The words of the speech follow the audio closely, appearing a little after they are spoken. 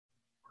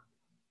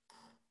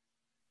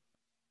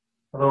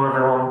Hello,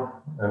 everyone,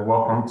 and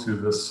welcome to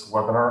this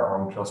webinar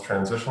on just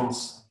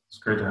transitions. It's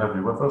great to have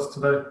you with us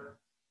today.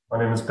 My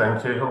name is Ben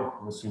Cahill.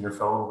 I'm a senior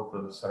fellow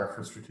with the Center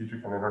for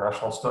Strategic and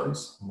International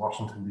Studies in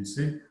Washington,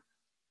 D.C. And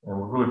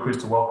we're really pleased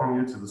to welcome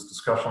you to this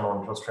discussion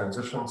on just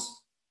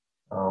transitions.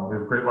 We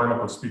have a great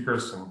lineup of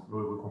speakers and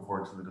really looking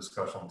forward to the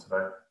discussion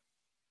today.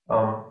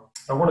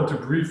 I wanted to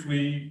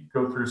briefly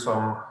go through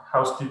some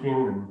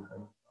housekeeping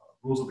and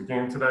rules of the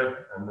game today,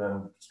 and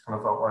then just kind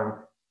of outline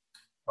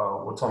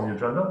what's on the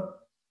agenda.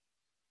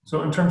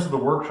 So in terms of the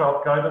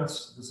workshop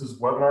guidance, this is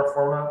webinar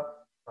format.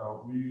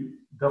 We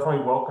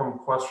definitely welcome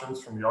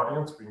questions from the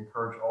audience. We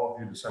encourage all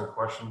of you to send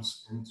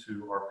questions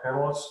into our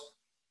panelists.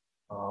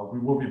 We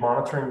will be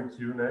monitoring the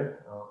Q&A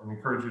and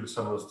encourage you to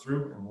send those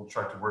through, and we'll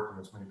try to work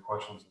in as many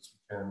questions as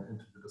we can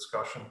into the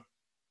discussion.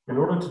 In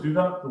order to do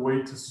that, the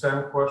way to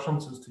send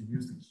questions is to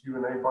use the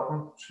Q&A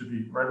button. It should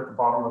be right at the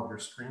bottom of your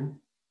screen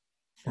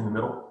in the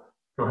middle.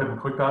 Go ahead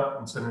and click that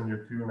and send in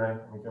your Q&A,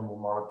 and again, we'll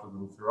monitor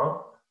them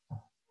throughout.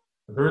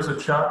 There is a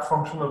chat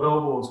function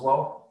available as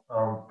well,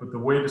 but the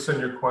way to send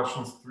your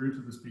questions through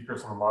to the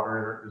speakers and the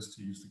moderator is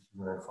to use the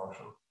Q&A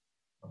function.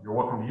 You're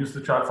welcome to use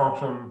the chat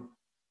function.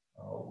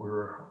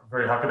 We're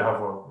very happy to have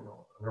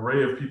an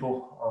array of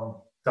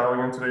people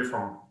dialing in today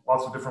from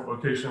lots of different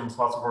locations,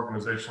 lots of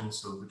organizations,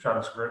 so the chat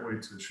is a great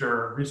way to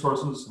share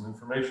resources and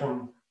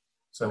information,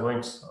 send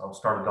links,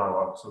 start a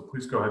dialogue. So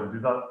please go ahead and do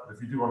that. But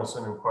if you do want to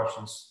send in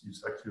questions, use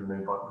that Q&A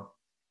button.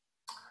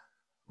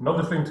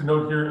 Another thing to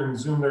note here, in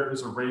Zoom there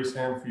is a raise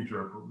hand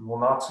feature, but we will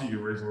not see you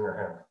raising your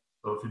hand.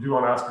 So if you do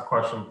want to ask a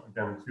question,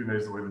 again, Q&A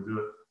is the way to do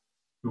it.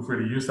 Feel free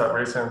to use that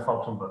raise hand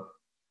function, but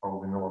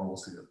probably no one will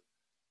see it.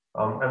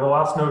 And the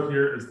last note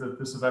here is that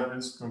this event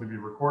is going to be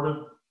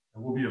recorded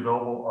and will be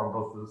available on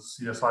both the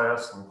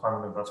CSIS and the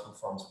Climate Investment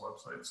Fund's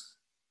websites.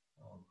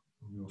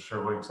 We will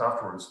share links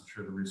afterwards to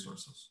share the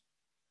resources.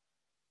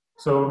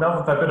 So now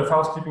that that bit of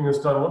housekeeping is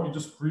done, let me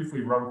just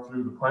briefly run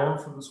through the plan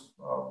for this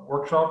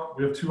workshop.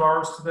 We have 2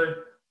 hours today.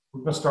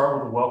 We're going to start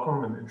with a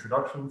welcome and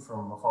introduction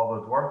from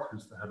Mafalda Duarte,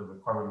 who's the head of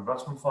the Climate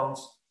Investment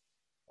Funds.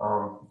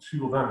 She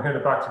will then hand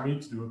it back to me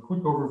to do a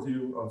quick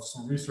overview of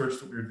some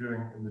research that we're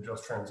doing in the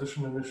Just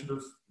Transition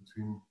Initiative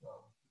between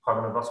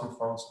Climate Investment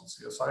Funds and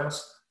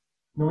CSIS.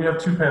 And then we have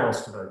 2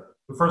 panels today.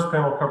 The first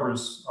panel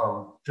covers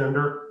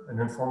gender and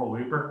informal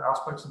labor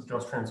aspects of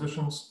Just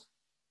Transitions.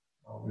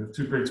 We have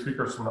 2 great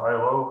speakers from the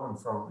ILO and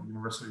from the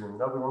University in the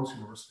Netherlands,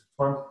 University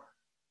of Twente.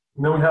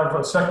 And then we have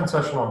a second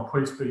session on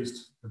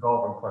place-based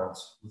development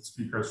plans with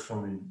speakers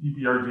from the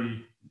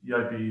EBRD, the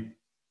EIB,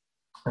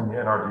 and the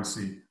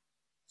NRDC.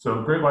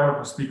 So great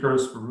lineup of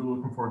speakers. We're really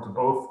looking forward to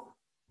both.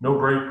 No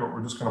break, but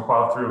we're just going to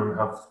plow through and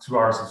have 2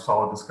 hours of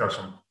solid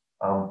discussion.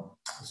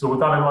 So with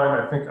that in mind,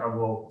 I think I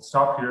will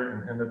stop here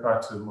and hand it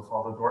back to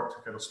Mafalda Duarte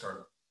to get us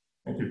started.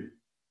 Thank you.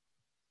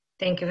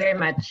 Thank you very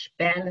much,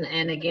 Ben.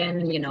 And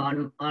again,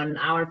 on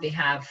our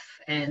behalf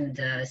and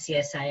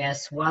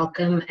CSIS,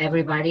 welcome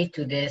everybody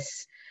to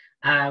this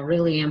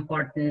really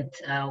important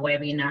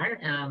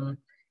webinar.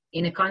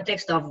 In the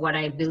context of what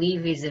I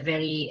believe is a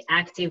very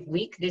active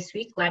week this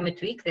week,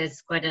 Climate Week,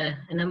 there's quite a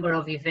number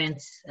of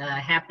events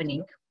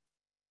happening.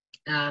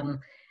 I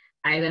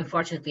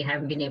unfortunately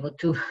haven't been able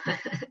to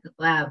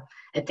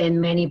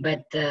attend many,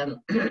 but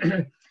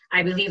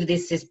I believe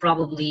this is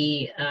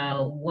probably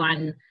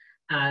one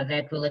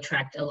that will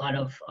attract a lot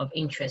of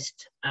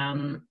interest.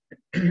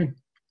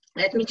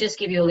 Let me just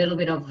give you a little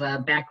bit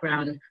of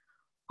background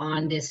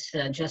on this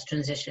Just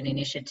Transition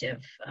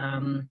Initiative.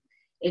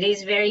 It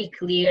is very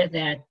clear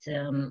that,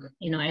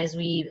 as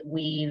we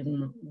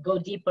go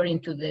deeper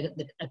into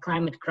the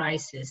climate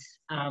crisis,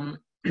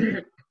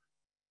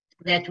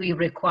 that we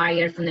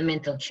require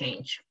fundamental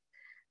change,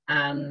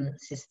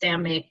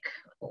 systemic,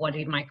 what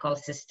we might call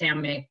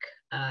systemic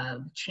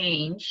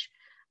change,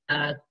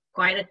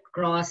 quite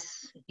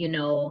across,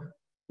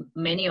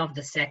 many of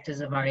the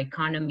sectors of our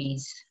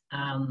economies.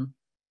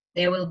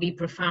 There will be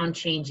profound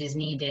changes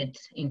needed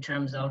in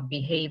terms of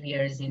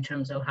behaviors, in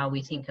terms of how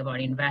we think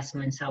about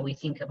investments, how we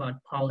think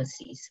about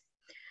policies.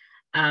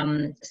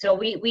 So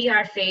we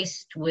are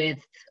faced with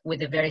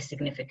a very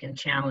significant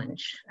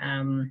challenge.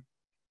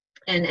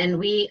 And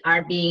we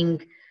are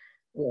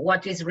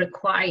what is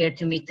required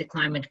to meet the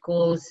climate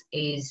goals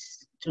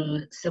is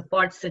to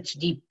support such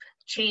deep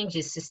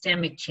changes,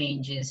 systemic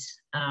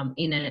changes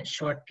in a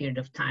short period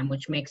of time,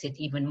 which makes it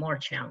even more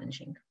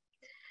challenging.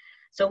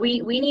 So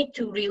we need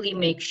to really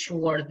make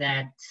sure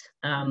that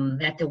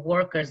that the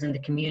workers and the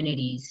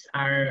communities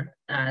are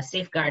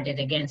safeguarded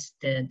against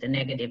the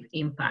negative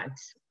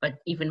impacts, but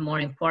even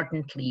more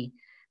importantly,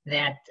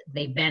 that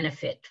they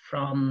benefit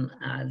from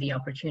the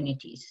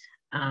opportunities.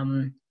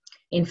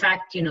 In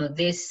fact,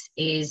 this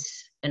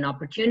is an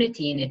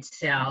opportunity in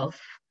itself,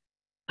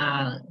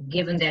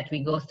 given that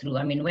we go through,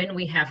 when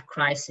we have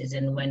crisis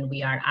and when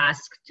we are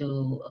asked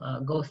to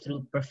go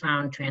through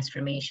profound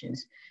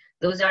transformations,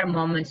 those are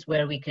moments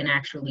where we can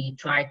actually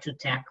try to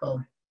tackle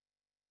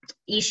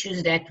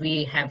issues that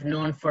we have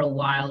known for a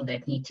while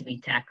that need to be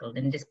tackled.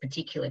 In this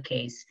particular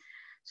case,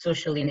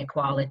 social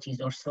inequalities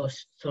or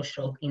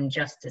social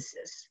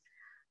injustices.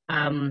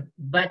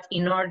 But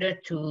in order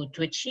to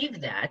achieve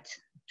that,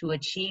 to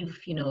achieve,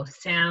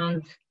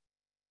 sound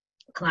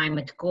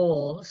climate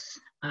goals,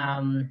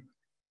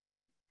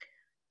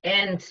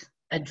 and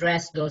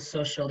address those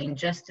social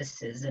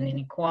injustices and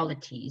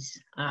inequalities,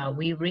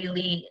 we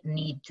really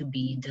need to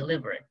be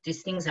deliberate.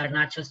 These things are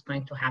not just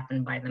going to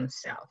happen by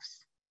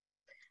themselves.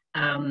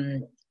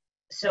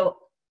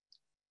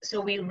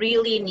 So we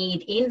really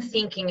need, in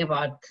thinking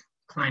about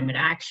climate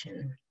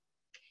action,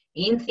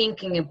 in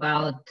thinking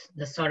about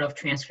the sort of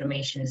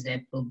transformations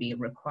that will be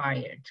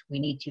required, we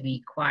need to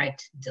be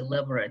quite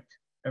deliberate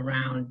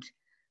around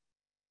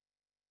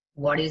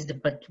what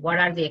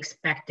are the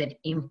expected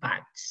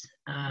impacts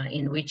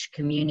in which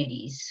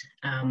communities,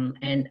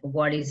 and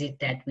what is it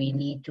that we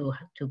need to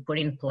put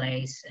in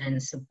place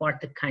and support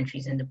the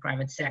countries and the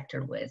private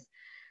sector with,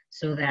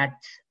 so that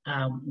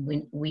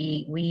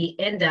we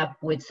end up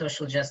with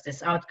social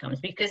justice outcomes.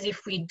 Because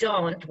if we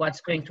don't, what's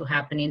going to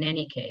happen in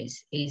any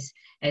case is,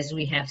 as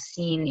we have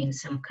seen in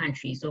some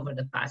countries over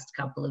the past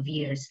couple of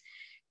years,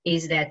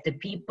 is that the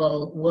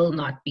people will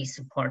not be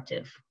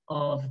supportive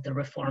of the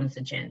reforms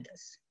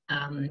agendas.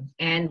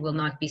 And will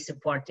not be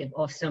supportive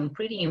of some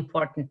pretty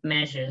important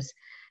measures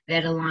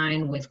that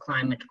align with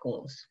climate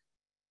goals.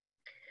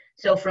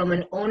 So from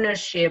an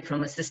ownership,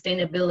 from a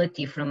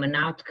sustainability, from an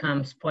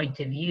outcomes point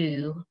of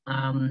view,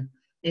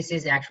 this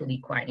is actually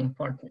quite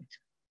important.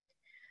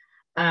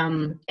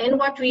 And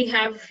what we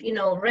have,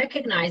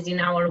 recognized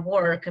in our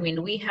work,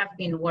 we have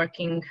been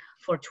working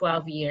for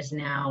 12 years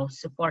now,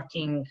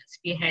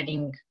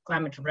 spearheading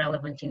climate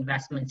relevant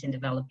investments in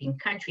developing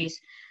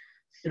countries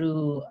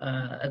through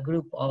a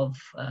group of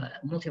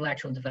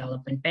multilateral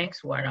development banks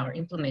who are our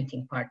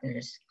implementing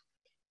partners,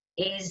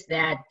 is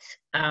that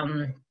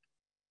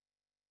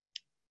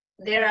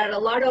there are a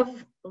lot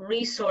of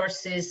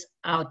resources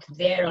out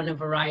there on a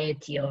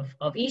variety of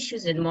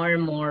issues, and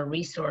more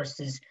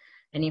resources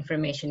and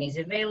information is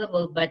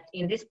available. But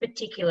in this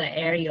particular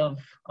area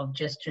of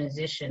just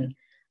transition,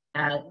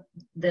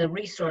 the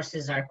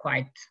resources are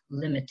quite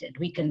limited.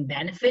 We can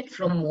benefit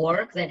from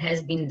work that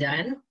has been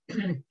done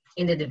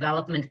in the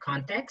development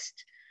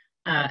context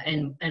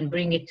and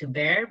bring it to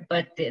bear,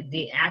 but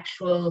the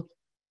actual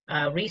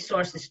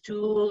resources,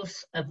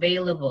 tools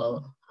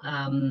available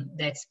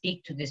that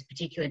speak to this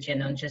particular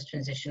agenda on just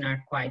transition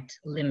are quite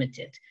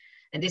limited.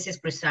 And this is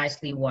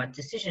precisely what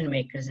decision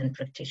makers and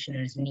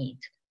practitioners need.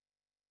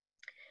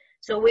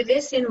 So with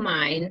this in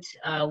mind,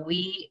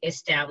 we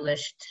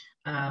established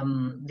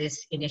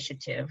this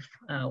initiative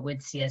with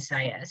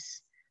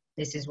CSIS.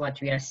 This is what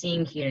we are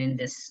seeing here in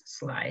this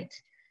slide.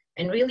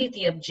 And really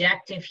the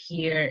objective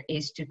here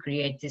is to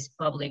create this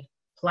public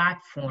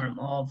platform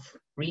of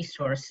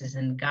resources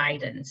and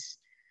guidance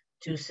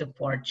to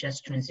support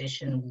just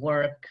transition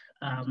work,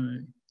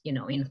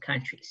 in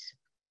countries.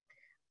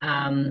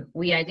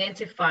 We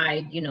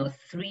identified,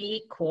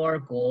 3 core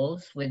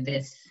goals with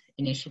this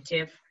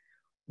initiative.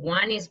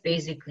 One is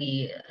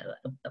basically,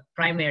 a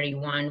primary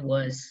one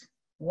was,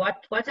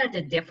 what are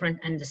the different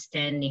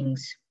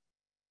understandings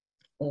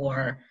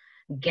or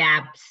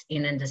gaps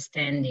in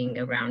understanding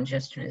around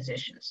just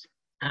transitions?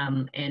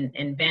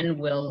 And Ben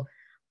will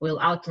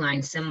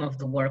outline some of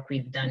the work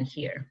we've done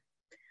here.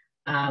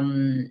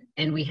 And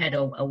we had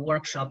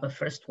a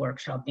first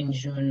workshop in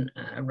June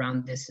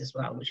around this as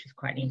well, which is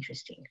quite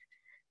interesting.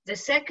 The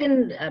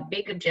second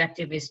big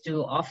objective is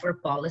to offer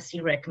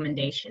policy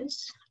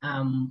recommendations,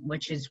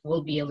 which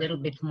will be a little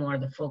bit more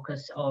the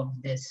focus of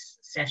this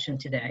session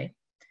today,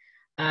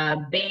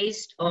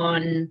 based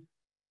on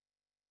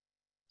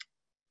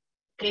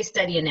case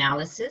study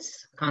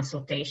analysis,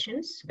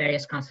 consultations,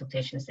 various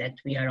consultations that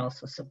we are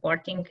also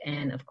supporting,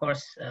 and of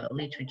course,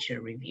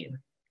 literature review.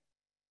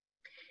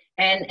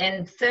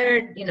 And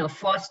third,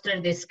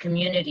 foster this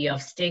community of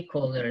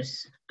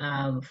stakeholders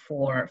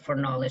for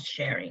knowledge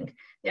sharing.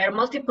 There are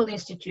multiple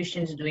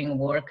institutions doing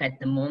work at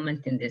the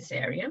moment in this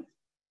area.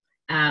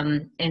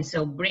 And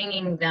so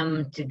bringing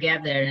them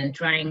together and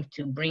trying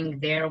to bring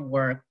their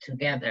work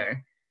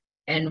together.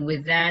 And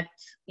with that,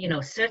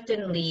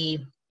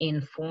 certainly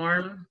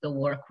inform the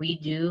work we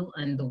do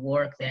and the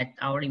work that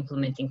our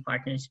implementing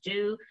partners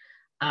do.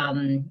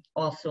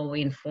 Also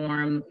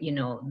inform,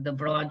 the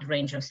broad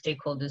range of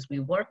stakeholders we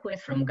work with,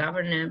 from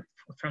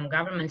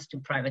governments to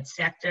private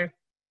sector,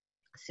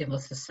 civil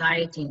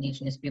society,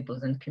 indigenous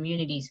peoples and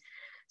communities.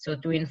 So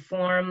to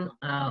inform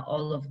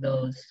all of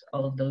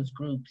those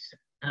groups,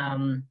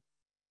 and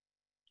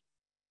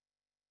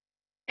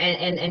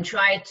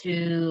try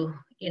to,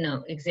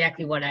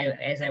 exactly what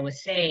as I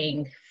was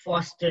saying,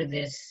 foster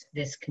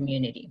this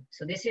community.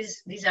 So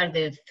these are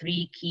the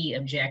 3 key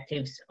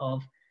objectives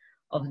of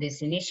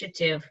this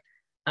initiative.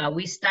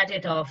 We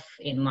started off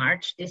in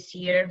March this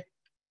year,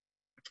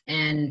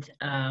 and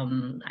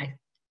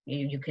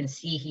you can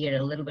see here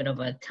a little bit of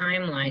a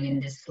timeline in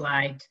this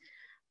slide.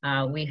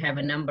 We have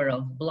a number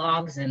of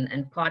blogs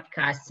and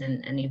podcasts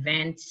and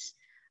events.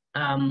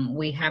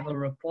 We have a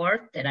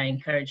report that I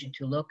encourage you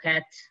to look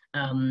at,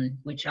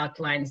 which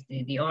outlines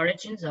the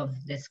origins of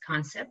this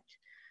concept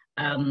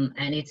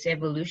and its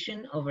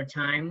evolution over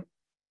time.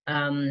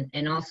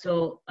 and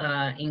also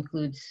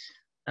includes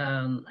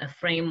a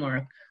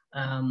framework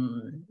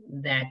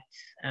that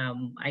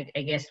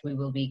I guess we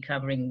will be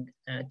covering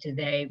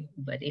today,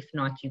 but if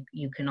not,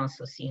 you can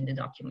also see in the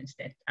documents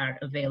that are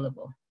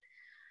available.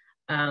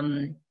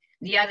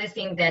 The other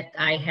thing that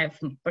I have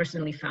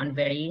personally found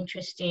very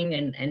interesting,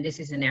 and this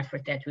is an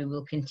effort that we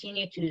will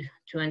continue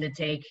to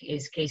undertake,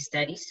 is case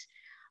studies.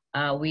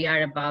 We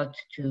are about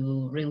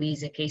to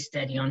release a case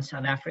study on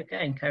South Africa.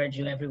 I encourage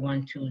you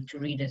everyone to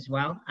read as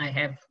well. I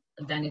have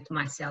done it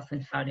myself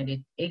and found it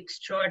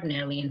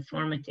extraordinarily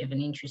informative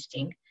and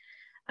interesting.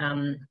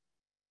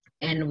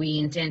 And we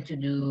intend to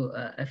do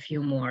a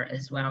few more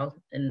as well,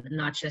 and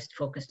not just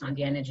focused on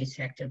the energy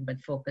sector,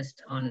 but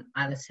focused on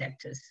other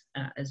sectors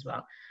as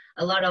well.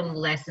 A lot of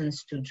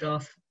lessons to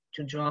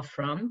draw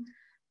from.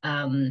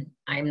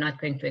 I'm not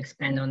going to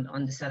expand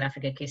on the South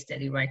Africa case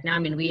study right now. I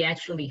mean, we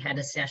actually had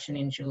a session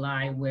in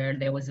July where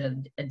there was a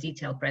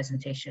detailed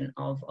presentation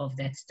of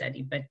that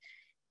study, but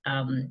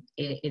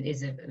it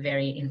is a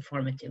very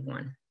informative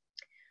one.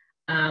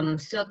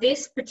 So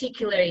this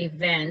particular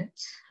event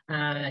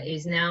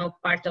is now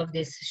part of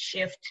this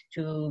shift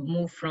to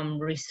move from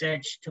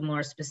research to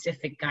more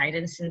specific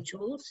guidance and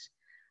tools.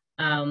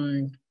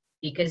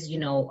 Because, you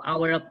know,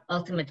 our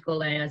ultimate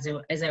goal, as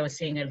I was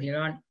saying earlier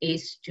on,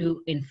 is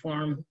to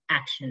inform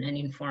action and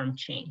inform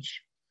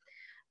change.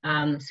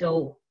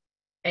 So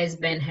as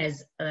Ben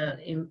has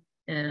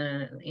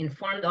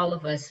informed all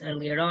of us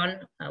earlier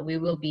on, we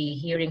will be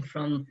hearing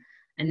from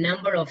a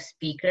number of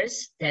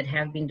speakers that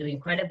have been doing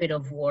quite a bit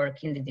of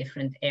work in the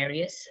different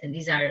areas. And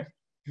these are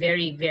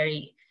very,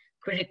 very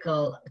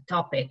critical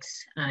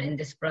topics in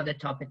this broader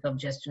topic of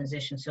just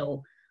transition.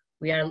 So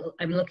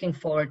I'm looking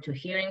forward to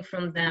hearing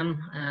from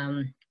them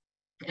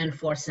and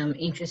for some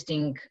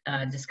interesting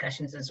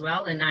discussions as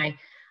well. And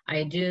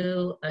I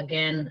do,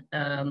 again,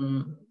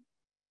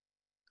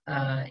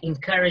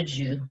 encourage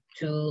you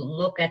to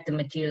look at the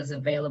materials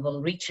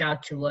available, reach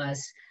out to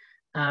us,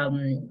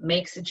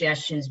 make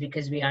suggestions,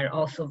 because we are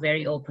also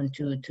very open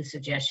to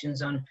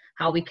suggestions on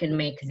how we can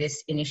make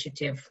this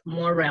initiative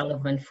more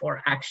relevant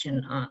for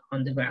action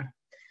on the ground.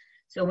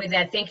 So with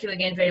that, thank you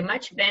again very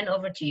much. Ben,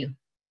 over to you.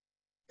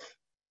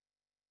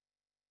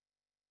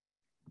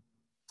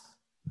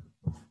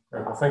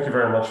 Great. Well, thank you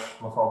very much,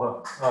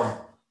 Mafalda.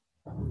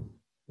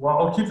 Well,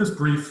 I'll keep this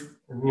brief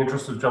in the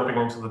interest of jumping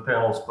into the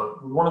panels,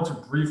 but we wanted to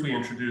briefly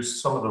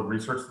introduce some of the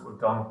research that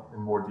we've done in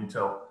more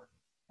detail.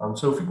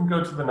 So if we can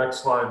go to the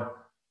next slide,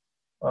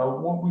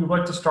 what we would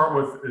like to start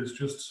with is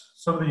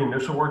just some of the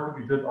initial work that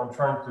we did on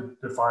trying to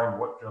define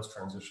what just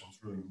transitions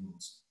really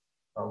means.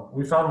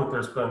 We found that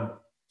there's been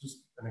just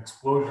an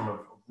explosion of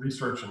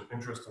research and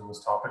interest in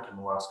this topic in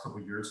the last couple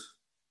of years,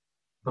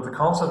 but the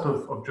concept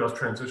of just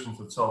transitions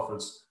itself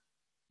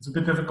it's a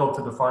bit difficult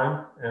to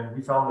define, and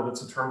we found that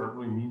it's a term that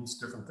really means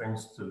different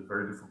things to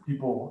very different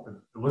people. It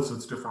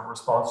elicits different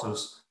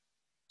responses.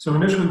 So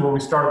initially, when we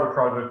started the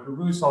project, we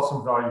really saw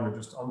some value in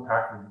just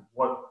unpacking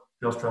what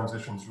just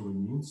transitions really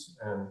means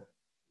and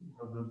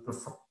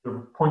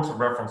the points of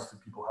reference that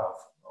people have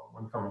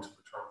when coming to the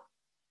term.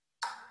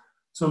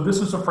 So this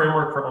is a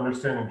framework for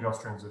understanding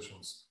just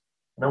transitions.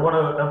 And I want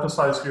to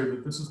emphasize here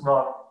that this is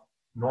not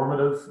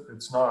normative.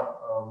 It's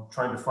not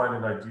trying to find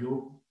an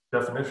ideal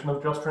definition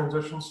of just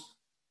transitions.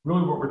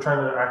 Really, what we're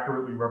trying to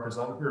accurately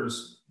represent here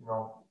is,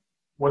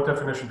 what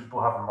definition people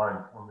have in mind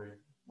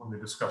when they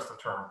discuss the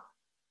term.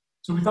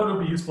 So we thought it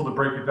would be useful to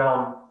break it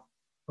down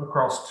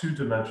across two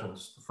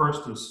dimensions. The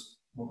first is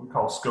what we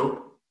call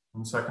scope,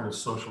 and the second is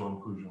social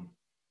inclusion.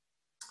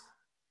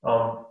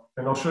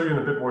 And I'll show you in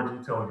a bit more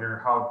detail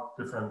here how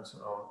different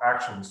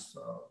actions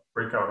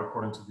break out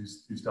according to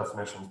these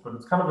definitions. But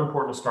it's kind of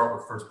important to start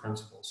with first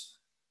principles.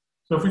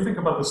 So if we think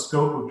about the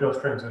scope of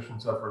just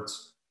transitions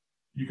efforts,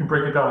 you can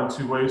break it down in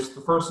two ways.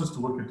 The first is to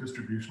look at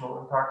distributional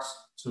impacts.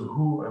 So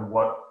who and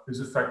what is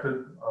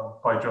affected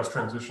by just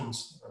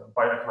transitions,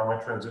 by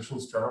economic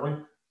transitions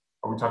generally.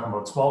 Are we talking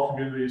about small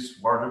communities,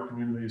 larger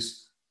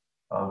communities?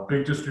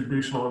 Big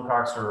distributional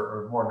impacts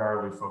are more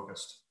narrowly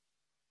focused.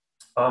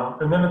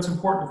 And then it's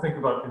important to think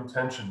about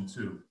intention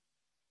too.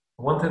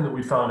 One thing that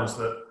we found is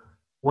that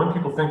when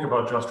people think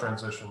about just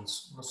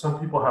transitions, some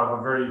people have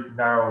a very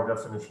narrow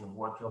definition of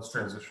what just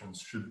transitions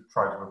should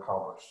try to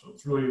accomplish. So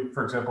it's really,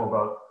 for example,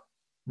 about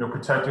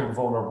protecting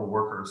vulnerable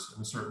workers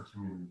in a certain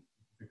community.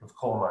 Think of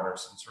coal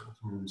miners in certain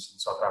communities in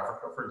South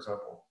Africa, for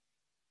example.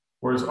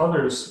 Whereas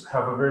others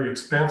have a very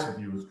expansive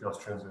view of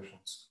just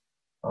transitions.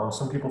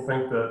 Some people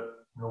think that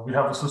we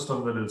have a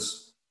system that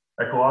is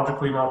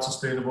ecologically not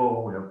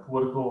sustainable. We have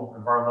political,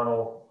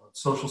 environmental,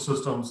 social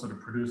systems that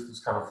have produced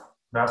this kind of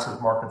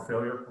massive market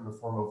failure in the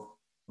form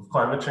of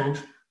climate change.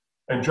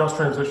 And just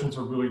transitions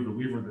are really the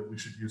lever that we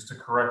should use to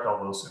correct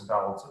all those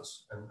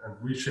imbalances and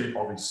reshape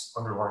all these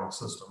underlying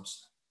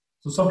systems.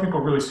 So some people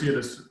really see it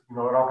as an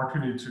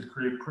opportunity to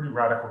create pretty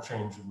radical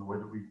change in the way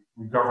that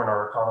we govern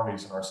our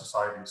economies and our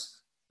societies.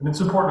 And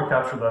it's important to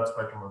capture that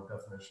spectrum of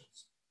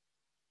definitions.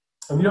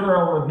 And the other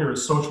element here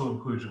is social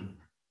inclusion.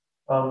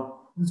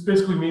 This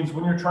basically means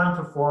when you're trying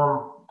to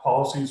form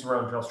policies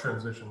around just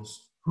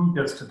transitions, who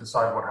gets to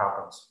decide what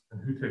happens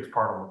and who takes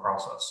part in the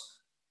process.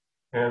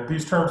 And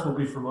these terms will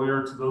be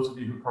familiar to those of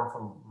you who come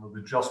from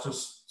the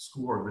justice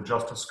school or the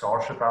justice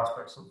scholarship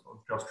aspects of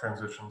just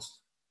transitions.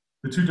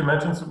 The two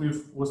dimensions that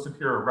we've listed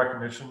here are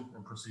recognition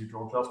and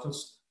procedural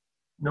justice.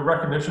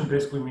 Recognition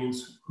basically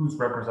means who's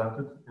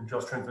represented in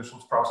just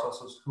transitions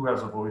processes, who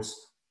has a voice,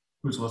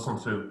 who's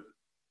listened to.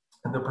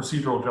 And the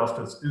procedural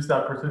justice, is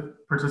that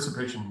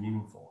participation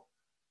meaningful?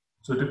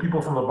 So do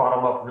people from the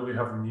bottom up really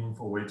have a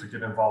meaningful way to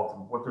get involved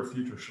in what their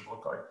future should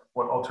look like?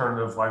 What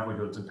alternative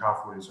livelihoods and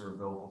pathways are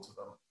available to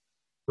them?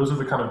 Those are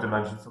the kind of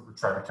dimensions that we're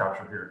trying to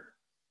capture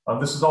here.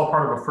 This is all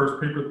part of a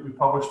first paper that we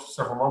published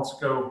several months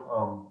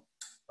ago.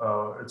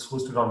 It's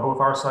listed on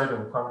both our site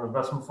and the Climate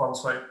Investment Fund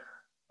site.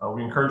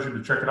 We encourage you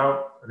to check it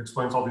out. It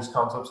explains all these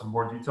concepts in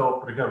more detail.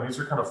 But again, these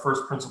are kind of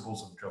first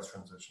principles of just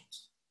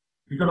transitions.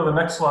 If you go to the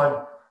next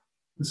slide,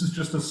 this is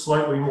just a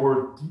slightly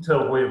more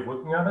detailed way of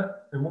looking at it.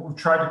 And what we've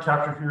tried to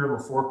capture here in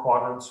the 4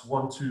 quadrants,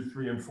 1, 2,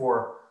 3, and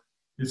 4,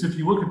 is if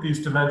you look at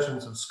these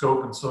dimensions of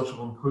scope and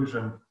social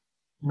inclusion,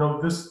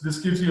 this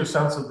gives you a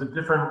sense of the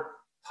different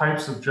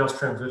types of just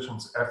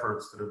transitions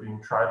efforts that are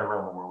being tried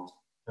around the world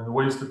and the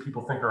ways that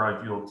people think are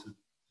ideal to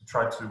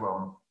try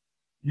to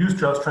use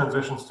just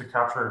transitions to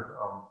capture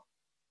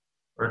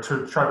or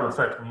to try to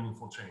affect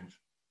meaningful change.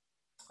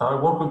 I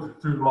won't go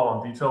through them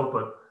all in detail,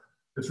 but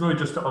it's really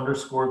just to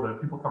underscore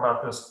that people come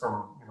at this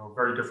from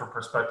very different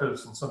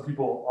perspectives, and some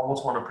people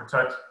almost want to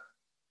protect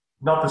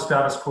not the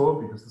status quo,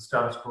 because the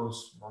status quo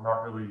is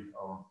not really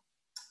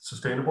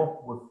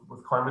sustainable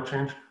with climate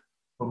change,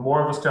 but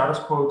more of a status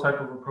quo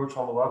type of approach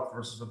on the left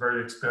versus a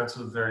very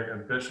expansive, very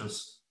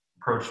ambitious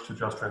approach to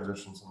just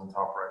transitions on the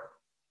top right.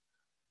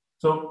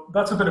 So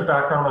that's a bit of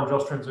background on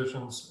just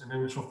transitions, an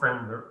initial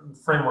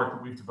framework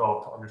that we've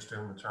developed to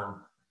understand the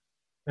term.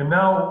 And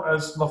now,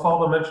 as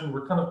Mafalda mentioned,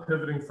 we're kind of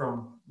pivoting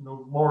from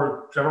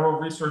more general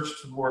research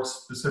to more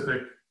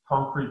specific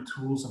concrete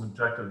tools and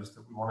objectives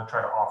that we want to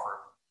try to offer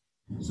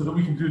so that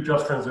we can do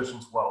just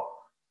transitions well.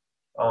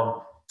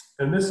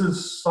 And this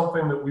is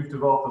something that we've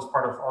developed as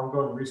part of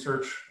ongoing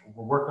research.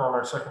 We're working on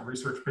our second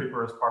research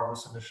paper as part of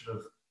this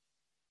initiative.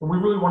 And we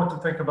really wanted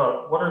to think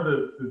about what are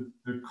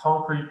the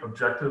concrete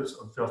objectives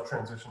of just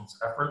transitions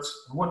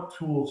efforts and what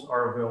tools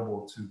are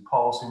available to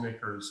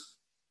policymakers,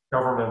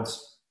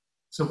 governments,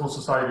 civil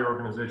society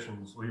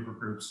organizations, labor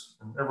groups,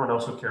 and everyone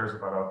else who cares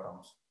about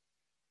outcomes.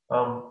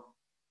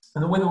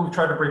 And the way that we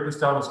try to break this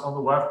down is on the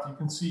left, you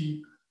can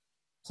see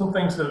some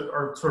things that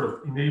are sort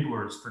of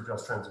enablers for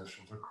just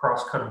transitions or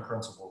cross-cutting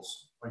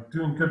principles, like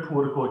doing good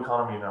political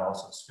economy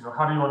analysis.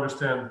 How do you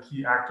understand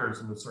key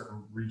actors in a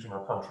certain region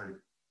or country,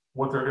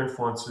 what their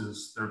influence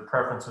is, their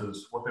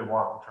preferences, what they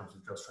want in terms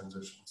of just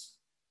transitions.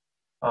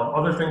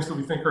 Other things that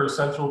we think are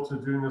essential to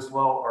doing this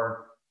well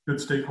are good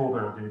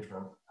stakeholder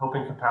engagement,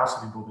 helping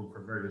capacity building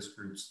for various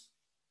groups.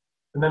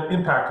 And then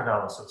impact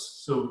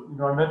analysis. So,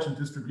 I mentioned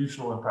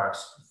distributional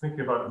impacts,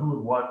 thinking about who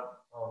and what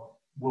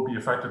will be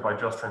affected by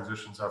just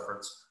transitions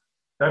efforts.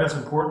 That is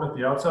important at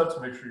the outset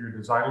to make sure you're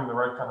designing the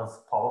right kind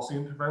of policy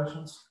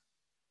interventions,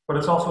 but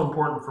it's also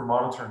important for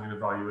monitoring and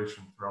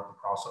evaluation throughout the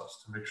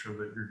process to make sure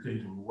that you're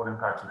gauging what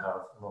impact you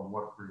have and on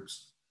what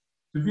groups.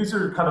 So these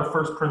are kind of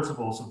first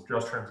principles of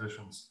just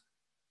transitions.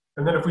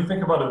 And then if we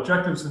think about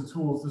objectives and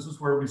tools, this is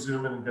where we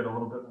zoom in and get a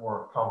little bit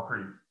more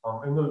concrete.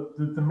 And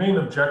the main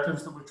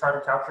objectives that we try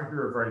to capture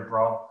here are very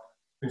broad.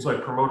 Things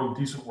like promoting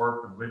decent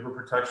work and labor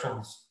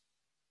protections,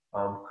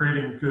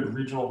 creating good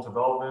regional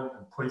development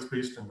and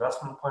place-based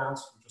investment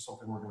plans, which is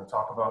something we're going to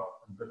talk about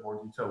in a bit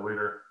more detail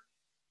later,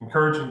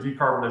 encouraging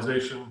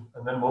decarbonization,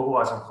 and then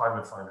mobilizing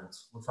climate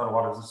finance. We've had a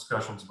lot of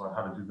discussions about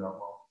how to do that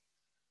well.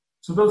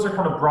 So those are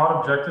kind of broad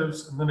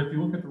objectives. And then if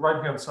you look at the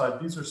right-hand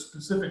side, these are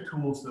specific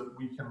tools that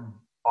we can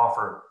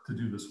offer to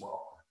do this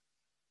well.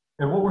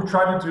 And what we're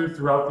trying to do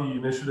throughout the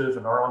initiative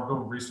and our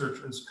ongoing research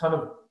is kind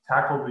of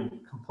tackle the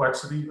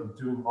complexity of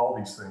doing all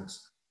these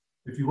things.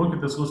 If you look at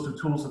this list of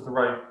tools at the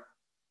right,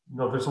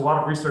 there's a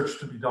lot of research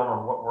to be done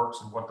on what works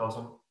and what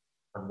doesn't,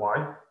 and why,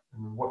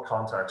 and in what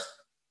context.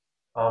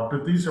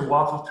 But these are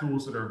lots of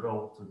tools that are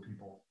available to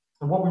people.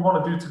 And what we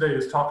want to do today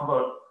is talk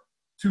about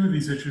 2 of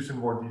these issues in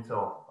more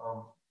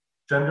detail.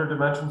 Gender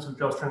dimensions of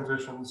just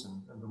transitions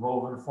and the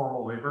role of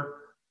informal labor,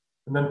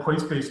 and then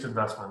place-based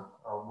investment,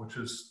 which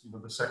is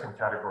the second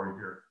category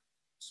here.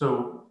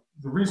 So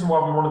the reason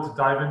why we wanted to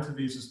dive into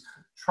these is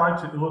try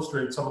to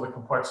illustrate some of the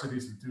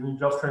complexities of doing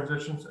just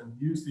transitions and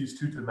use these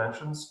 2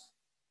 dimensions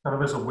kind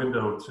of as a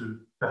window to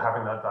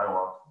having that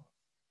dialogue.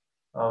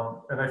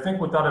 And I think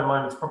with that in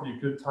mind, it's probably a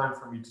good time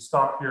for me to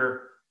stop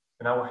here,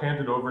 and I will hand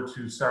it over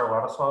to Sarah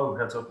Ladislau, who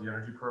heads up the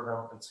energy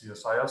program at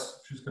CSIS.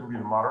 She's going to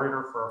be the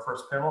moderator for our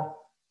first panel.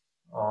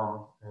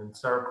 And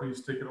Sarah,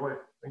 please take it away.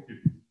 Thank you.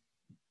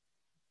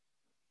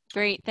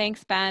 Great,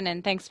 thanks Ben,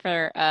 and thanks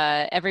for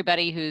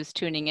everybody who's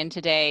tuning in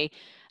today.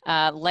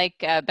 Like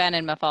Ben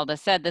and Mafalda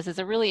said, this is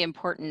a really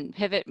important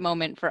pivot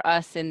moment for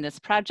us in this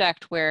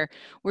project where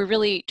we're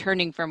really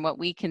turning from what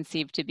we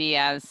conceive to be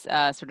as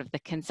sort of the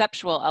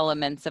conceptual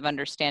elements of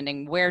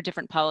understanding where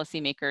different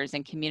policymakers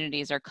and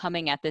communities are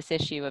coming at this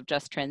issue of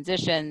just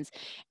transitions,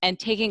 and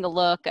taking a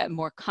look, a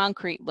more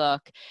concrete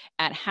look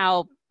at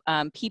how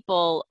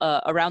people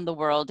around the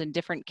world in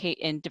different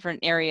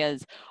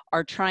areas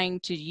are trying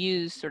to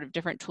use sort of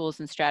different tools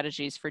and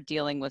strategies for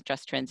dealing with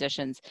just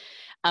transitions.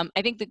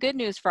 I think the good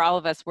news for all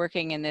of us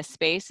working in this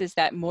space is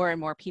that more and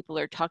more people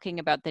are talking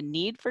about the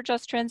need for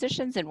just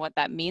transitions and what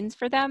that means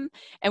for them.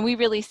 And we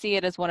really see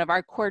it as one of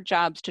our core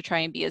jobs to try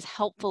and be as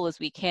helpful as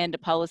we can to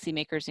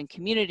policymakers and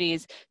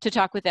communities to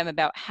talk with them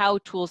about how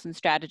tools and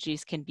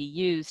strategies can be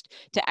used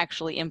to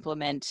actually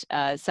implement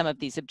some of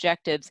these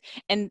objectives,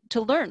 and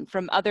to learn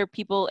from other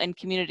people and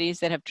communities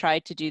that have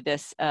tried to do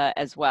this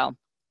as well.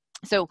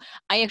 So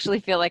I actually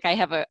feel like I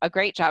have a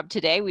great job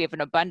today. We have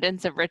an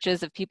abundance of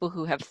riches of people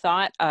who have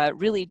thought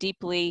really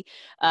deeply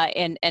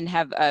and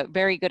have a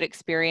very good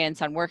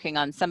experience on working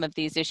on some of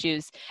these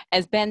issues.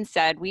 As Ben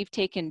said, we've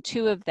taken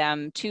two of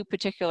them, two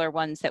particular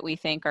ones that we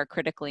think are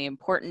critically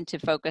important to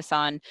focus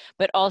on,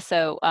 but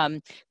also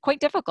quite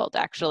difficult,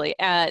 actually.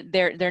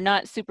 They're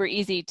not super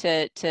easy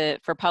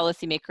for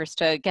policymakers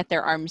to get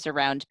their arms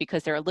around,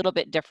 because they're a little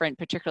bit different,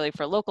 particularly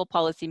for local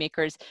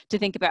policymakers, to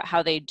think about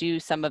how they do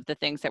some of the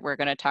things that we're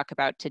going to talk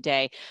about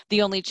today.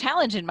 The only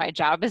challenge in my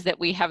job is that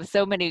we have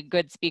so many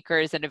good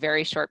speakers in a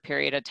very short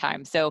period of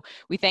time. So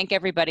we thank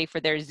everybody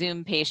for their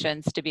Zoom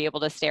patience to be able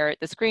to stare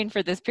at the screen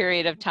for this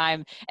period of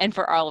time, and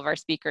for all of our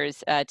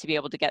speakers to be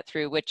able to get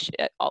through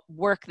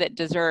work that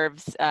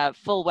deserves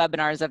full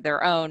webinars of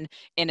their own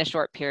in a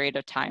short period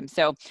of time.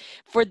 So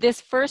for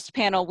this first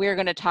panel, we're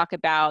going to talk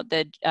about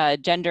the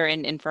gender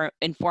and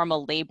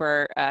informal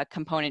labor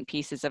component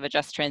pieces of a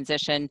just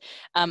transition.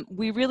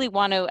 We really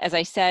want to, as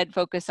I said,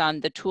 focus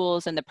on the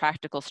tools and the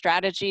practical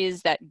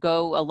strategies that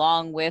go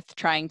along with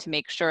trying to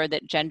make sure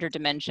that gender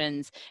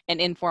dimensions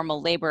and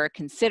informal labor are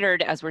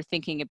considered as we're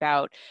thinking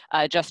about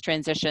just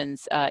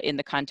transitions in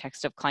the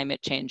context of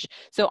climate change.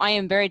 So I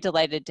am very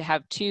delighted to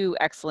have two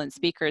excellent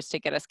speakers to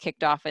get us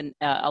kicked off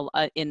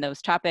in those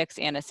topics.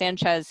 Ana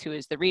Sanchez, who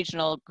is the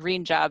Regional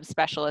Green Jobs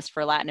Specialist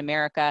for Latin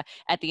America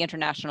at the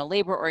International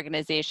Labor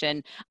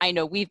Organization. I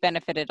know we've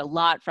benefited a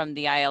lot from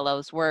the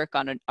ILO's work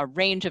on a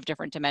range of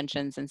different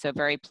dimensions, and so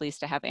very pleased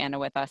to have Ana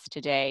with us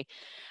today.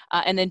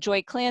 And then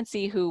Joy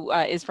Clancy, who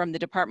is from the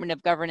Department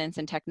of Governance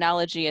and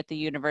Technology at the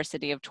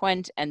University of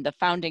Twente and the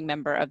founding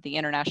member of the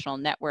International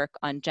Network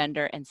on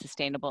Gender and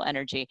Sustainable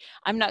Energy.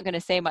 I'm not going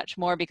to say much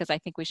more because I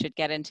think we should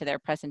get into their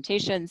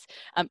presentations.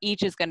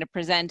 Each is going to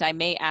present. I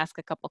may ask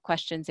a couple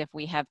questions if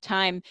we have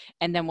time,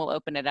 and then we'll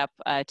open it up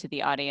to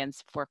the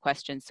audience for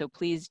questions. So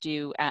please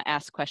do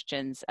ask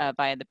questions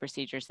via the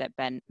procedures that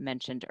Ben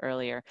mentioned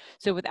earlier.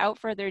 So without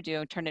further ado,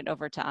 I'll turn it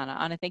over to Ana.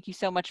 Ana, thank you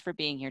so much for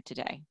being here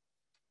today.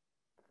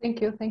 Thank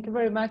you. Thank you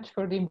very much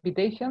for the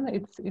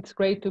invitation. It's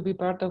great to be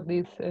part of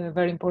this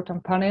very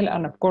important panel,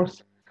 and of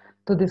course,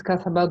 to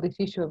discuss about this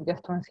issue of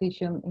just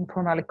transition,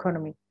 informal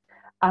economy,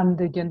 and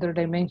the gender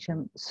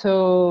dimension.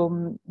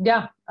 So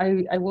yeah,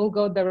 I will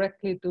go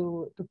directly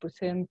to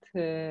present,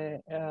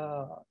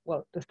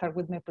 well, to start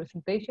with my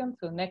presentation.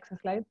 So next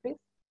slide, please.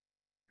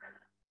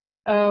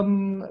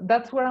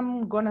 That's where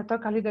I'm going to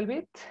talk a little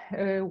bit.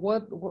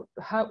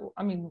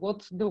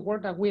 What's the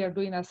work that we are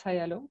doing as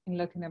ILO in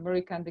Latin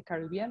America and the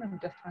Caribbean on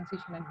just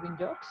transition and green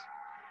jobs.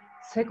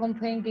 Second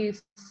thing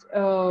is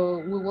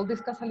we will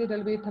discuss a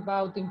little bit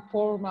about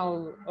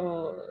informal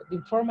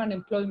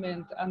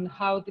employment and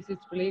how this is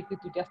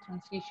related to just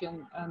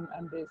transition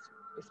and the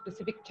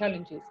specific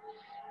challenges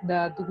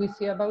that we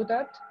see about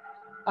that.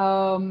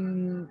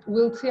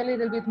 We'll see a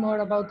little bit more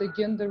about the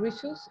gender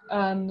issues,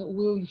 and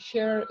we'll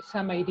share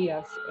some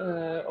ideas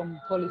on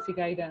policy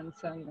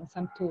guidance and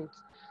some tools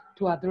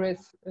to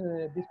address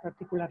this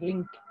particular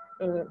link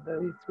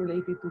that is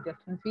related to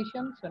just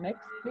transition. So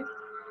next, please.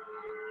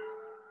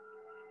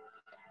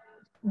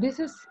 This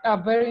is a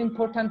very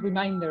important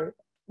reminder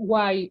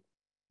why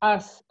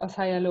us as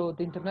ILO,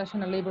 the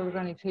International Labour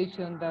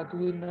Organization that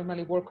we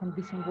normally work on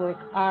decent work,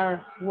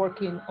 are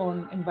working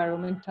on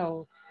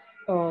environmental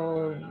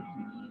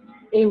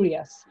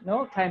areas,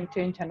 no, climate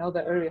change and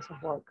other areas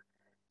of work.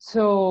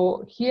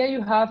 So here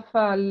you have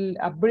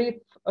a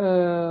brief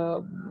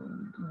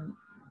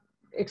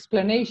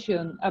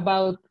explanation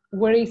about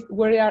where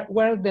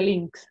are the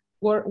links,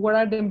 where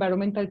are the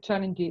environmental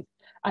challenges,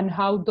 and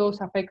how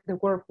those affect the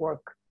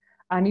work.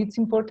 And it's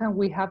important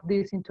we have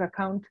this into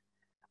account.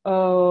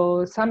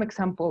 Some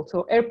examples.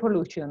 So air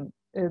pollution.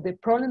 The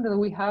problem that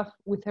we have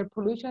with air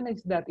pollution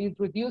is that it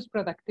reduces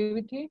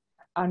productivity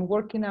and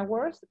working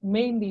hours,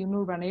 mainly in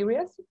urban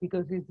areas,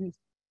 because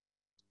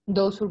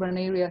those urban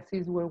areas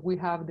is where we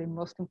have the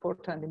most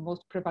important, the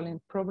most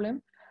prevalent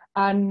problem,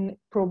 and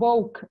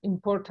provoke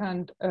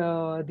important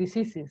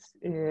diseases,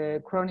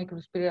 chronic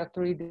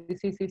respiratory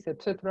diseases,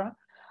 etc.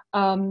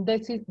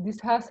 This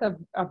has a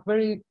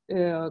very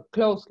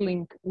close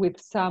link with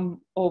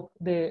some of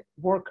the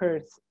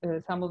workers,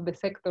 some of the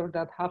sectors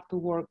that have to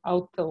work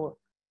outdoor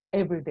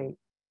every day.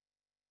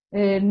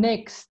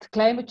 Next,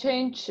 climate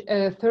change,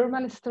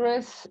 thermal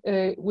stress,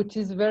 which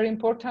is very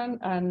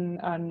important and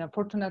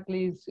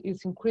unfortunately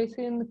is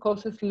increasing,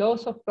 causes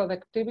loss of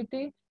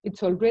productivity.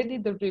 It's already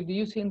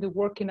reducing the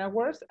working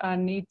hours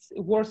and it's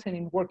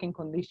worsening working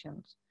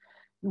conditions.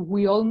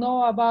 We all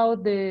know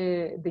about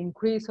the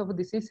increase of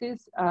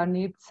diseases and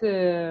it's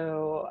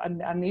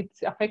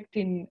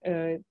affecting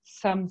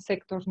some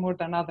sectors more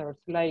than others,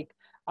 like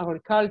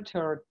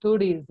agriculture,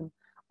 tourism.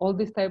 All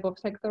these type of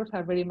sectors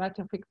are very much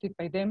affected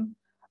by them.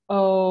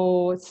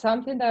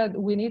 Something that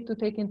we need to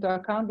take into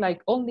account,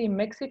 like only in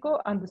Mexico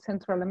and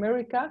Central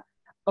America,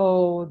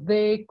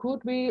 there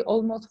could be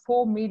almost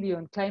 4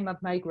 million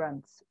climate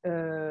migrants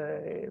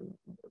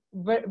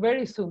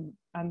very soon.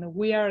 And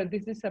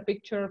this is a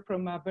picture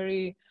from a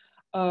very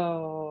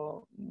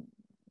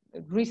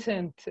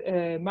recent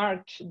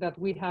march that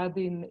we had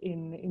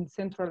in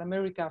Central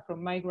America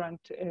from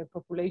migrant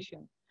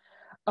population.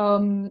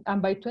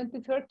 And by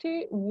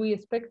 2030, we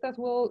expect as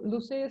well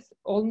loses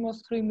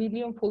almost 3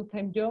 million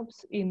full-time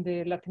jobs in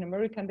the Latin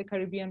America and the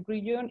Caribbean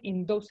region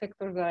in those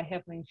sectors that I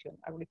have mentioned: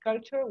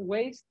 agriculture,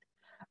 waste,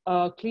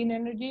 clean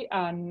energy,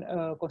 and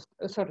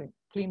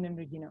clean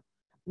energy, no,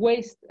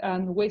 waste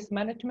and waste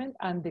management,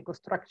 and the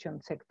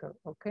construction sector.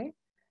 Okay,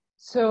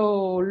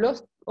 so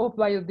loss of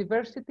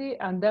biodiversity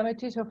and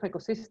damages of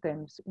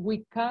ecosystems.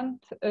 We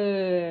can't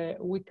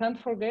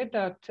forget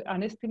that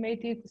an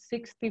estimated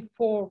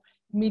 64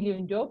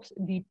 million jobs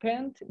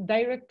depend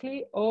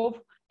directly of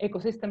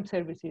ecosystem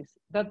services.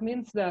 That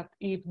means that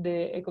if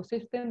the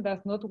ecosystem does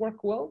not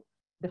work well,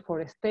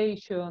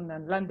 deforestation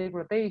and land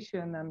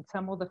degradation and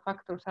some other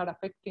factors are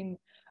affecting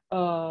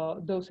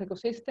those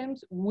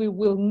ecosystems, we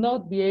will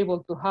not be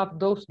able to have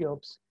those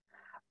jobs.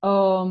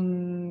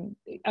 And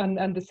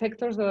the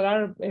sectors that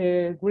are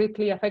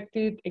greatly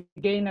affected,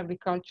 again,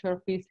 agriculture,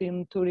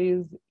 fishing,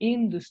 tourism,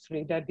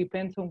 industry that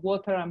depends on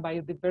water and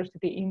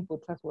biodiversity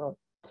inputs as well.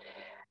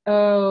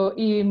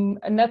 In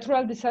a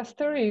natural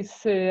disaster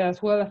is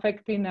as well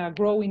affecting a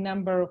growing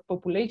number of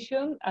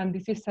population, and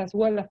this is as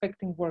well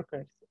affecting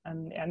workers,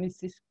 and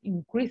this is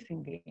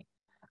increasingly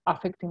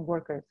affecting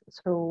workers.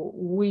 So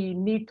we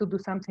need to do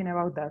something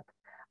about that.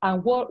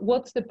 And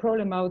what's the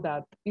problem about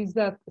that is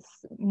that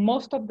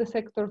most of the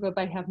sectors that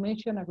I have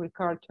mentioned,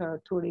 agriculture,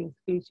 tourism,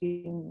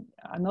 fishing,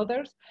 and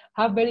others,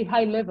 have very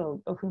high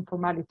level of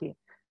informality.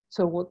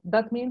 So what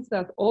that means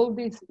that all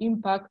this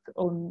impact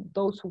on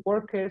those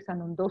workers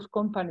and on those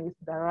companies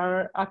that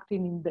are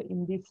acting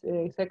in this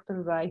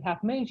sector that I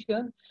have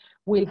mentioned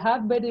will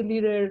have very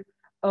little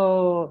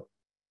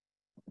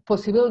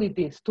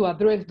possibilities to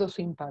address those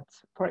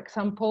impacts. For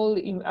example,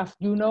 as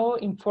you know,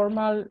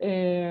 informal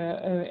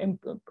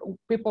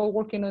people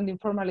working on the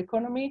informal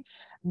economy,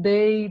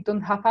 they don't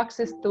have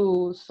access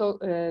to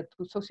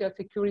social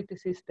security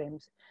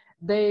systems.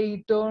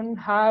 They don't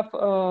have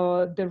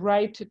the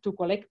right to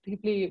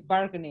collectively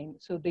bargaining,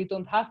 so they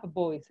don't have a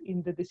voice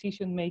in the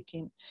decision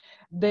making.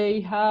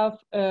 They have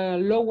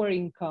lower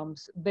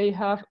incomes. They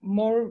have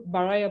more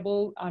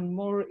variable and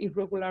more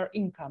irregular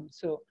income.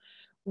 So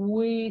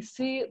we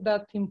see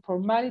that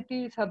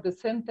informality is at the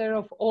center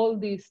of all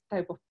these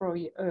type of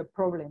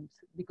problems,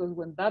 because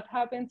when that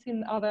happens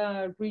in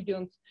other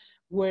regions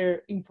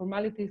where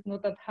informality is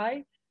not that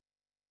high,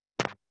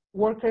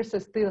 workers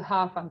still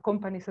have, and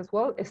companies as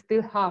well,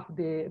 still have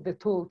the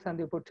tools and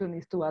the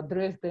opportunities to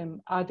address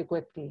them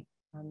adequately.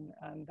 And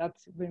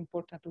that's very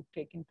important to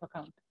take into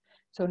account.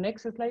 So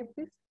next slide,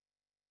 please.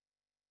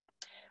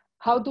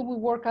 How do we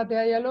work at the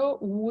ILO?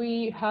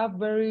 We have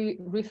very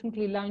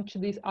recently launched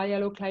this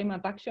ILO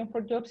Climate Action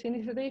for Jobs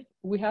initiative.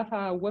 We have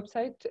a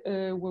website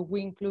where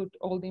we include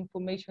all the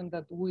information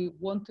that we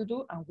want to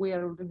do and we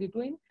are already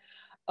doing.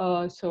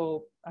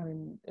 So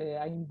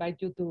I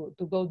invite you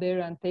to go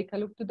there and take a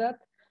look to that.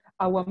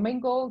 Our main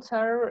goals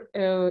are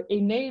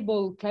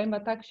enable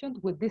climate action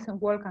with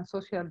decent work and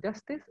social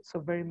justice.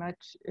 So very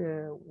much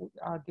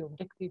are the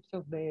objectives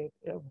of the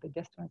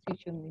Just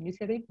Transition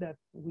initiative that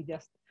we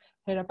just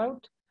heard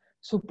about.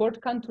 Support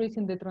countries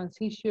in the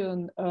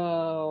transition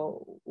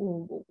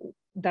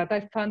that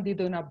I funded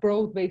on a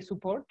broad-based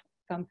support,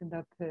 something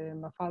that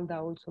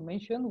Mafalda also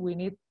mentioned. We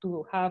need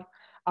to have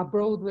a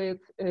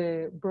broad-based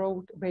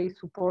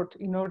support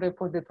in order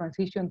for the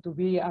transition to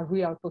be a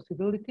real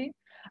possibility,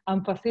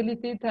 and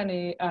facilitate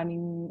and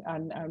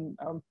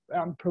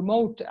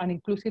promote an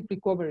inclusive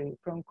recovery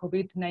from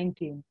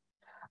COVID-19.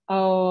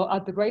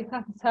 At the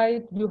right-hand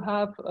side, you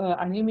have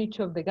an image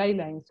of the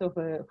guidelines of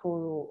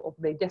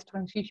the Just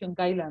Transition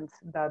guidelines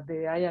that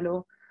the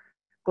ILO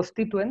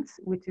constituents,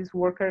 which is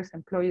workers,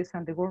 employees,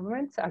 and the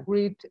governments,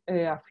 agreed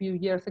a few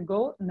years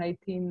ago,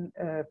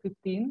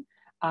 1915,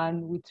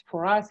 and which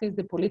for us is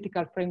the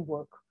political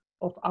framework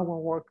of our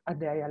work at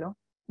the ILO.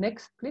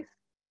 Next, please.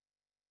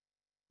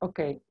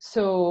 Okay,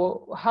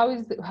 so how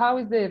is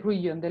the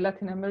region, the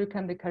Latin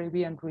American, the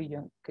Caribbean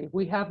region? Okay,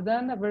 we have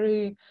done a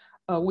very,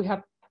 we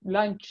have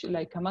launched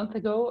like a month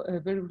ago,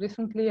 very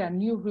recently, a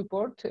new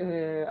report,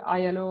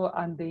 ILO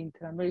and the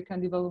Inter-American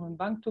Development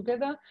Bank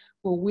together,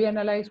 where we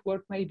analyze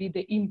what might be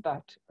the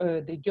impact,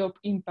 the job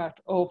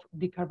impact of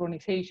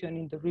decarbonization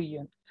in the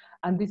region.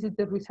 And this is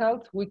the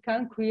result. We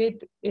can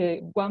create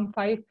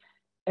 15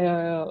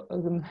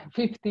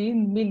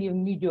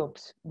 million new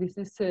jobs. This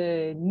is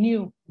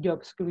new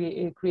jobs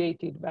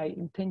created by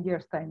in 10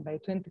 years time, by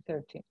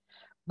 2030.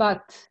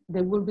 But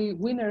there will be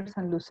winners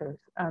and losers.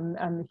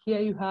 And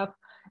here you have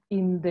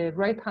in the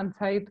right-hand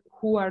side,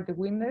 who are the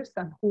winners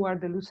and who are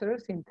the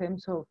losers in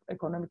terms of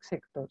economic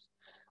sectors.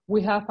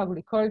 We have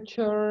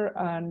agriculture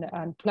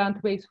and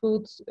plant-based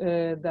foods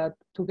that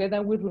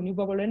together with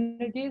renewable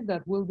energies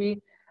that will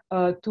be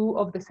two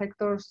of the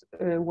sectors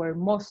where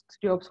most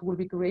jobs will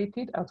be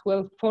created, as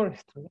well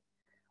forestry.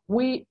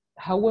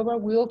 However,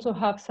 we also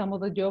have some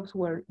other jobs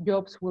where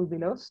jobs will be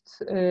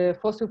lost,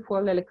 fossil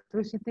fuel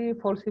electricity,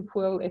 fossil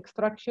fuel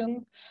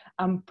extraction,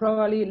 and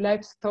probably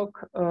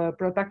livestock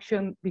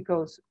production,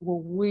 because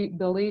what we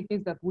believe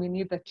is that we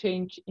need a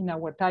change in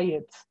our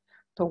diets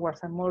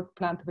towards a more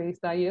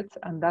plant-based diets,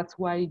 and that's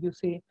why you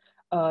see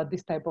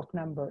this type of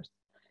numbers.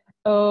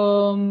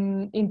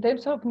 In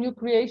terms of new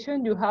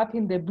creation, you have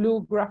in the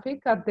blue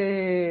graphic at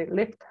the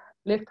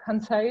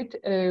left-hand side,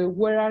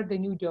 where are the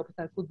new jobs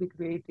that could be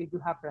created? You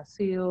have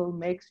Brazil,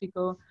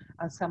 Mexico,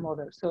 and some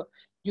others. So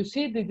you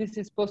see that this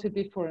is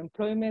positive for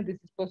employment, this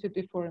is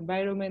positive for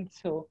environment.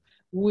 So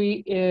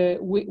we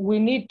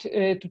need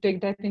to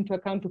take that into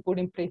account to put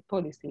in place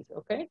policies,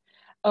 okay?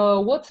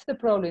 What's the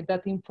problem?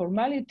 That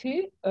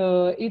informality,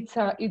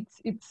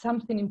 it's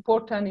something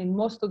important in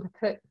most of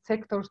the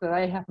sectors that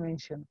I have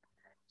mentioned.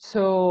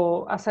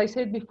 So as I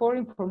said before,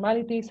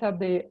 informality is at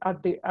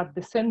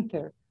the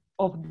center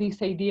of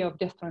this idea of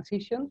just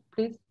transition.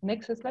 Please,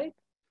 next slide.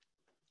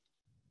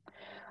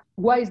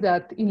 Why is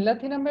that? In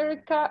Latin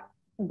America,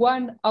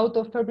 1 out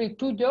of every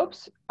 2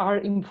 jobs are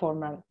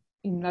informal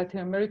in Latin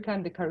America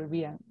and the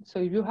Caribbean. So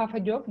if you have a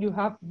job, you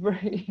have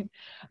very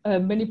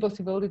many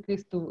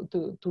possibilities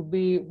to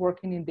be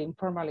working in the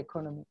informal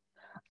economy.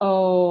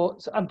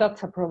 And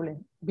that's a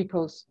problem,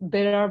 because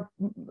there are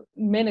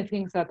many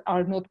things that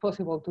are not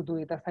possible to do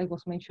it, as I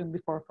was mentioned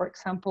before. For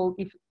example,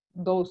 if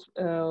those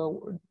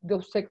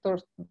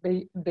sectors,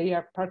 they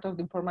are part of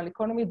the informal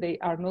economy, they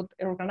are not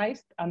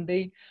organized, and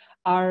they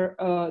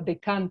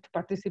can't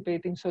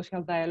participate in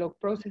social dialogue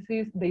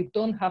processes. They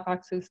don't have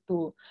access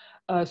to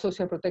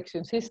social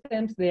protection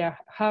systems. They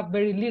have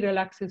very little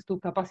access to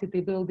capacity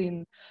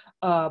building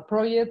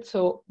projects.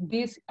 So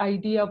this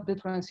idea of the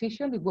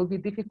transition, it will be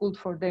difficult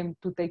for them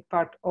to take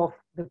part of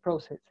the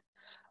process.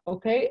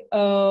 Okay,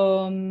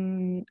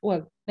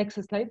 well, next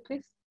slide,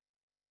 please.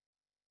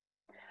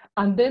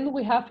 And then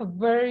we have a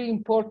very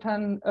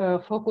important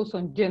focus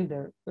on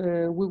gender.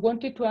 We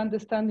wanted to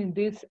understand in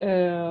this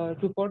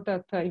report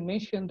that I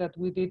mentioned that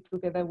we did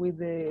together with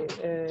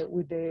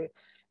the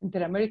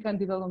Inter-American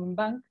Development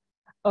Bank.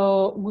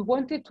 We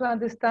wanted to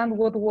understand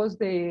what was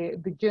the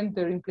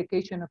gender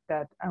implication of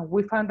that. And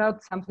we found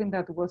out something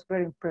that was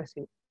very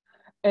impressive.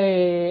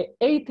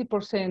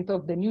 80%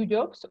 of the new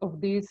jobs,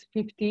 of these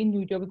 15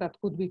 new jobs that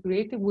could be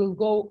created, will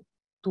go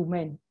to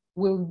men,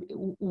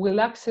 will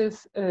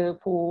access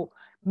for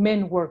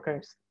men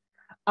workers.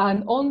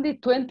 And only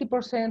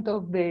 20%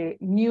 of the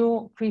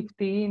new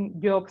 15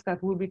 jobs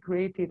that will be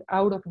created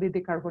out of the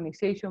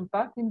decarbonization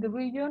path in the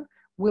region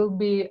will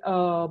be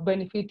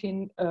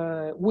benefiting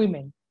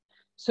women.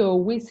 So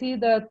we see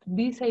that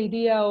this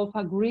idea of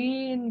a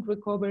green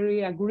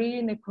recovery, a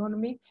green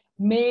economy,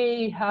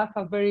 may have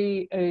a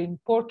very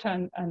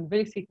important and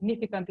very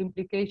significant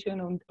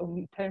implication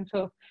on terms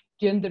of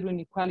gender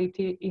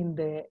inequality in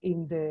the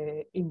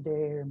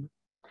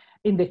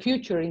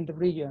future in the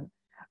region.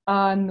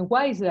 And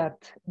why is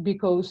that?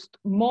 Because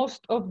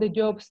most of the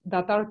jobs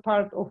that are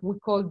part of what we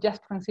call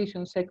just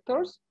transition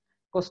sectors,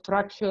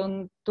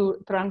 construction,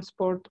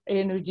 transport,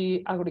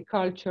 energy,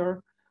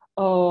 agriculture,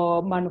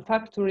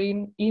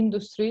 manufacturing,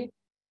 industry,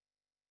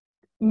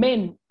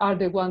 men are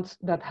the ones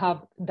that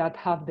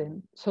have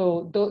them.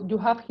 So you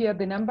have here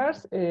the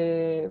numbers,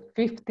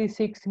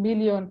 56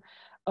 million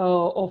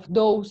of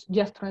those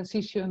just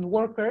transition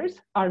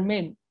workers are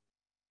men,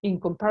 in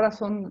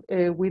comparison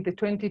with the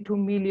 22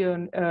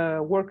 million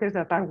workers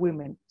that are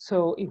women.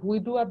 So if we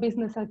do a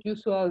business as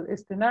usual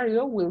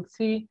scenario,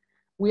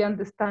 we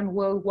understand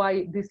well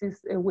why this is,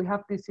 we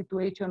have this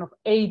situation of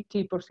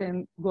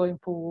 80% going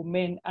for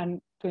men and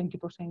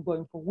 20%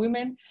 going for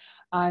women.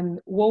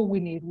 And what we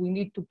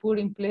need to put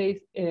in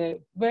place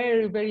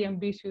very, very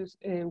ambitious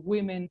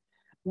women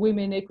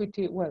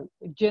equity, well,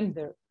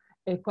 gender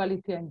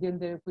equality and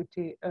gender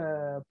equity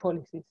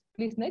policies.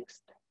 Please,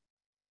 next.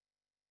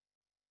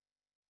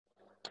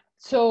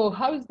 So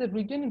how is the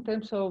region in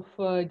terms of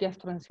just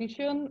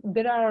transition?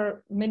 There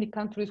are many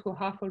countries who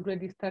have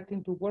already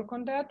started to work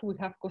on that. We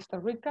have Costa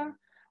Rica,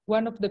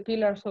 One of the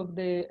pillars of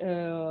the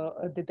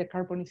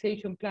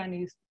decarbonization plan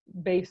is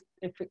based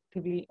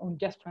effectively on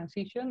just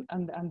transition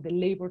and the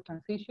labor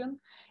transition.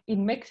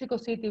 In Mexico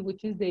City,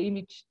 which is the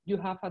image you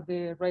have at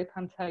the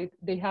right-hand side,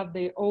 they have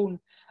their own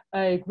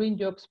green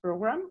jobs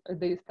program.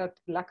 They started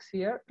last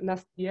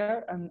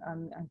year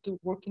and keep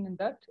working on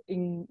that.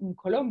 In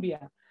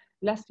Colombia,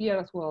 last year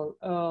as well,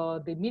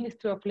 the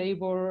Ministry of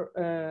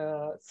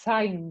Labor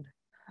signed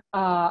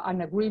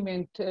an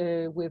agreement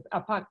with a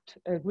pact,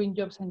 Green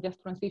Jobs and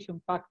Just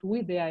Transition Pact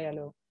with the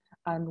ILO,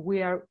 and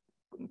we are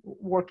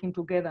working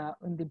together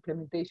in the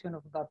implementation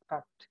of that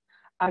pact.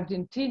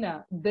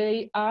 Argentina,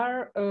 they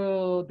are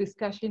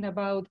discussing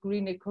about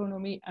green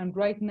economy, and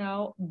right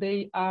now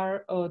they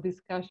are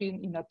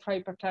discussing in a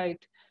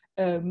tripartite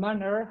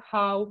manner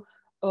how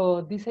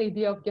this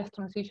idea of just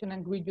transition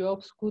and green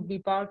jobs could be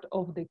part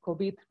of the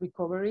COVID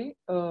recovery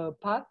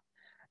path.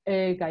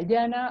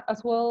 Guyana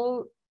as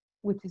well,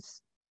 which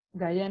is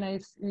Guyana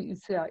is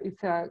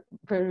a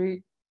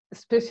very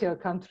special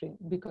country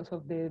because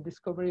of the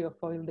discovery of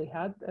oil they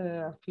had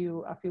a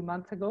few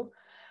months ago.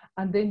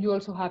 And then you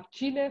also have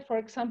Chile, for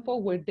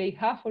example, where they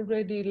have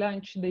already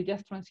launched the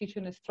just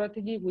transition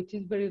strategy, which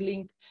is very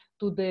linked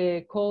to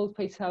the coal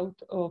phase out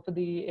of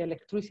the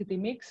electricity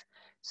mix.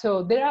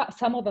 So there are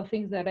some of the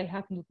things that I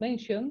have not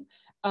mentioned,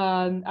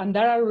 and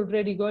that are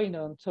already going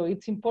on. So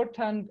it's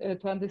important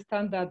to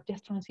understand that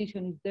just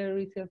transition is there,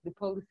 is at the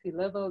policy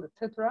level,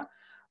 etc.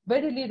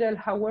 Very little,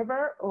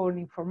 however, on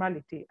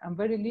informality, and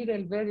very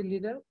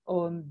little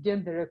on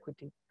gender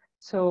equity.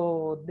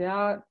 So there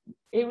are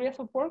areas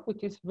of work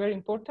which is very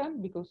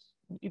important because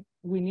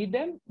we need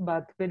them,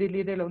 but very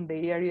little on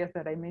the areas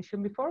that I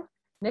mentioned before.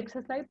 Next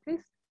slide,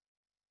 please.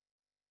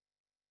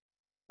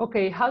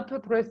 Okay, how to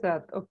address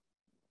that?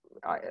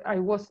 I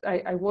was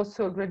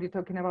already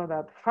talking about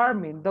that.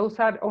 Farming, those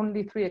are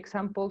only 3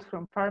 examples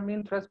from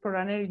farming, transport,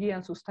 energy,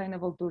 and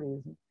sustainable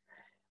tourism.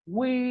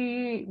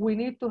 We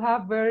need to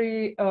have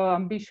very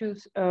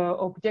ambitious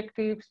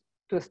objectives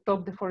to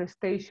stop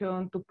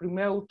deforestation, to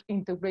promote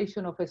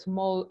integration of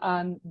small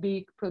and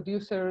big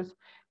producers,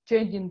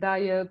 changing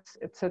diets,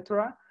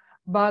 etc.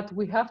 But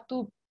we have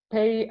to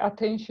pay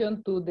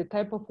attention to the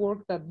type of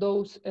work that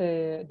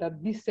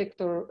this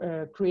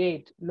sector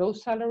create: low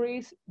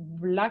salaries,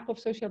 lack of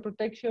social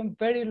protection,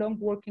 very long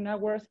working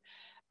hours,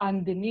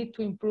 and the need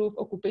to improve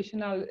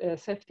occupational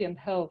safety and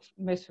health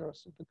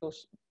measures,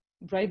 because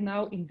right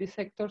now in these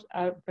sectors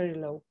are very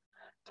low.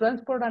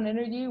 Transport and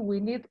energy, we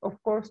need,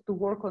 of course, to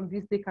work on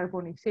this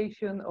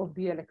decarbonization of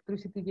the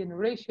electricity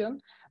generation,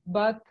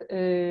 but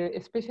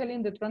especially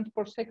in the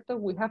transport sector,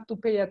 we have to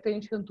pay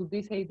attention to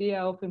this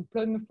idea of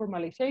employment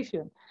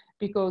formalization,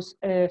 because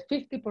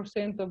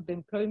 50% of the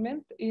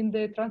employment in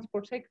the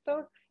transport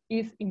sector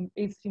is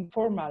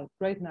informal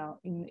right now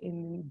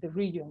in the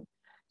region.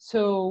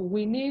 So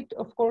we need,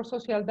 of course,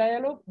 social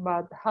dialogue,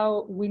 but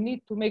how we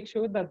need to make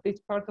sure that this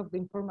part of the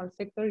informal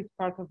sector is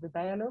part of the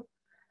dialogue.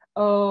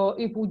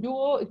 If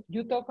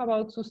you talk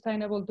about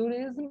sustainable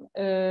tourism,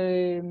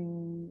 I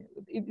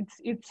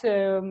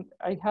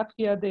have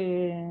here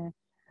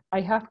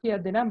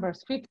the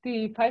numbers.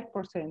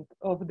 55%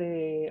 of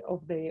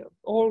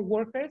all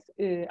workers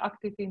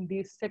active in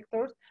these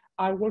sectors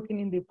are working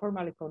in the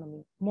informal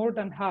economy. More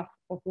than half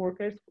of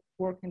workers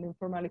work in the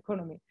informal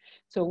economy.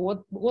 So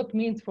what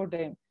means for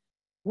them?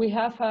 We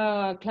have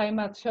a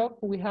climate shock.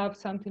 We have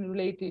something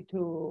related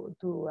to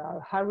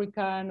a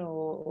hurricane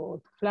or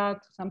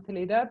floods, something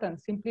like that. And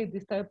simply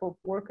this type of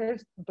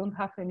workers don't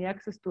have any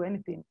access to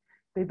anything.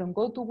 They don't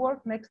go to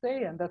work next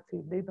day and that's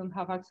it. They don't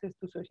have access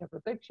to social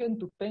protection,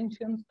 to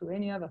pensions, to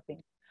any other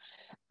thing.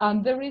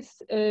 And there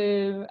is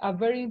a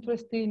very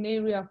interesting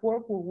area of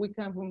work where we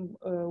can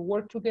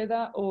work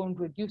together on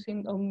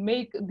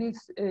make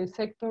this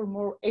sector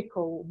more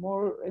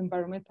more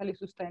environmentally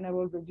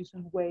sustainable,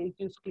 reducing waste,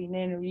 use clean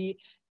energy,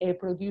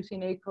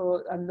 producing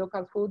eco and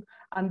local food,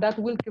 and that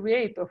will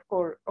create, of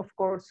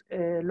course,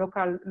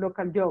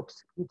 local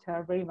jobs, which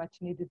are very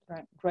much needed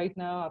right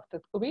now after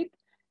COVID.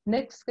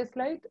 Next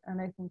slide,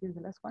 and I think this is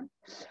the last one.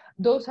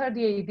 Those are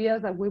the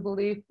ideas that we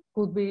believe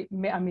could be,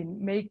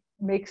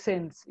 make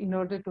sense in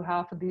order to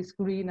have this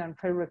green and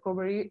fair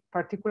recovery,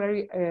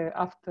 particularly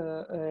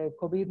after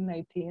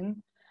COVID-19.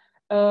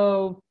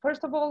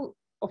 First of all,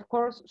 of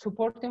course,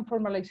 supporting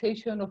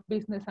formalization of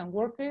business and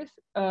workers,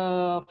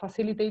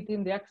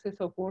 facilitating the access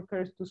of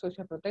workers to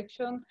social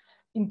protection,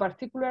 in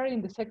particular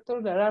in the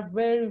sectors that are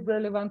very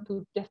relevant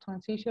to just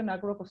transition,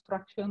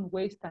 agro-construction,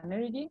 waste, and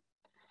energy.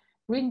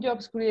 Green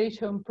jobs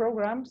creation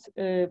programs,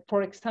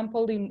 for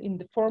example, in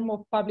the form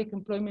of public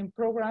employment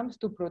programs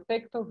to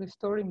protect or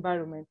restore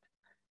environment,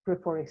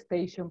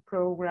 reforestation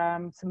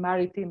programs,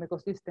 maritime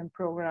ecosystem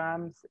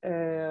programs.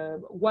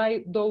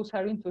 Why those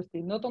are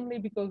interesting? Not only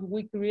because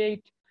we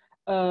create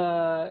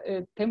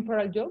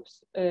temporary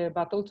jobs,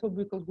 but also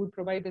because we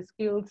provide the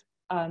skills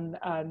and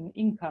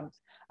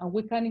incomes. And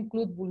we can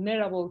include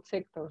vulnerable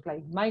sectors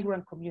like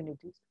migrant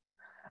communities.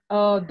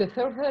 The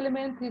third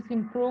element is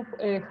improve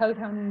health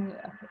and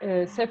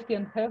safety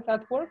and health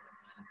at work.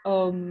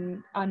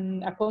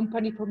 and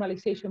accompany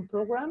formalization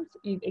programs,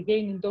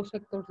 again, in those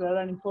sectors that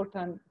are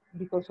important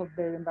because of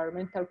their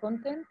environmental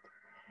content.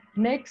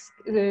 Next,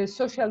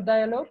 social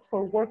dialogue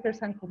for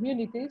workers and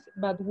communities,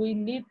 but we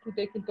need to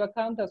take into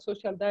account that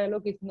social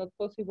dialogue is not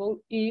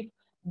possible if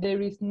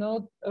there is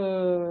not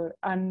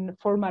an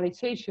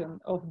formalization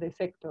of the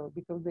sector,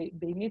 because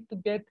they need to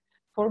get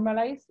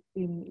formalized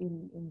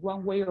in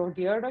one way or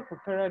the other,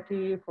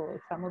 cooperative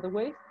or some other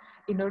ways,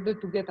 in order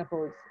to get a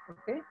voice,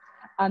 okay?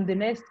 And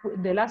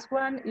the last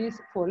one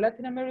is for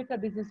Latin America.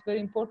 This is very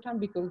important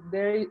because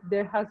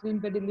there has been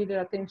very little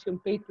attention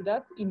paid to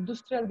that.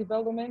 Industrial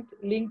development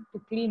linked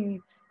to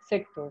clean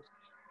sectors,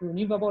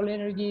 renewable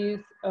energies,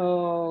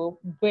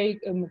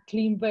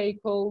 clean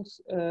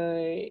vehicles,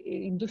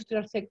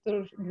 industrial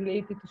sectors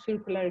related to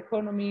circular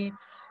economy,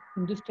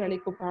 industrial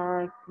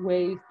eco-park,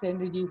 waste,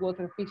 energy,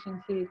 water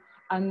efficiency,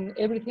 and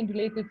everything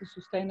related to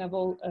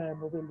sustainable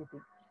mobility.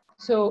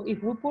 So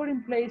if we put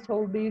in place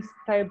all these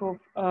type of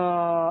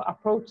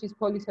approaches,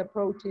 policy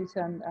approaches,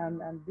 and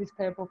this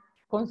type of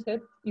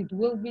concept, it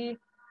will be,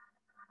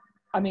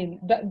 I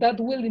mean, that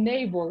will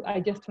enable a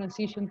just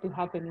transition to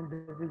happen in the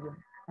region.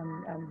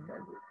 And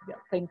yeah,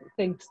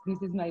 thanks.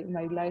 This is my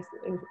last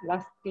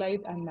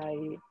slide and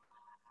my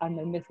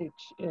message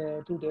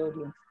to the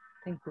audience.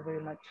 Thank you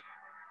very much.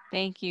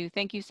 Thank you.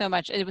 Thank you so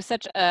much. It was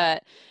such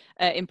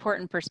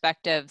important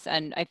perspectives,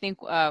 and I think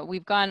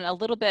we've gone a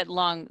little bit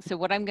long. So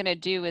what I'm going to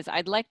do is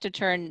I'd like to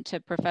turn to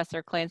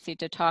Professor Clancy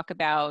to talk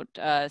about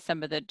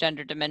some of the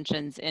gender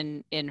dimensions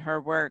in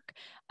her work.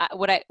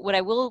 What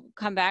I will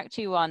come back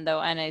to you on, though,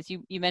 Anna, is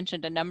you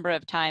mentioned a number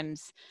of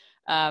times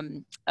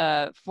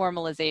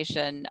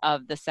formalization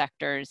of the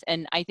sectors,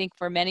 and I think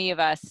for many of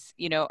us,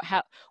 you know,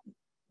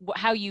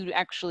 how you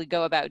actually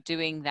go about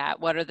doing that.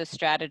 What are the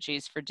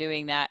strategies for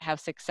doing that? How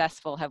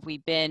successful have we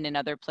been in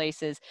other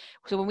places?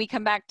 So when we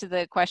come back to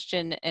the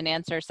question and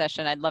answer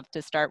session, I'd love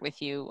to start with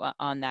you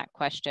on that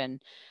question.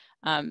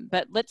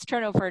 But let's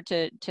turn over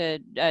to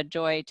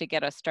Joy to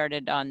get us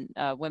started on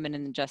women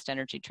in the just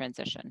energy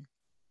transition.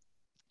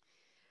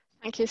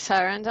 Thank you,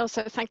 Sarah, and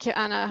also thank you,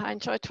 Anna. I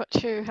enjoyed what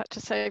you had to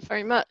say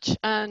very much,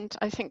 and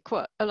I think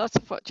a lot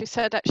of what you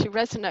said actually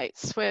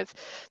resonates with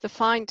the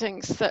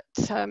findings that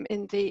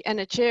in the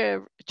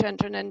Energia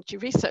Gender and Energy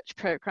Research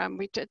Programme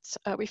we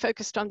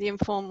focused on the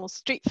informal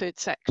street food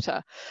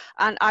sector,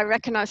 and I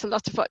recognise a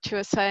lot of what you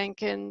were saying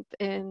in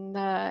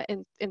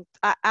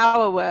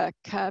our work,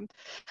 and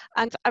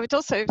I would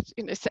also,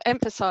 you know,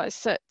 emphasise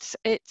that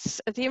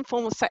the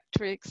informal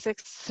sector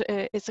exists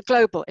is a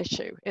global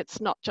issue. It's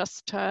not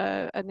just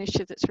an issue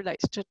that's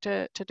related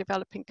to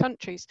developing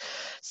countries.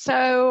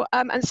 So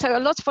and so a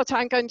lot of what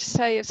I'm going to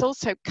say is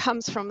also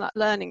comes from that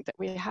learning that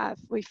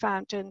we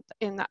found in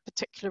that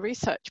particular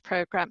research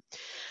program.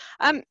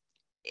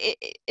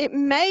 It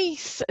may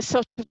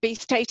sort of be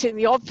stating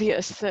the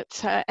obvious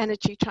that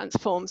energy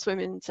transforms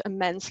women's and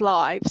men's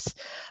lives,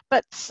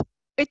 but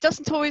it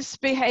doesn't always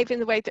behave in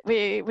the way that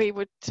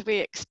we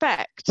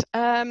expect.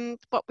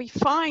 What we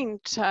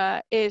find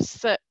is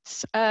that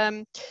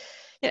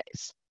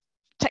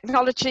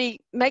technology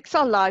makes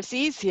our lives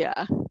easier,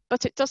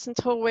 but it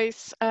doesn't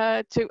always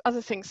do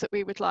other things that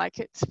we would like.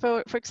 It's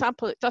for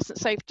example, it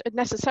doesn't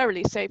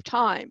necessarily save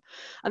time,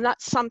 and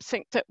that's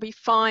something that we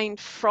find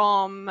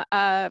from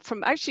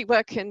actually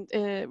work in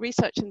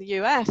research in the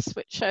US,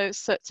 which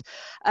shows that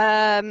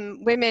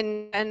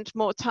women spend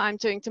more time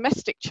doing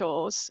domestic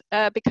chores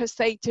because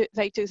they do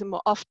them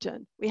more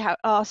often.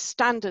 Our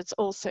standards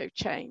also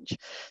change,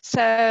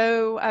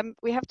 so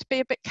we have to be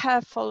a bit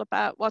careful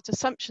about what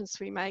assumptions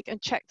we make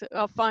and check that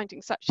our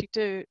findings actually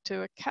do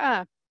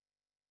occur.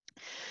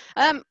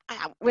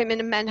 Women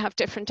and men have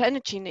different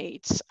energy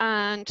needs,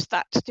 and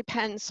that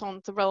depends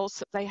on the roles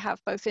that they have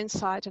both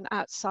inside and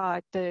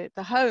outside the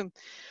home.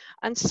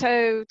 And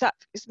so that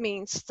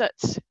means that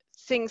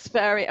things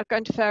are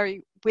going to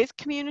vary with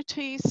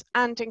communities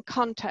and in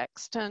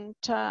context. And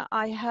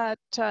I had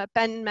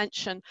Ben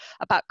mention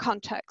about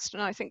context,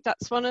 and I think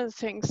that's one of the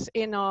things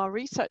in our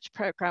research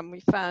program we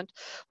found,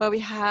 where we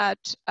had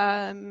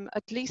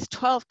at least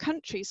 12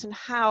 countries, and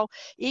how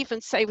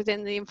even say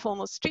within the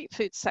informal street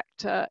food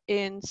sector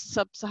in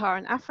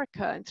sub-Saharan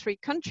Africa in 3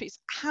 countries,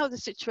 how the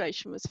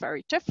situation was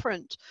very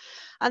different.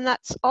 And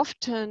that's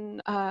often,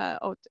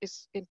 or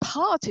is in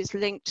part, is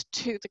linked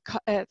to the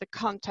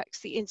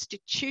context, the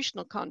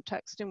institutional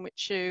context in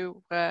which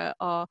you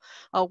are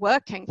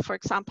working. For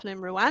example, in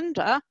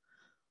Rwanda,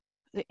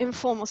 the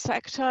informal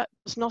sector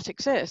does not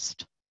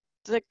exist.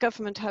 The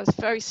government has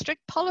very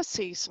strict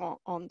policies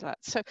on that.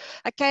 So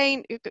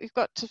again, you've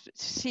got to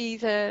see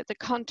the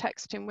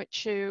context in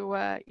which you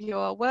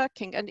are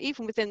working, and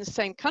even within the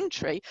same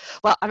country.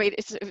 Well, I mean,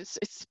 it's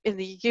in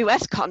the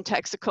US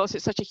context, of course,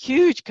 it's such a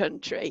huge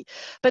country,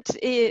 but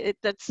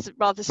that's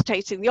rather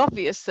stating the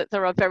obvious that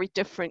there are very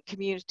different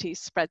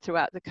communities spread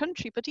throughout the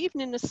country. But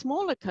even in a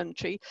smaller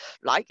country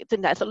like the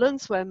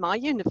Netherlands, where my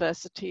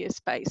university is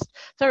based,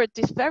 there are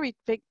these very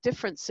big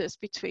differences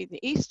between the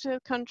east of the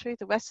country,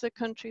 the west of the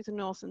country, the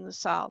north and the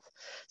south.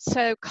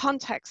 So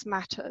context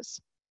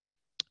matters.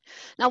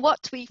 Now, what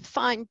we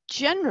find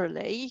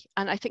generally,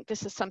 and I think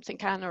this is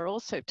something Anna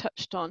also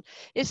touched on,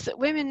 is that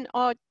women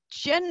are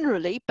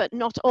generally, but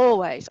not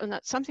always, and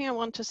that's something I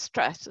want to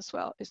stress as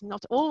well, is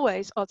not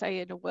always are they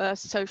in a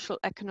worse social,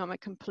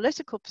 economic and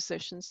political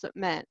positions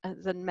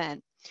than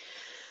men.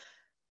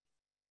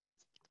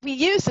 We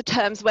use the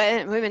terms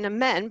women and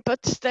men,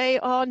 but they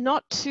are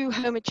not two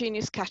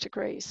homogeneous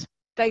categories.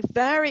 They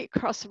vary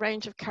across a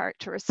range of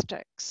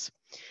characteristics.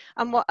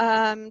 And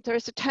there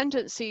is a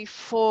tendency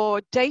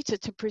for data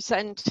to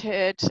present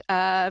it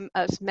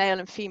as male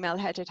and female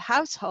headed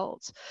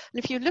households.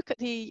 And if you look at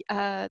the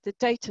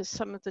data,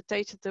 some of the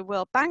data the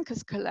World Bank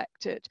has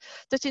collected,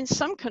 that in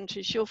some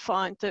countries you'll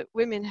find that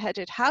women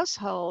headed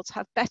households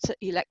have better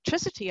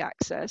electricity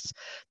access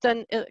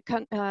than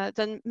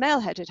male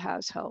headed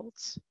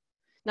households.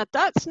 Now,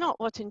 that's not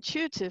what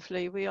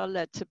intuitively we are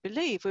led to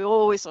believe.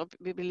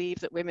 We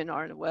believe that women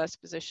are in a worse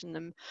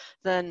position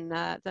than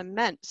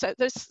men. So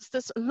there's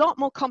a lot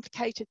more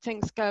complicated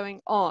things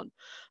going on.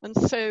 And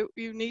so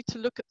you need to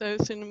look at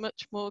those in a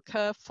much more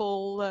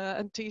careful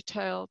and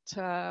detailed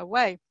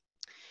way.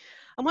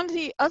 And one of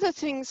the other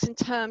things in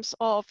terms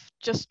of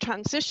just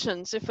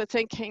transitions, if we're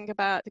thinking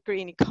about the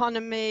green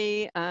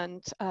economy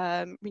and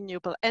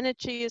renewable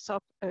energy as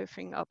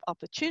opening up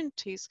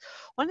opportunities,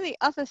 one of the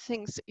other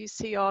things that you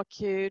see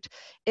argued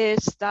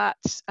is that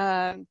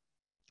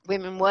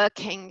women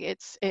working,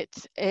 it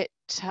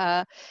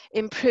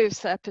improves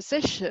their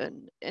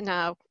position.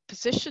 Now,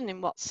 position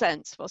in what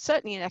sense? Well,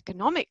 certainly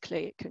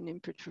economically it can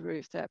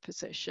improve their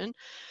position,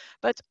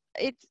 but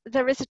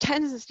there is a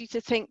tendency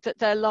to think that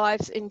their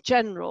lives in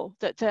general,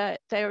 that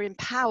they're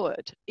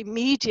empowered,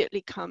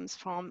 immediately comes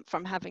from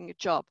having a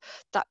job.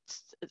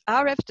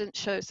 Our evidence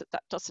shows that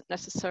that doesn't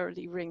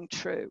necessarily ring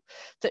true,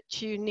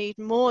 that you need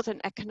more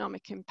than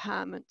economic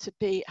empowerment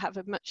to have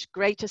a much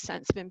greater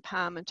sense of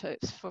empowerment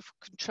for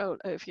control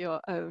over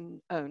your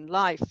own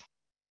life.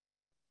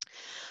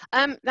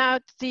 Now,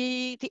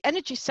 the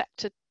energy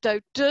sector,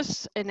 though,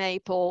 does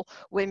enable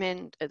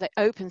women, that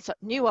opens up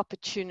new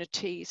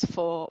opportunities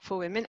for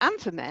women and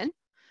for men.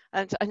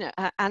 And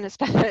Anna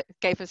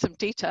gave us some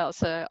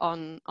details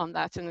on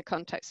that in the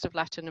context of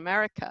Latin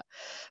America.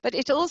 But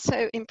it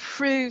also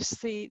improves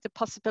the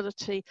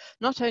possibility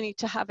not only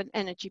to have an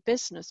energy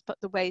business, but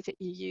the way that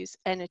you use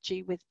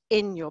energy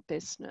within your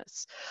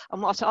business.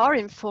 And what our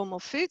informal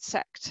food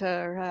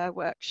sector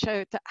work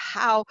showed, that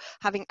how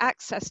having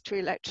access to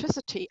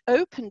electricity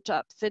opened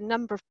up the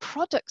number of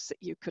products that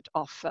you could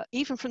offer,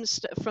 even from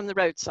the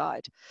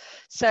roadside.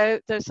 So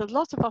there's a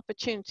lot of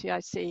opportunity I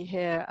see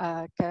here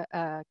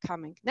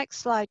coming. Next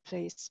slide,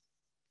 please.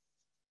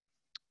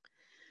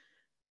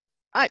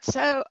 All right,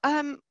 so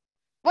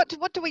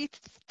what do we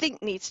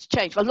think needs to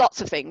change? Well, lots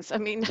of things. I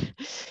mean,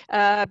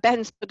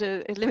 Ben's put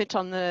a limit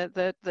on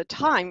the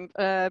time,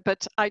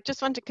 but I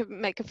just want to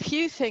make a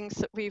few things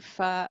that we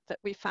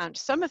found.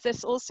 Some of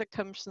this also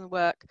comes from the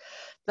work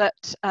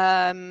that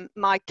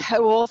my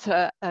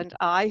co-author and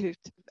I,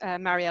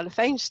 Mariella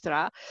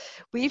Veenstra,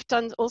 we've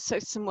done also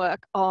some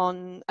work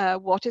on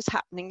what is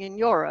happening in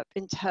Europe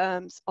in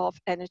terms of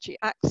energy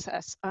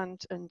access and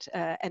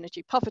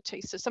energy poverty.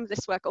 So some of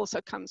this work also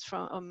comes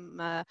from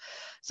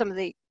some of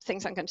the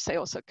things I'm going to say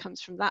also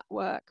comes from that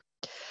work.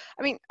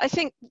 I mean, I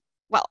think,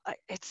 well,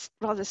 it's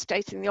rather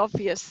stating the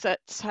obvious that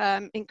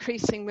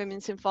increasing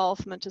women's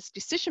involvement as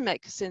decision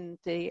makers in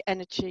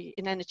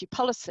energy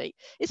policy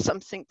is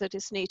something that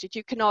is needed.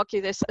 You can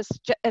argue this,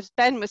 as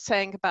Ben was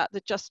saying about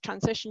the just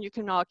transition, you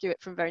can argue it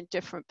from very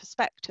different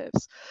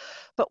perspectives.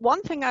 But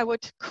one thing I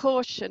would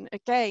caution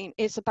again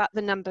is about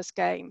the numbers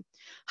game.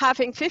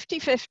 Having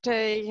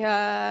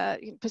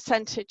 50-50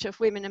 percentage of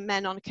women and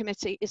men on a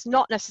committee is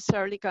not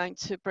necessarily going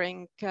to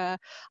bring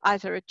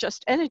either a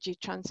just energy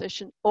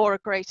transition or a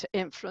greater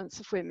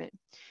influence of women.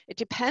 It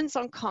depends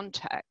on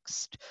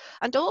context.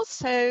 And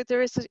also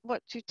there is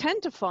what you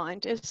tend to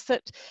find is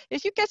that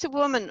if you get a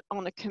woman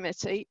on a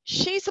committee,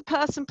 she's a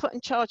person put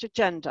in charge of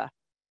gender.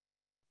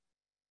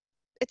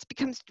 It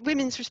becomes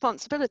women's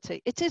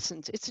responsibility. It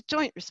isn't. It's a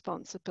joint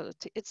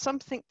responsibility. It's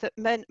something that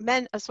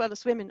men as well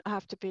as women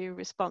have to be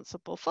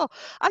responsible for.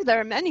 And there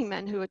are many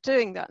men who are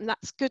doing that, and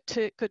that's good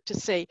to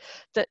see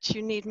that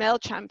you need male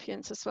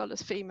champions as well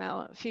as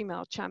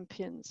female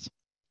champions.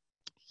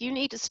 You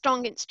need a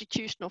strong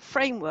institutional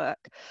framework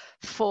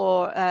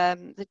for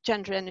the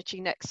gender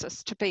energy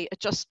nexus to be a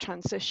just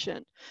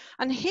transition.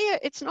 And here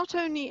it's not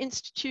only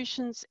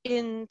institutions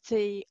in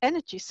the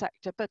energy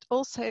sector, but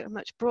also a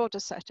much broader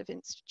set of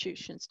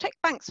institutions. Take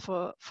banks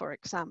for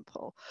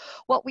example.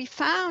 What we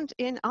found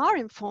in our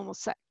informal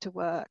sector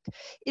work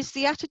is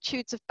the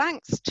attitudes of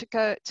banks to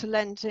go to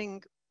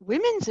lending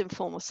women's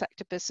informal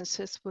sector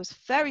businesses was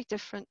very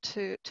different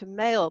to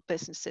male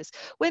businesses.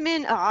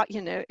 Women are,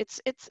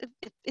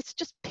 it's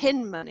just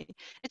pin money.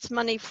 It's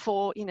money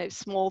for,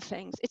 small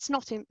things. It's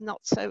not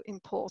so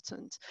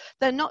important.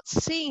 They're not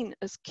seen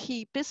as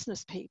key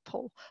business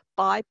people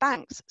by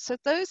banks. So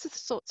those are the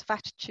sorts of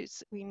attitudes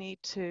that we need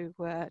to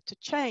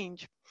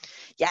change.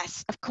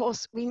 Yes, of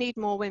course, we need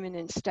more women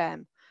in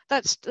STEM.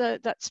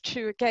 that's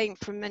true again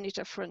from many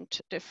different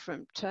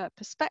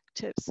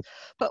perspectives.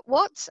 But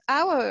what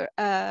our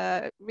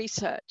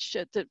research,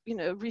 the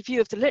review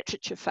of the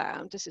literature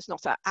found, this is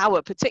not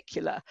our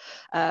particular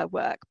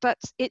work, but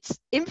it's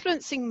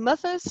influencing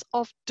mothers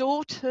of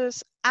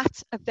daughters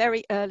at a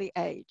very early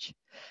age,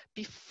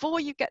 before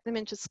you get them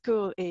into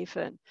school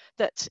even,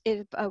 that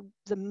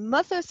the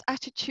mother's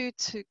attitude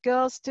to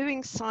girls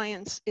doing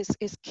science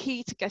is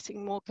key to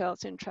getting more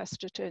girls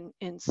interested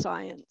in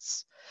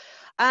science.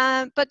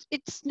 But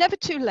it's never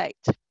too late,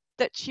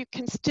 that you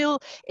can still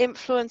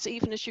influence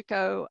even as you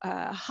go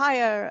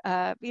higher,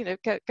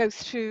 go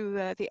through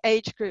the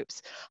age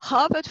groups.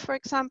 Harvard, for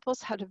example,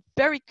 has had a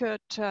very good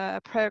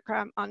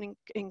program on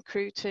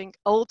recruiting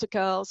older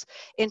girls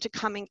into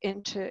coming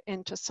into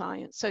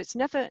science. So it's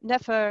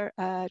never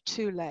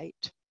too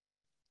late.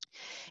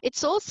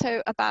 It's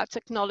also about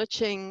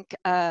acknowledging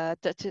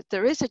that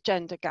there is a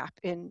gender gap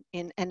in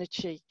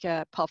energy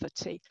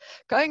poverty.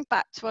 Going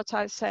back to what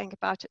I was saying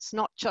about it's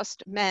not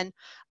just men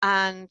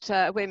and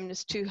women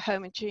as two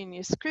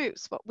homogeneous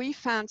groups, what we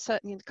found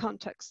certainly in the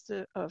context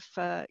of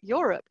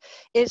Europe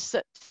is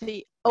that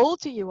the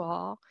older you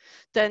are,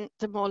 then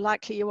the more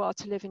likely you are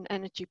to live in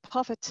energy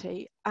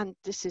poverty, and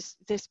this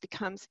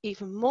becomes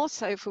even more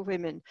so for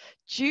women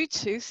due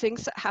to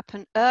things that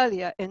happen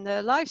earlier in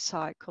their life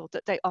cycle,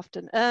 that they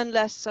often earn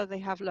less, so they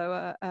have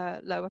lower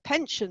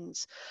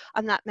pensions,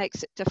 and that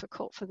makes it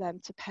difficult for them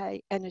to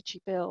pay energy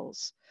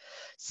bills.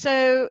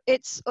 So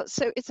it's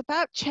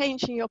about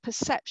changing your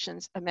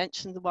perceptions. I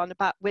mentioned the one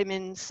about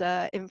women's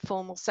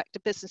informal sector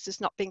businesses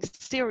not being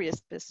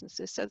serious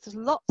businesses. So there's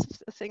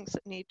lots of things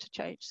that need to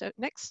change. So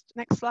next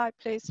slide,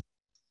 please.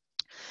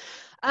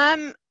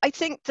 I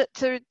think that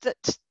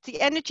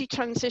the energy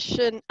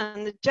transition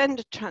and the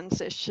gender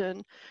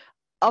transition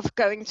of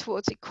going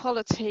towards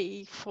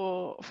equality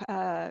for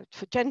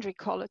gender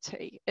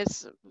equality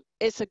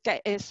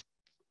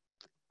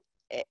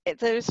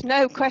there's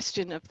no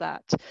question of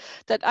that.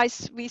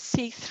 We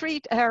see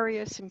three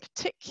areas in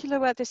particular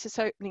where this is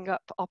opening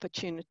up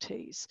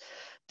opportunities.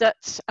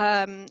 That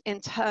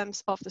in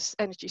terms of the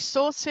energy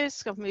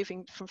sources, of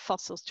moving from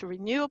fossils to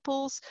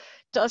renewables,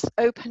 does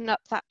open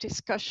up that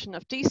discussion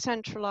of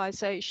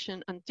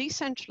decentralization, and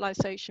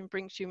decentralization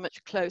brings you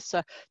much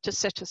closer to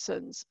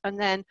citizens. And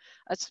then,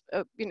 as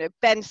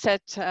Ben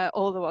said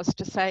all there was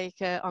to say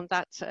on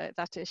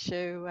that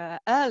issue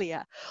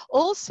earlier.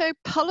 Also,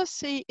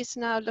 policy is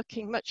now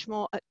looking much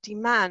more at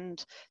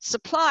demand.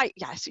 Supply,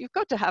 yes, you've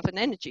got to have an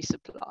energy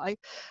supply.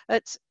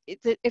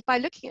 If by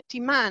looking at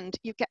demand,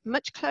 you get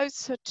much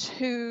closer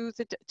to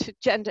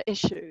gender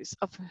issues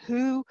of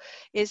who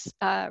is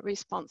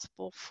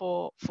responsible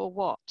for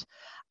what.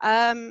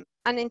 And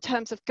in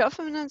terms of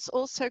governance,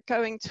 also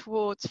going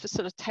towards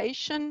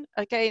facilitation.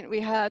 Again,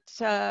 we heard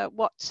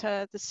what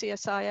the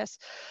CSIS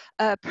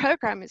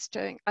program is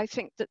doing. I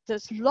think that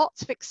there's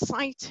lots of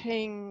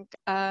exciting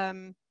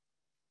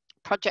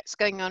projects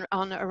going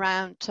on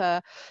around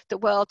the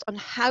world on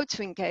how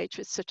to engage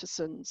with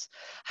citizens,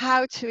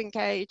 how to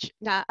engage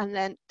now,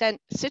 and then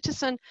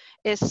citizen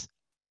is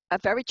a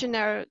very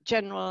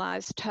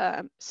generalized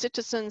term.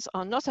 Citizens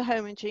are not a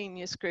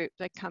homogeneous group.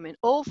 They come in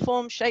all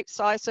forms, shapes,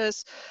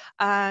 sizes,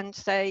 and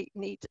they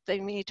need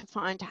to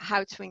find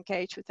how to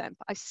engage with them.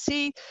 But I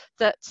see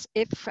that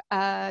if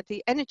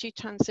the energy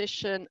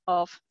transition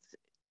of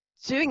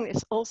doing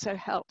this also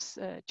helps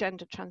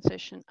gender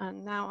transition.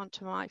 And now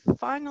onto my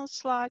final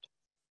slide.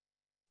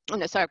 Oh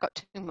no, sorry, I've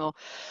got two more.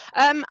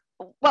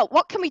 Well,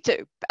 what can we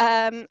do?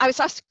 I was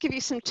asked to give you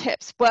some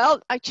tips.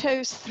 Well, I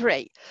chose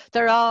three.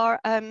 There's a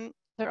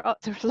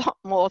lot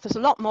more. There's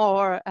a lot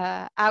more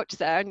out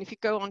there, and if you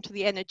go onto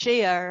the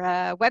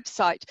Energia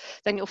website,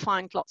 then you'll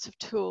find lots of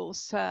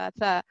tools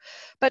there.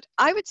 But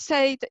I would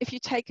say that if you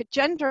take a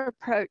gender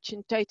approach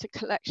in data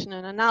collection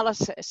and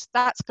analysis,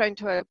 that's going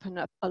to open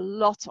up a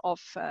lot of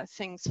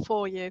things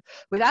for you.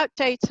 Without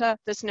data,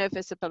 there's no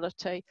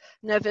visibility.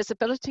 No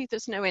visibility,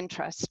 there's no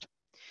interest.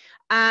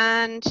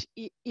 And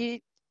you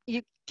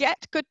get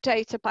good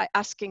data by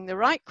asking the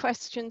right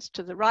questions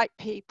to the right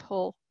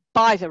people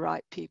by the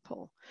right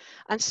people.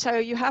 And so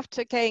you have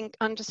to, again,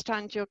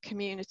 understand your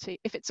community.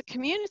 If it's a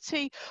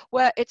community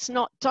where it's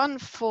not done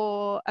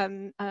for a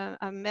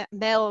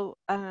male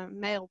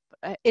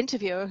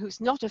interviewer who's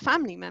not a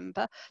family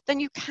member, then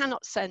you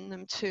cannot send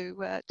them to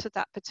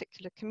that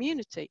particular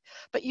community.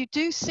 But you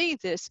do see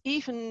this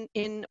even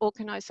in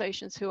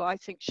organizations who I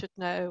think should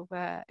know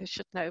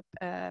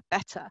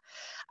better.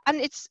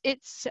 And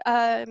it's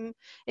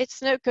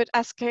no good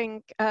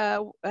asking,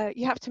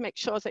 you have to make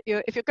sure that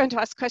if you're going to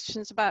ask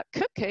questions about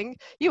cooking,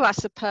 you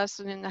ask the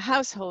person in the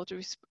household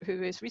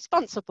who is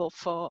responsible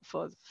for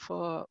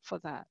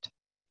that.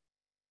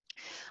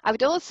 I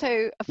would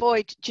also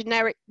avoid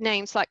generic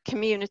names like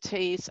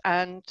communities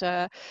and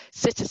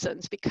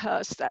citizens,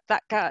 because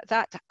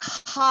that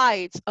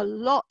hides a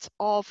lot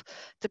of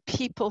the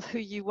people who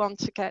you want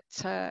to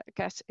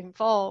get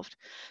involved.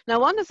 Now,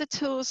 one of the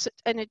tools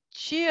that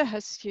Energia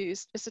has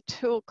used is a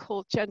tool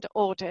called gender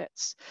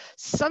audits.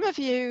 Some of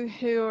you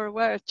who are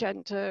aware of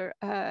gender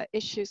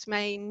issues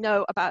may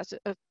know about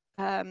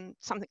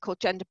something called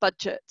gender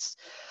budgets.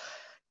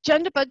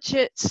 Gender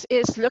budgets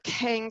is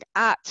looking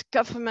at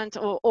government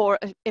or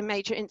in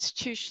major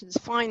institutions'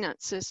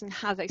 finances and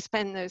how they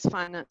spend those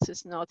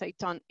finances, and are they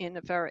done in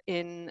a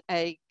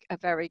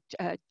very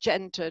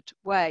gendered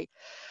way.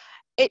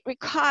 It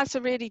requires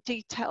a really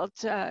detailed,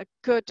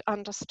 good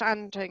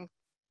understanding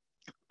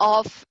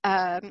of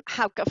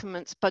how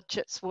government's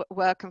budgets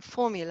work and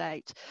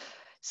formulate.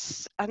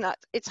 And that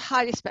it's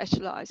highly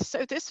specialized.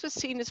 So this was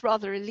seen as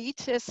rather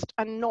elitist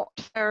and not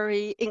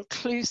very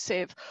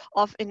inclusive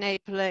of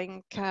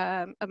enabling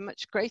a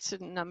much greater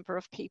number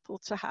of people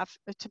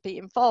to be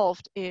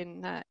involved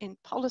in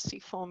policy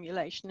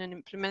formulation and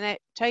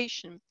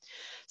implementation.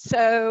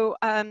 So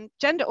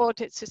gender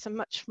audits is a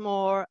much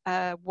more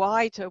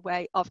wider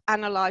way of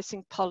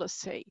analyzing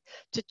policy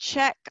to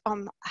check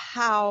on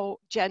how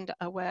gender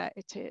aware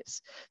it is.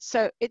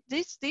 So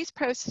these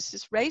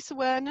processes raise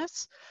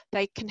awareness,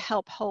 they can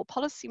help hold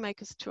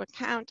policymakers to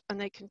account, and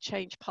they can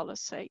change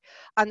policy.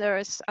 And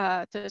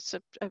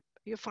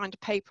you'll find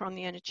a paper on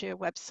the Energia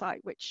website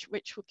which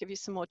will give you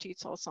some more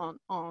details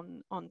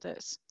on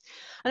this.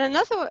 And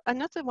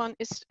another one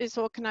is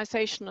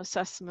organizational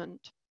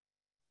assessment.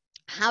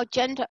 How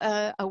gender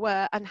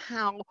aware and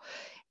how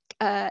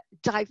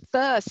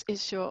diverse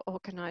is your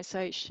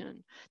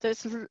organization.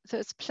 There's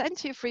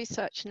plenty of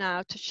research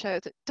now to show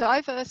that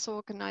diverse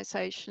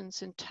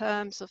organizations in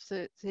terms of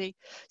the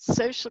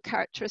social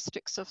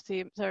characteristics of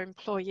their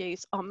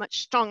employees are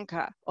much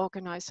stronger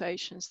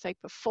organizations. They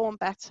perform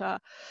better,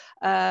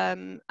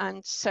 and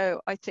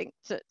so I think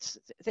that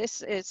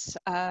this is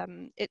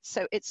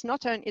it's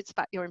not only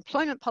about your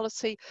employment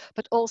policy,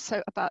 but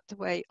also about the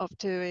way of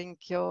doing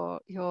your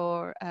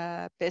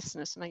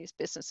business, and I use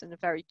business in a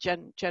very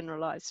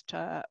generalized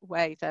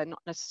way. They're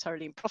not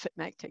necessarily in profit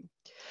making.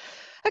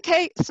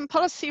 Okay, some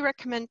policy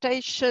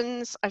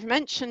recommendations. I've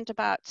mentioned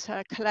about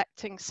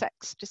collecting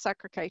sex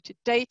disaggregated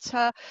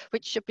data,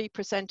 which should be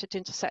presented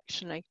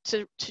intersectionally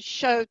to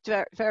show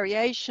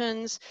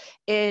variations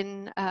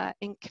in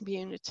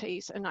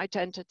communities and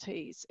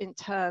identities in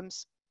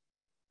terms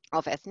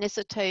of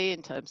ethnicity,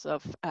 in terms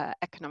of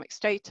economic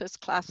status,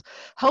 class,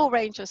 whole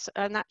ranges,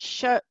 and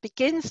that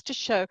begins to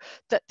show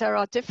that there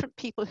are different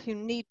people who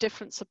need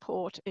different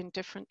support in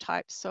different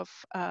types of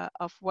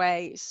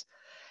ways.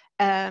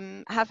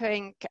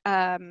 Having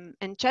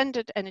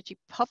engendered energy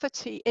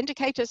poverty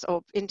indicators,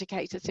 or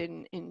indicators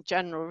in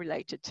general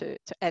related to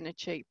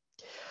energy.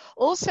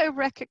 Also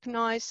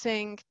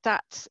recognizing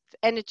that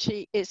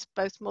energy is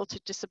both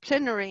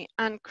multidisciplinary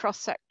and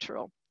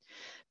cross-sectoral,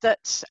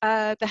 that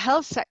the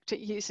health sector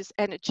uses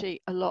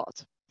energy a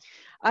lot.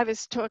 I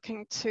was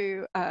talking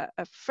to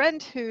a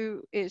friend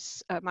who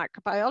is a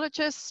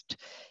microbiologist.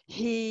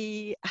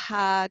 He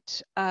had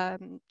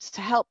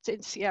helped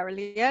in Sierra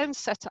Leone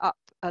set up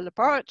a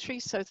laboratory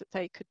so that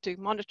they could do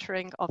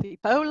monitoring of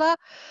Ebola.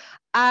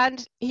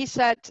 And he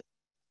said,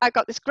 I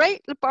got this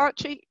great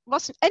laboratory,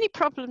 wasn't any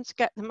problem to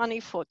get the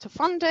money to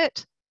fund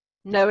it,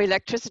 no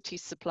electricity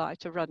supply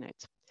to run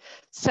it.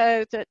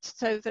 So that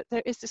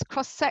there is this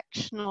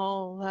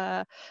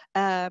cross-sectional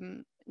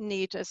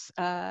need as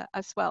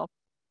well.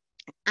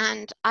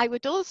 And I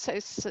would also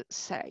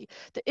say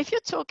that if you're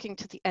talking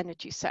to the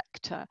energy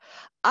sector,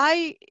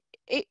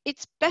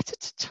 it's better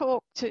to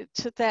talk to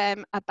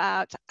them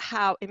about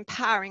how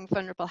empowering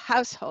vulnerable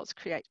households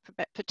create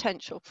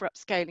potential for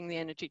upscaling the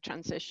energy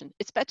transition.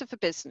 It's better for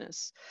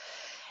business.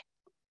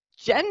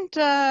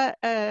 Gender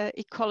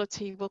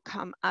equality will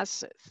come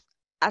as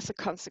a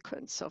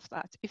consequence of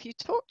that. If you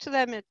talk to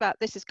them about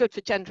this is good for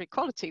gender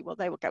equality, well,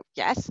 they will go,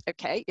 yes,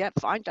 okay, yeah,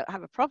 fine, don't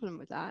have a problem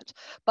with that.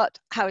 But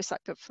how is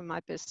that good for my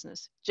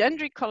business?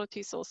 Gender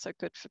equality is also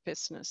good for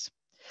business.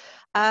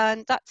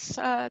 And that's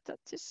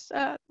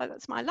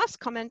my last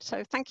comment.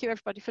 So thank you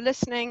everybody for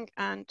listening,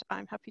 and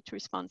I'm happy to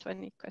respond to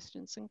any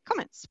questions and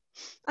comments.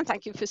 And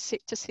thank you to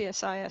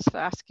CSIS for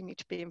asking me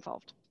to be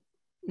involved.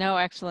 No,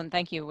 excellent.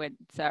 Thank you.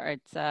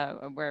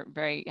 We're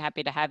very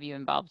happy to have you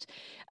involved.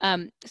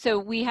 So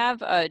we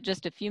have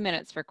just a few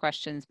minutes for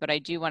questions, but I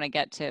do want to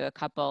get to a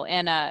couple.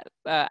 Anna,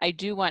 I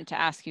do want to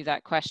ask you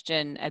that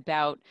question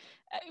about,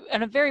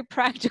 on a very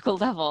practical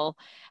level,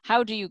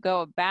 how do you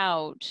go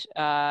about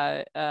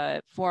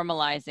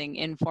formalizing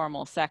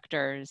informal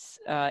sectors?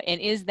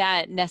 And is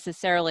that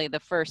necessarily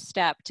the first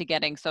step to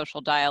getting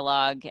social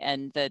dialogue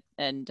and the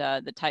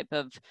type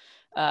of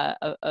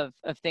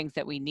things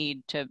that we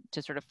need to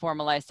sort of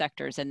formalize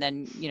sectors and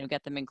then,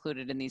 get them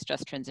included in these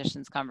just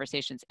transitions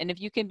conversations? And if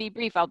you can be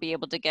brief, I'll be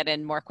able to get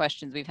in more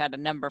questions. We've had a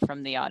number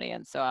from the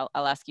audience, so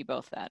I'll ask you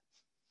both that.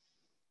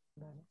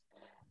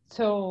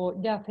 So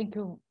yeah, thank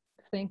you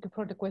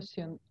for the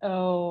question.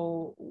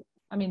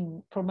 I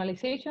mean,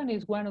 formalization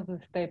is one of the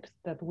steps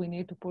that we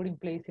need to put in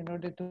place in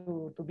order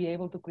to be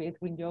able to create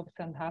green jobs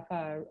and have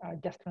a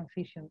just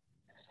transition.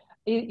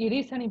 It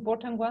is an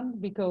important one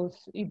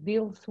because it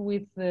deals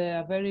with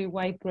a very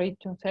wide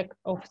range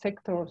of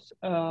sectors,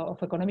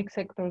 of economic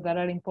sectors that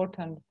are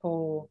important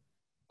for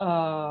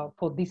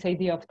this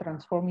idea of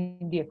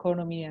transforming the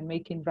economy and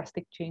making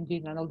drastic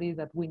changes and all this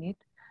that we need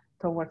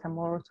towards a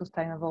more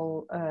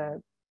sustainable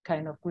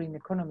kind of green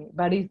economy,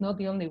 but it's not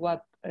the only one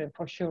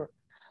for sure.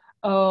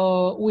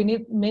 We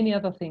need many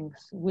other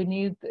things. We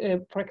need,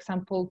 for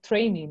example,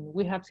 training.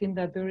 We have seen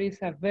that there is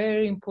a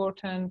very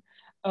important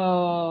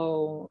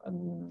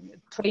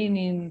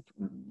training,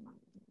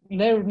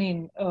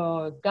 learning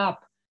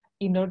gap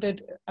in order,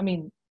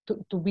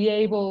 to be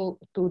able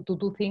to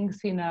do things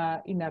in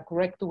a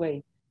correct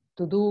way,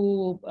 to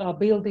do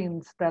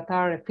buildings that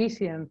are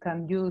efficient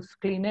and use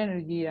clean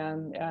energy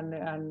and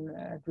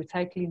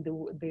recycling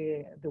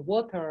the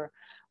water.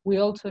 We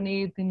also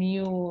need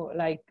new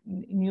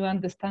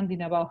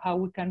understanding about how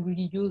we can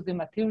reuse the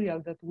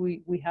material that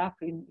we have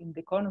in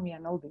the economy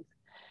and all this.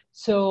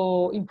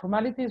 So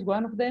informality is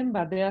one of them,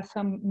 but there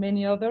are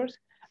many others.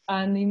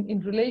 And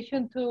in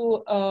relation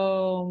to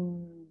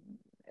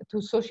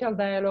social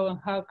dialogue and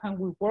how can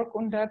we work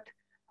on that,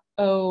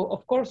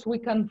 of course, we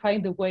can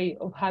find a way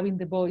of having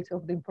the voice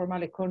of the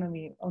informal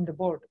economy on the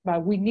board,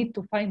 but we need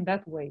to find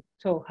that way.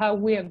 So how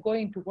we are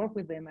going to work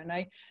with them. And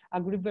I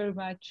agree very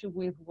much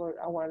with what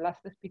our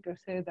last speaker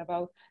said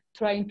about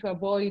trying to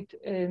avoid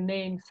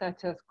names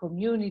such as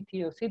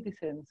community or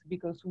citizens,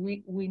 because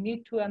we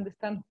need to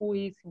understand who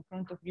is in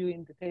front of you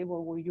in the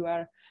table where you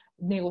are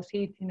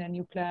negotiating a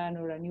new plan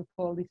or a new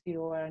policy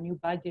or a new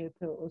budget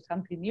or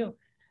something new.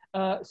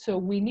 So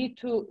we need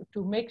to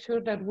make sure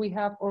that we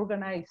have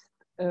organized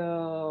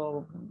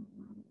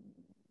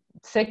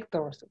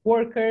sectors,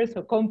 workers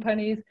or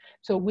companies.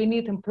 So we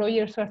need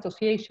employers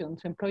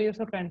associations, employers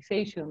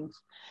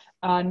organizations,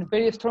 and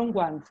very strong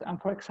ones.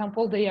 And for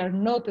example, they are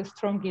not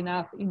strong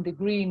enough in the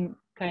green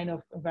kind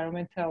of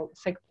environmental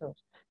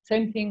sectors.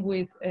 Same thing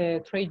with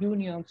trade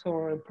unions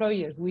or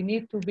employers. We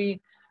need to be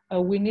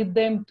we need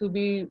them to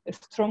be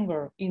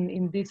stronger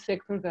in these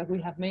sectors that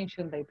we have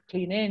mentioned, like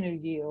clean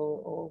energy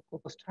or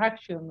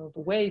construction or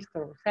the waste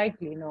or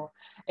recycling or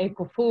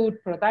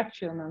eco-food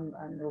production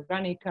and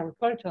organic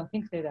agriculture and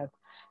things like that.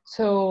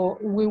 So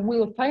we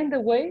will find a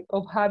way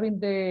of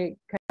having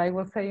I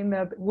was saying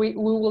that we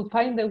will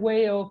find a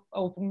way of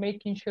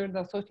making sure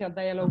that social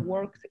dialogue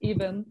works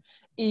even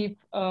if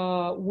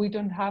we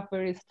don't have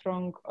very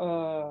strong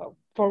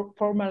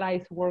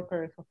formalized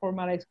workers or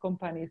formalized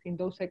companies in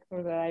those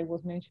sectors that I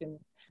was mentioning.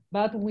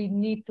 But we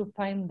need to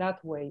find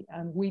that way,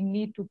 and we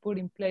need to put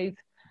in place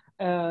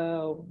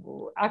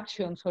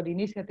actions or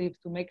initiatives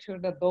to make sure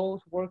that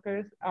those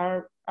workers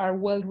are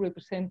well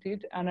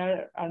represented and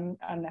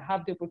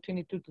have the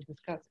opportunity to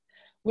discuss.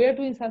 We are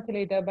doing something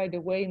like that, by the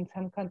way, in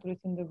some countries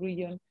in the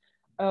region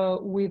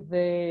with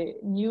the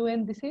new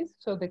NDCs,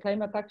 so the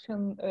climate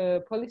action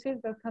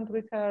policies that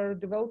countries are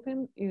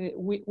developing.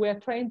 We are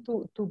trying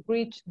to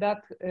bridge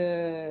that,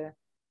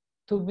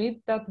 to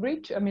bridge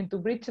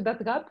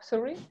that gap,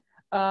 sorry,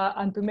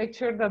 and to make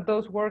sure that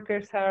those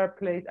workers are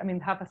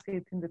have a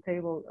seat in the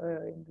table,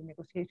 in the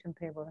negotiation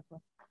table as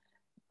well.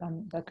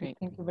 That's great.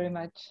 Thank you very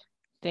much.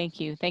 Thank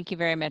you. Thank you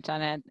very much,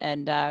 Anna.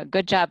 And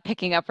good job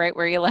picking up right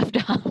where you left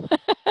off,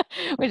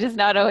 which is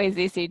not always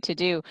easy to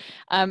do.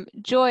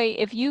 Joy,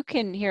 if you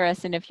can hear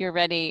us and if you're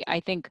ready, I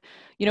think,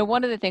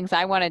 one of the things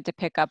I wanted to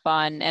pick up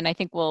on, and I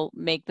think we'll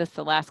make this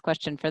the last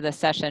question for this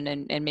session,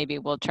 and maybe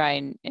we'll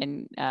try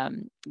and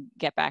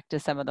get back to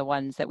some of the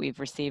ones that we've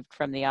received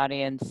from the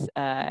audience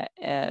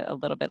a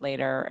little bit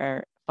later,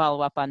 or follow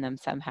up on them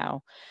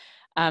somehow.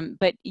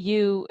 But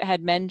you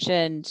had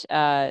mentioned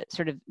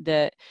sort of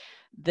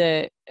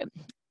the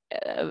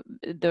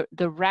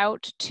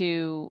route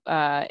to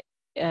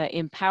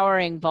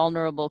empowering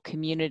vulnerable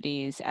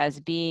communities as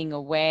being a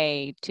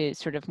way to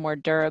sort of more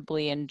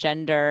durably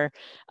engender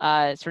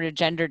sort of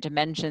gender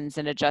dimensions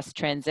in a just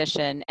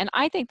transition. And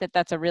I think that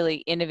that's a really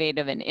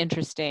innovative and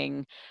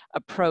interesting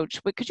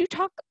approach. But could you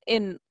talk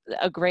in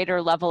a greater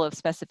level of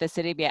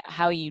specificity about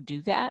how you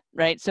do that,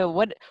 right? So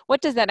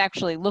what does that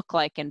actually look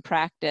like in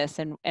practice,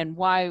 and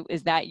why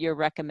is that your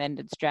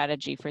recommended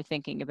strategy for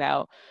thinking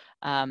about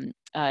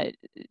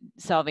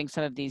solving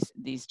some of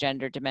these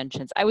gender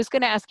dimensions? I was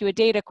going to ask you a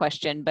data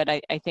question, but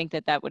I think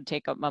that would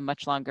take up a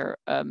much longer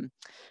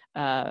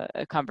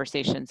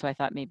conversation. So I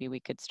thought maybe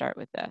we could start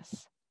with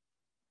this.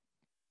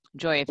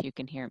 Joy, if you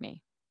can hear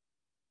me.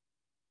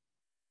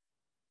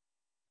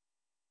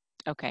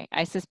 Okay,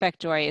 I suspect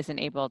Joy isn't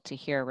able to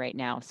hear right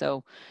now.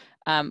 So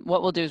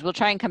what we'll do is we'll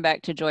try and come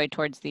back to Joy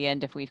towards the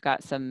end if we've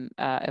got some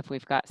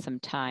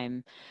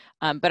time.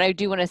 But I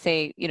do want to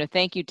say,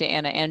 thank you to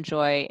Anna and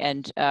Joy,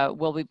 and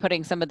we'll be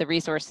putting some of the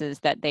resources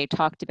that they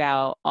talked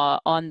about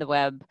on the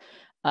web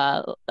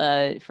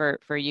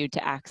for you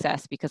to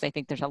access, because I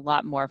think there's a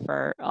lot more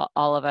for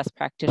all of us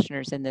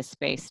practitioners in this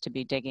space to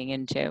be digging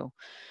into.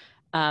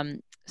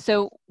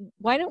 So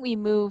why don't we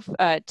move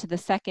to the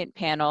second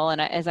panel?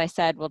 And as I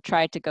said, we'll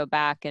try to go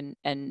back and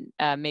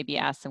maybe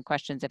ask some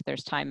questions if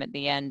there's time at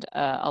the end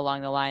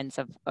along the lines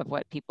of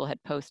what people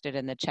had posted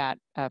in the chat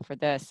for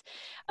this.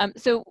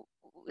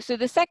 So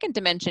the second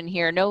dimension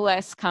here, no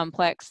less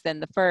complex than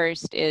the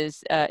first,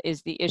 is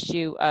the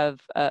issue of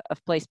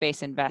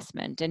place-based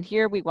investment. And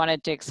here we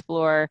wanted to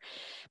explore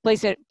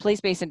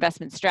place-based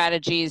investment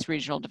strategies,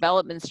 regional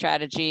development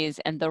strategies,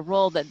 and the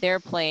role that they're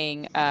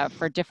playing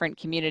for different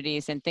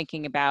communities in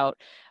thinking about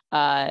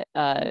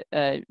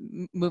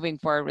moving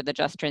forward with a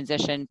just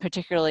transition,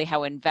 particularly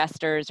how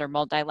investors or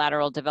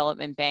multilateral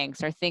development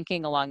banks are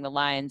thinking along the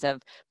lines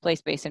of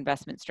place-based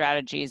investment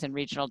strategies and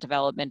regional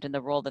development and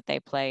the role that they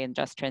play in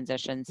just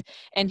transitions.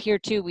 And here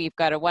too, we've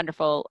got a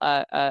wonderful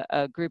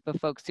a group of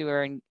folks who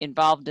are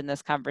involved in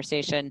this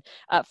conversation.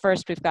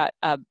 First, we've got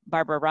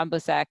Barbara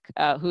Rambusek,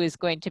 who is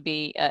going to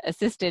be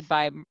assisted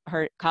by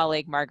her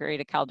colleague,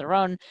 Margarita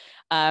Calderon.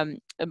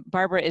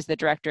 Barbara is the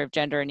Director of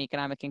Gender and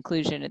Economic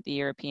Inclusion at the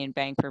European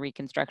Bank for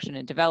Reconstruction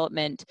and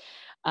Development.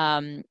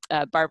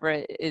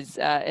 Barbara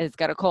has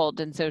got a cold,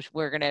 and so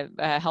we're going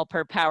to help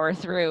her power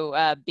through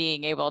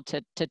being able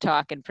to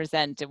talk and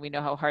present, and we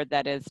know how hard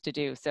that is to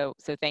do. So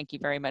thank you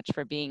very much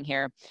for being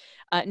here.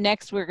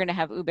 Next, we're going to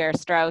have Hubert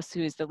Strauss,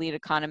 who is the lead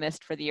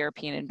economist for the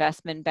European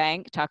Investment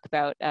Bank, talk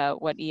about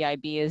what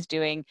EIB is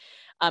doing.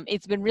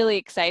 It's been really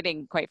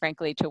exciting, quite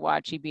frankly, to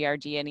watch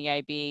EBRD and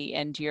EIB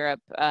and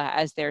Europe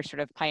as they're sort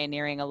of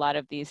pioneering a lot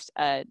of these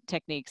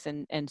techniques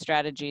and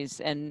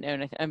strategies,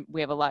 and we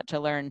have a lot to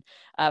learn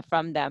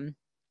from them.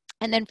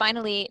 And then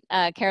finally,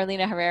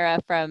 Carolina Herrera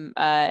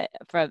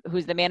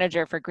who's the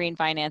manager for Green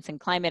Finance and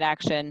Climate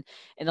Action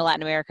in the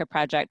Latin America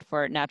Project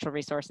for Natural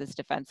Resources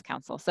Defense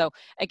Council. So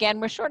again,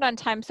 we're short on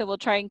time, so we'll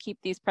try and keep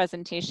these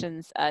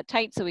presentations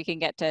tight so we can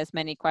get to as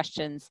many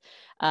questions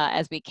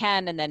as we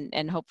can,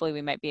 and hopefully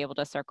we might be able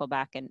to circle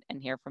back and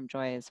hear from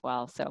Joy as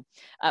well. So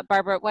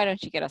Barbara, why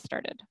don't you get us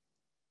started?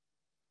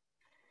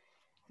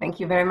 Thank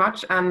you very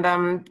much, and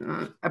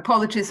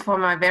apologies for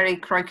my very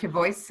croaky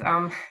voice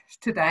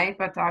today,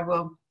 but I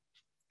will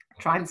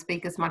try and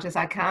speak as much as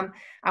I can.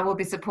 I will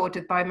be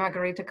supported by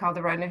Margarita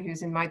Calderona,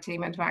 who's in my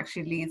team and who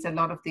actually leads a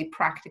lot of the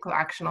practical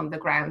action on the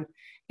ground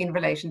in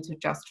relation to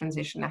just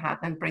transition ahead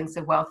and brings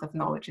a wealth of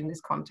knowledge in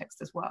this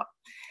context as well.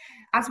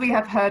 As we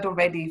have heard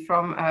already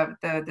from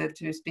the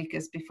two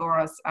speakers before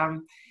us,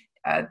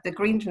 the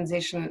green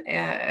transition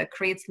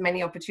creates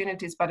many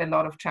opportunities, but a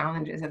lot of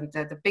challenges. And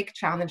the big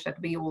challenge that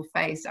we all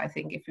face, I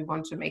think, if we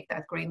want to make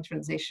that green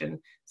transition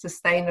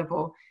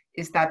sustainable,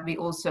 is that we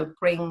also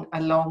bring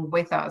along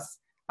with us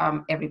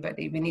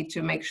everybody. We need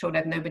to make sure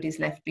that nobody's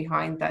left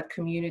behind, that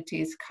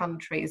communities,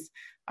 countries,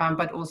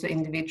 but also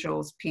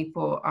individuals,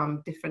 people,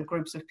 different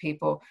groups of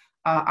people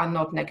are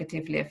not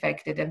negatively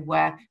affected, and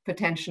where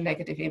potential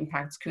negative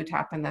impacts could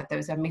happen, that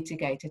those are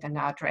mitigated and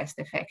are addressed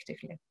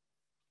effectively.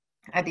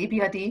 At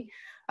EBRD,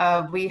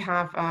 we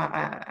have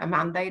a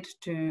mandate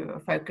to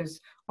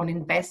focus on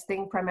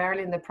investing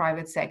primarily in the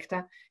private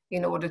sector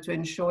in order to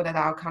ensure that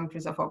our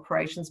countries of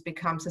operations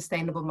become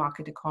sustainable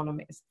market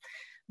economies.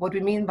 What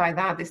we mean by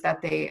that is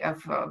that they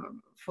have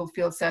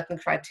fulfilled certain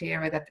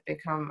criteria that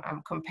become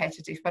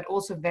competitive, but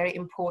also very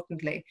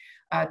importantly,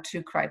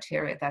 two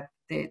criteria that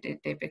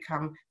they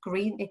become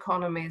green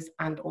economies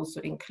and also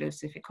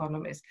inclusive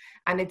economies.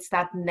 And it's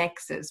that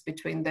nexus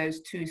between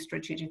those two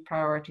strategic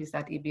priorities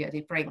that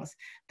EBRD brings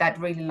that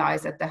really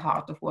lies at the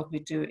heart of what we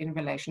do in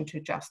relation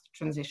to just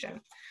transition.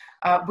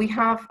 We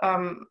have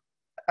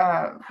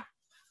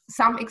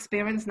some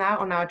experience now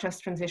on our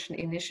Just Transition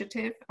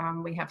initiative.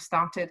 We have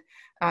started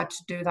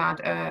to do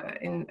that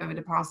over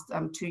the past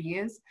 2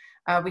 years.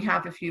 We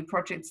have a few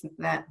projects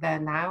there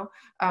now,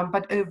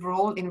 but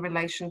overall in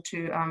relation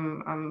to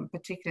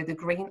particularly the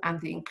green and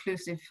the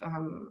inclusive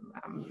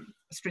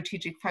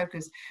strategic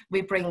focus,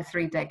 we bring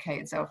 3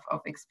 decades of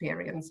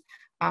experience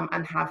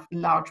and have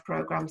large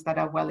programs that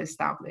are well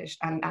established,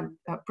 and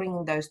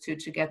bringing those two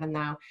together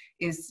now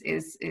is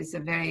a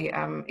very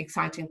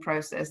exciting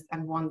process,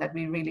 and one that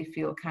we really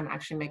feel can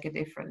actually make a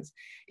difference.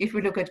 If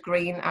we look at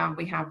green,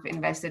 we have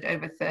invested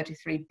over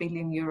 33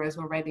 billion euros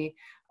already.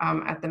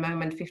 At the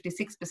moment,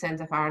 56%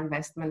 of our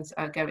investments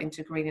go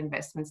into green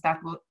investments.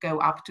 That will go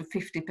up to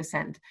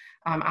 50%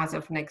 as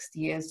of next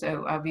year.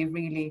 So we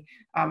really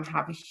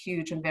have a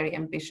huge and very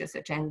ambitious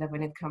agenda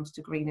when it comes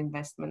to green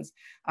investments.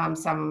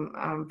 Some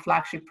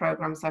flagship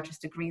programs such as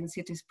the Green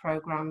Cities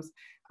programs,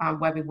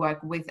 where we work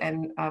with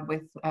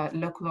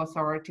local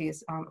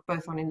authorities,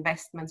 both on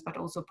investments, but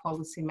also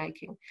policy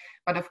making.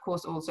 But of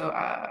course also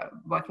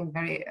working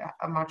very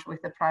much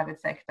with the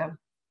private sector,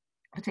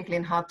 particularly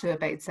in hard to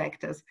abate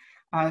sectors,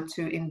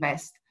 to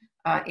invest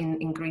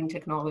in green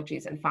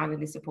technologies, and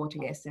finally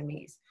supporting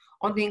SMEs.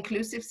 On the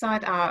inclusive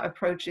side, our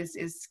approach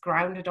is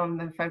grounded on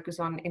the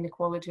focus on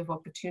inequality of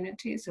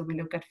opportunity. So we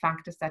look at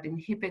factors that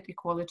inhibit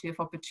equality of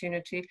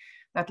opportunity,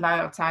 that lie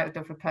outside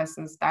of a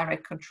person's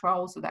direct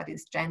control. So that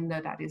is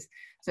gender, that is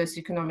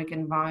socioeconomic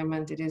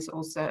environment, it is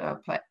also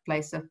a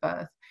place of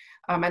birth.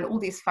 And all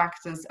these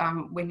factors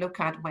we look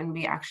at when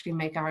we actually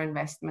make our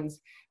investments,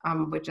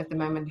 which at the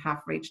moment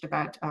have reached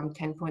about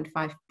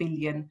 10.5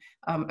 billion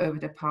over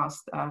the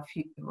past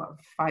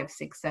 5,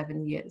 6,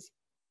 7 years.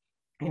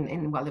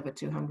 In well over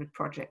 200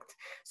 projects.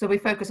 So we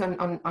focus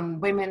on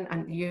women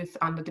and youth,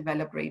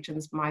 underdeveloped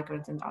regions,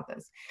 migrants and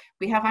others.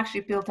 We have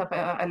actually built up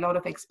a lot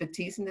of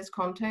expertise in this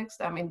context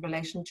in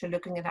relation to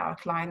looking at our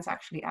clients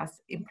actually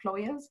as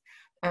employers,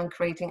 and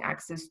creating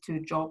access to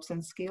jobs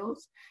and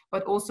skills,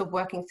 but also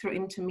working through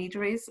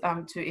intermediaries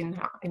to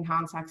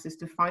enhance access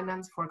to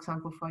finance, for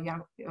example, for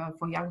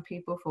young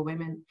people, for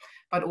women,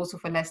 but also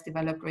for less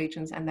developed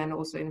regions, and then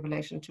also in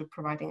relation to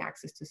providing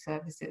access to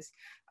services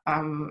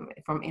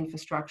from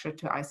infrastructure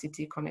to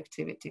ICT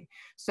connectivity.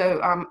 So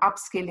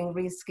upskilling,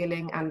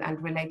 reskilling,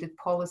 and related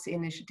policy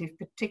initiative,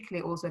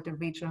 particularly also at the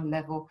regional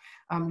level,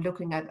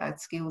 looking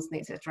at skills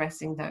needs,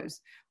 addressing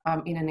those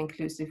in an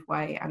inclusive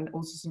way, and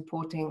also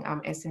supporting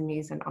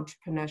SMEs and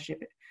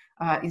entrepreneurship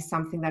is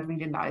something that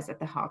really lies at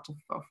the heart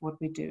of what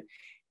we do.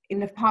 In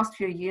the past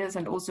few years,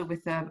 and also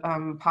with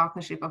the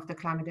partnership of the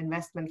Climate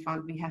Investment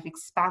Fund, we have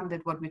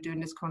expanded what we do in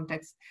this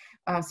context,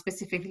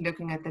 specifically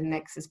looking at the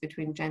nexus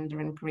between gender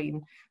and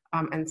green,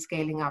 and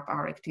scaling up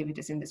our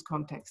activities in this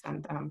context,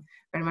 and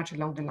very much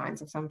along the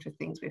lines of some of the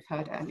things we've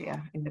heard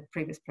earlier in the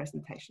previous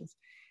presentations.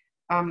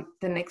 The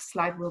next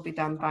slide will be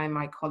done by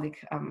my colleague,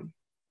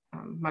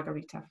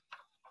 Margarita.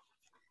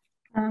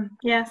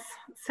 Yes,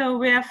 so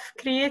we have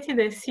created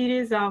a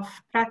series of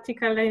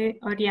practically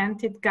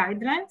oriented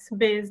guidelines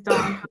based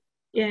on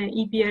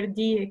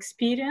EBRD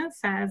experience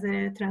as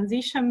a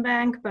transition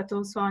bank, but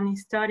also on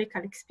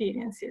historical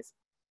experiences.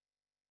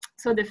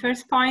 So the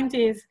first point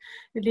is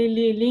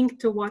really linked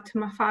to what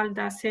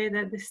Mafalda said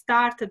at the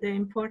start, the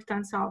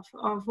importance of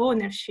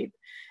ownership.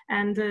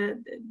 And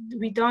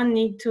we don't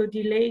need to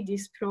delay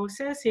this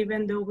process,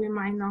 even though we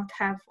might not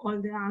have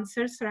all the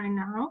answers right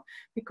now,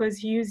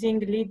 because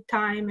using lead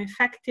time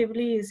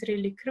effectively is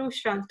really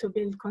crucial to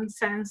build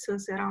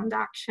consensus around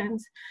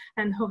actions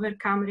and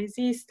overcome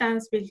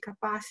resistance, build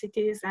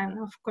capacities, and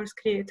of course,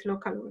 create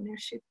local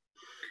ownership.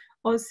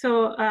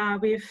 Also,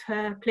 with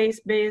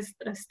place-based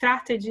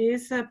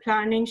strategies,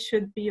 planning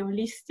should be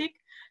holistic,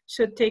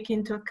 should take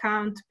into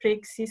account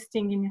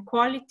pre-existing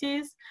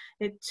inequalities.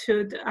 It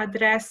should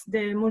address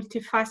the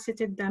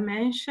multifaceted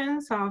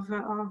dimensions of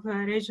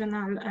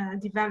regional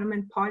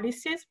development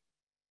policies.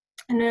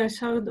 And it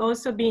should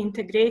also be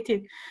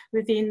integrated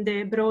within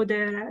the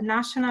broader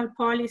national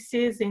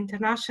policies,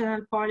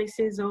 international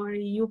policies, or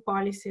EU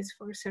policies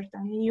for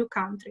certain EU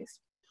countries.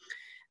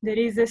 There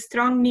is a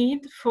strong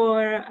need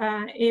for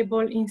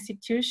able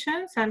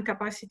institutions and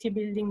capacity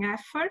building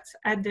efforts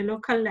at the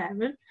local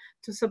level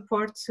to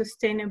support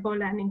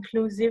sustainable and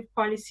inclusive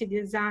policy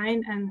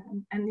design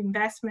and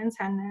investments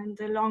and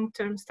the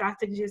long-term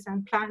strategies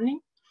and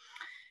planning.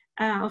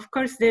 Of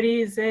course, there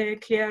is a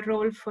clear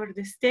role for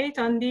the state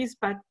on this,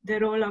 but the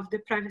role of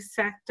the private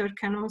sector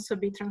can also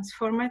be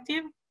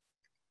transformative.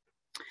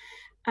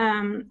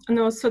 And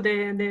also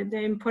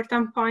the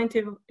important point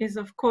is,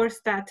 of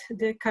course, that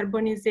the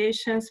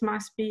carbonizations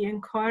must be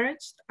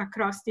encouraged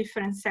across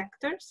different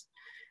sectors,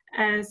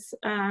 as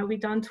we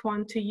don't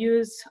want to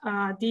use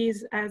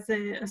these as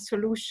a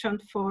solution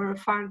for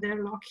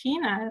further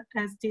lock-in,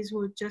 as this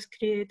would just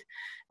create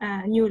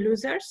new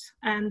losers.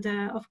 And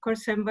of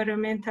course,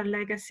 environmental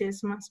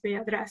legacies must be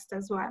addressed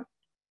as well.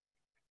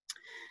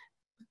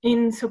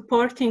 In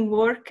supporting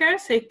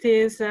workers, it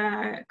is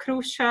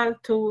crucial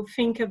to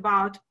think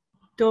about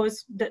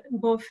those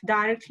both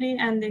directly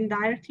and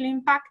indirectly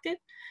impacted,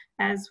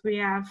 as we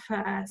have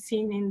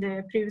seen in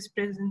the previous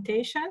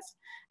presentations,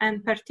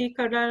 and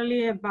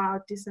particularly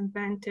about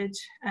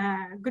disadvantaged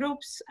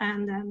groups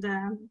and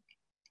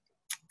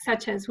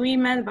such as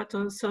women, but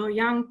also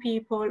young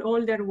people,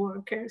 older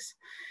workers.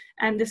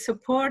 And the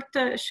support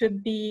should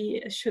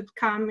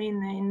come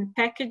in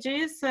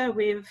packages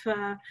with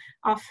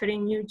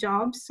offering new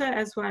jobs,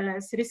 as well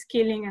as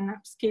reskilling and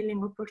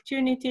upskilling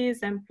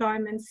opportunities,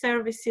 employment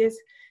services,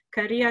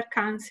 career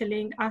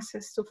counseling,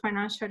 access to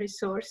financial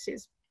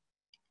resources.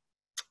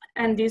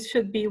 And this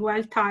should be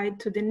well tied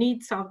to the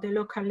needs of the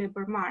local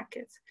labor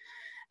markets.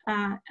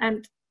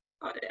 And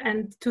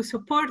to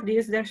support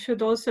this, there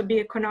should also be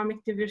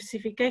economic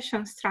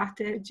diversification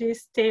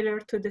strategies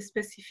tailored to the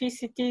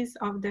specificities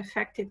of the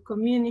affected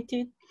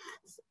community,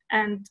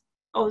 and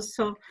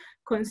also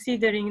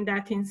considering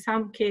that in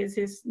some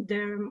cases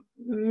there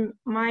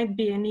might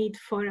be a need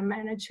for a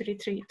managed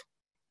retreat.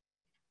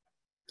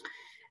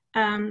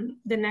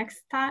 The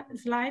next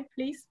slide,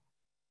 please.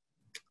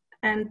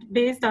 And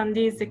based on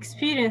these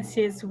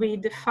experiences, we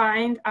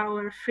defined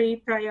our 3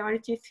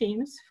 priority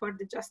themes for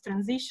the just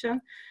transition,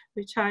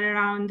 which are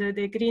around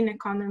the green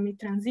economy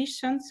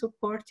transition,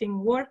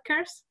 supporting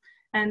workers,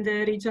 and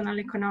the regional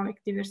economic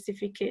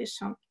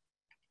diversification.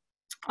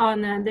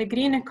 On the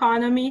green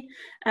economy,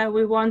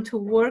 we want to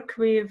work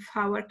with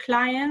our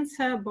clients,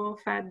 both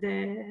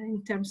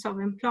in terms of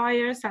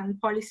employers and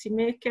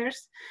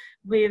policymakers,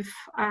 with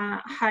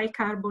high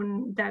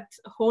carbon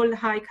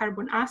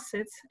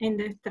assets in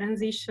the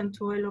transition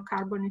to a low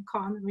carbon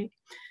economy.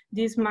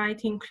 This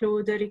might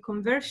include the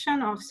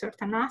reconversion of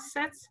certain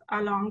assets,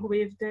 along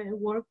with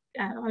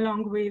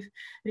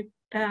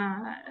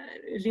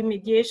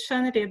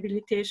remediation,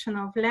 rehabilitation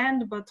of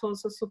land, but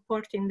also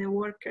supporting the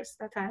workers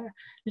that are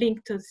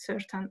linked to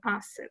certain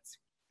assets.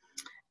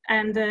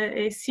 And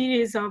a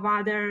series of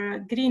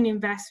other green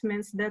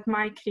investments that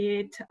might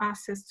create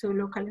access to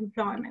local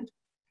employment.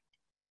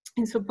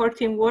 In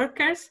supporting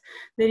workers,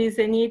 there is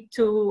a need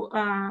to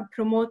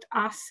promote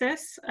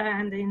access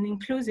and an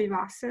inclusive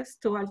access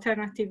to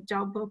alternative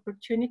job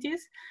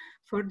opportunities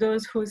for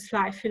those whose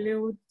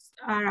livelihoods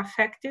are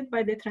affected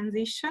by the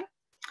transition.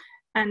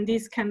 And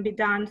this can be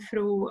done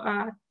through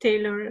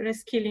tailored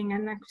reskilling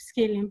and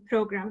upskilling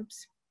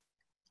programs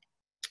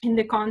in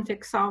the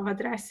context of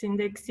addressing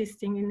the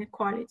existing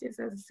inequalities,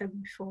 as I said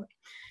before.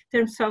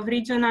 In terms of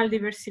regional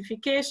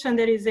diversification,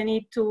 there is a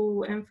need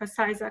to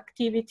emphasize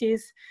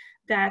activities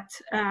that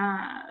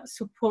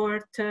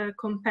support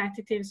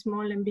competitive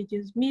small and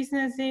medium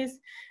businesses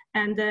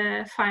and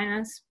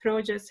finance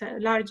projects,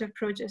 larger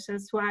projects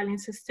as well in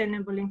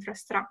sustainable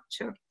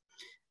infrastructure,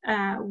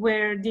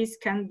 where this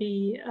can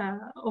be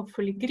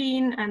hopefully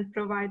green and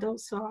provide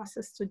also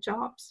access to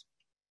jobs.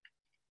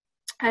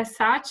 As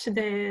such,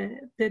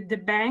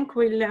 the bank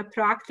will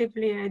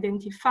proactively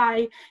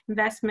identify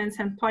investments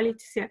and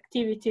policy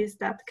activities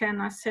that can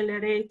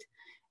accelerate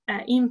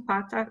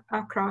impact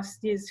across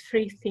these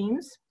three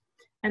themes.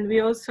 And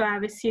we also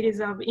have a series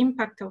of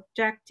impact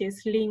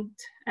objectives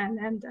linked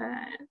and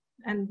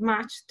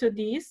matched to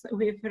these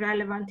with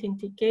relevant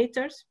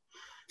indicators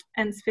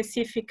and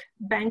specific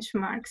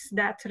benchmarks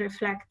that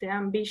reflect the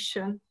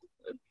ambition.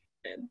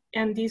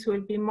 And these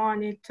will be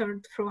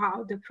monitored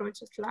throughout the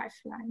project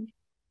lifeline.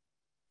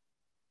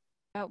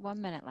 About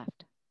 1 minute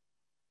left.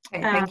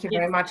 Okay, thank you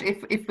very much.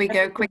 If we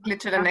go quickly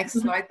to the next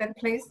slide then,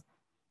 please.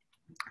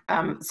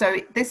 So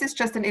this is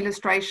just an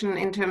illustration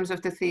in terms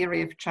of the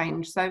theory of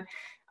change. So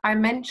I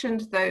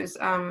mentioned those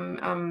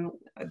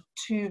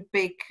two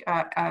big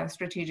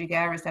strategic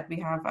areas that we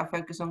have, our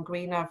focus on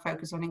green, our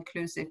focus on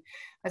inclusive.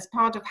 As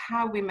part of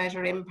how we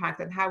measure impact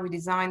and how we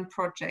design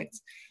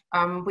projects,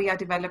 we are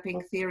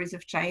developing theories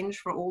of change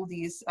for all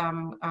these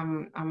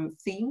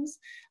themes.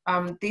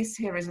 This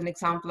here is an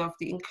example of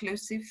the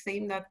inclusive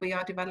theme that we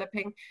are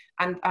developing.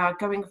 And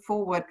going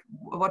forward,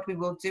 what we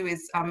will do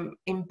is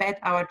embed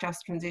our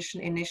Just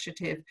Transition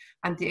initiative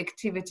and the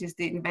activities,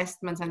 the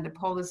investments and the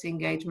policy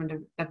engagement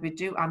that we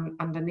do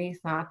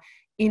underneath that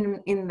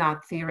in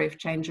that theory of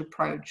change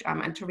approach,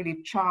 and to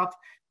really chart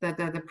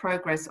the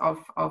progress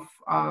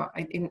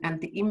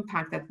and the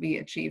impact that we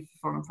achieve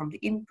from the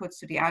inputs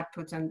to the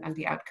outputs and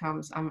the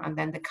outcomes, and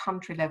then the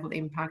country level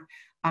impact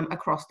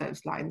across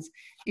those lines.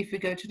 If we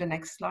go to the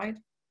next slide.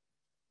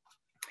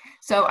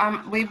 So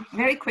we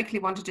very quickly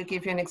wanted to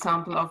give you an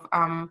example of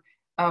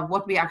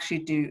what we actually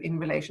do in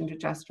relation to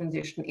Just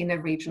Transition in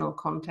a regional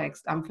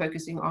context. I'm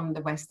focusing on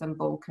the Western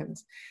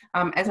Balkans.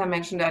 As I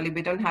mentioned earlier,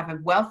 we don't have a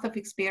wealth of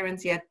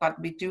experience yet, but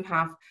we do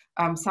have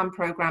some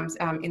programs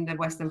in the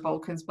Western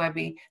Balkans where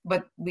we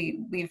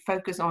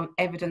focus on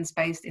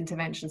evidence-based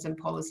interventions and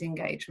policy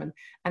engagement,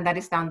 and that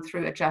is done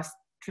through a Just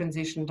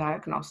Transition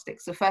diagnostic.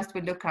 So first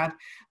we look at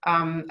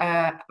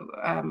a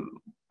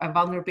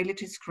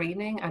vulnerability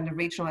screening and a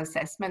regional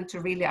assessment to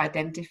really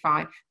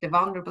identify the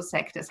vulnerable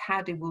sectors,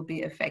 how they will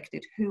be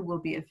affected, who will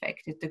be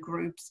affected, the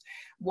groups,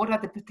 what are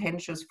the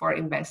potentials for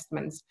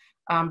investments,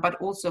 but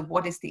also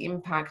what is the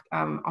impact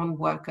on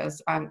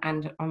workers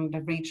and on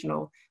the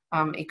regional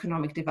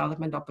economic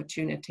development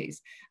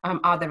opportunities.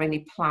 Are there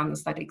any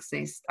plans that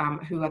exist?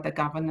 Who are the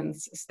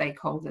governance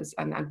stakeholders,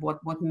 and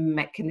what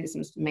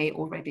mechanisms may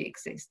already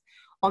exist?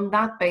 On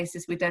that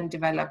basis, we then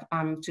develop,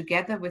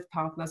 together with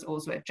partners,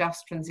 also a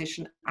Just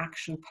Transition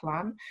action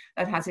plan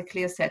that has a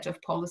clear set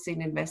of policy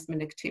and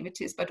investment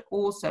activities, but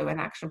also an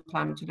action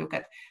plan to look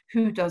at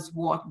who does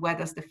what, where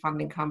does the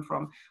funding come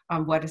from,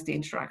 where does the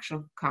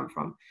interaction come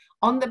from.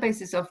 On the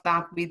basis of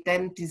that, we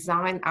then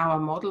design our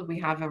model. We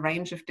have a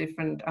range of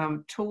different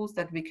tools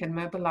that we can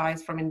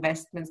mobilize, from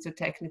investments to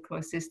technical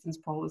assistance,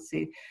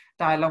 policy,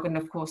 dialogue, and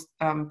of course,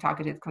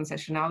 targeted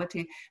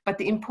concessionality. But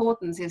the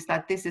importance is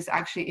that this is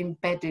actually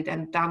embedded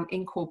and done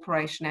in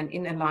cooperation and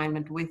in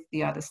alignment with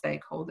the other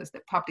stakeholders,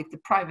 the public, the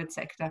private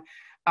sector,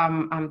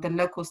 the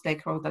local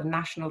stakeholder,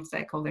 national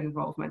stakeholder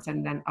involvements,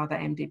 and then other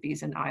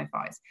MDBs and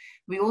IFIs.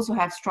 We also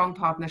have strong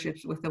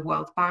partnerships with the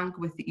World Bank,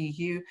 with the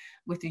EU,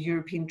 with the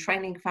European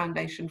Training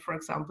Foundation, for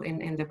example,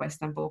 in the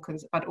Western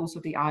Balkans, but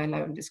also the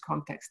ILO in this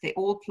context. They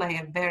all play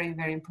a very,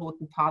 very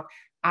important part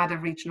at a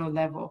regional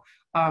level.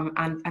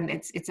 And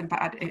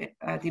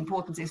the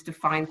importance is to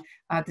find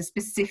the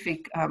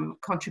specific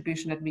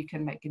contribution that we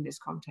can make in this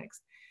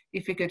context.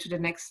 If we go to the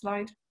next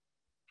slide.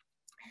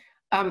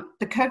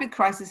 The COVID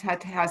crisis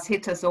has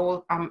hit us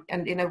all,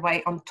 and in a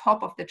way, on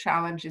top of the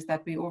challenges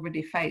that we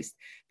already faced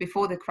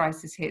before the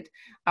crisis hit,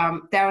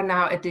 there are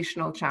now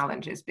additional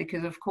challenges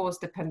because, of course,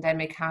 the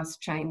pandemic has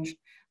changed.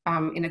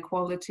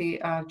 Inequality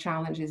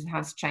challenges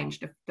has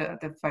changed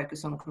the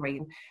focus on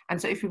green.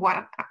 And so if we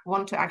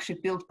want to actually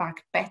build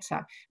back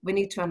better, we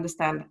need to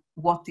understand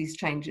what these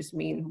changes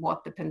mean,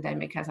 what the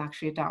pandemic has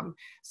actually done.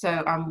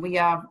 So we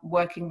are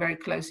working very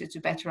closely to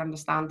better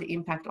understand the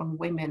impact on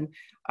women,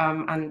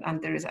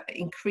 and there is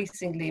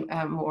increasingly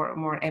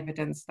more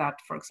evidence that,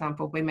 for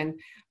example, women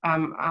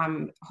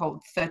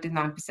hold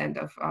 39%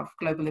 of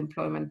global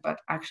employment, but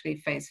actually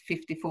face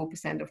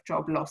 54% of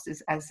job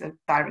losses as a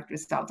direct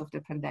result of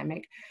the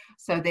pandemic.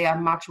 So they are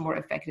much more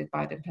affected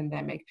by the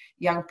pandemic.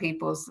 Young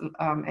people's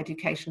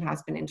education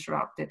has been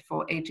interrupted.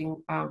 For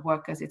aging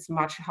workers, it's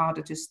much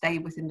harder to stay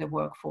within the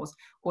workforce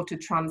or to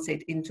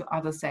transit into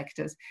other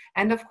sectors.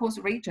 And of course,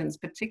 regions,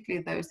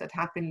 particularly those that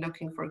have been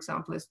looking, for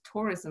example, as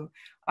tourism,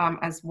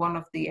 as one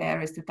of the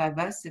areas to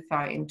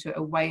diversify into,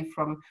 away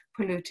from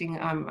polluting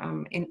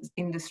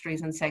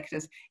industries and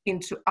sectors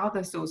into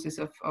other sources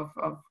of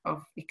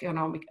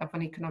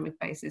an economic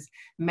basis,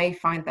 may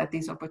find that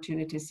these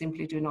opportunities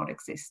simply do not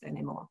exist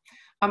anymore.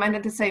 And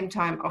at the same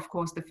time, of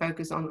course, the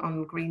focus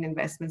on green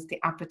investments, the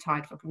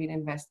appetite for green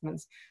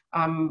investments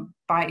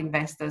by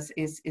investors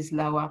is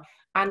lower,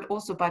 and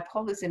also by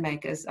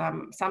policymakers.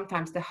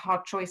 Sometimes the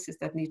hard choices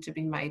that need to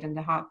be made and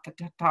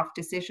the tough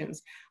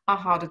decisions are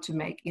harder to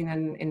make in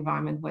an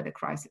environment where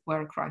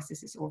a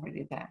crisis is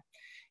already there.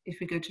 If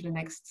we go to the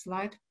next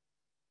slide.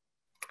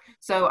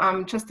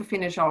 So just to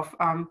finish off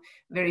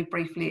very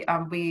briefly,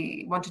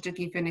 we wanted to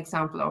give you an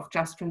example of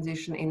just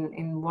transition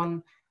in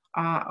one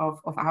of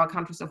our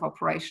countries of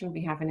operation.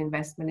 We have an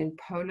investment in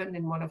Poland,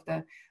 in one of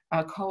the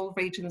coal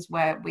regions,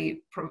 where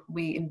we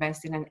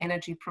invest in an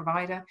energy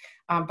provider.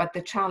 But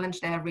the challenge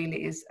there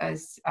really is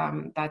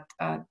that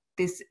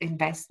this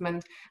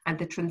investment and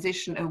the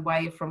transition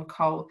away from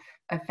coal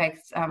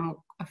affects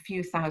a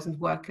few thousand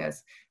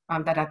workers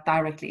that are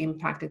directly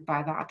impacted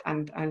by that,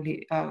 and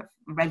only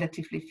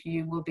relatively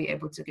few will be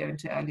able to go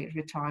into early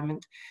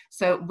retirement.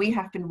 So we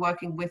have been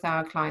working with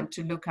our client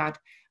to look at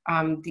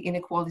the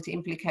inequality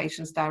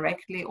implications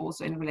directly,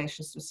 also in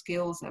relation to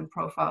skills and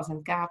profiles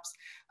and gaps,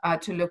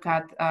 to look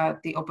at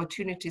the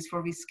opportunities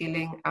for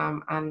reskilling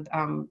and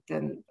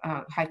the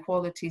high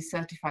quality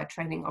certified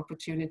training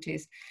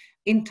opportunities,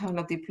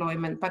 internal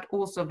deployment, but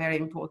also very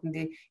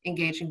importantly,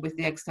 engaging with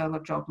the external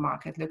job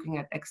market, looking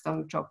at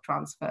external job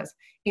transfers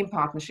in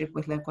partnership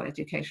with local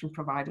education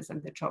providers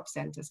and the job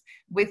centers,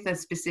 with a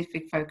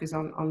specific focus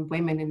on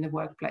women in the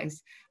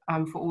workplace,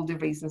 for all the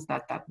reasons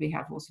that we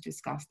have also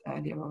discussed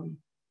earlier on.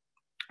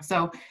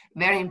 So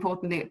very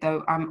importantly,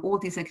 though, all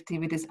these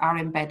activities are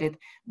embedded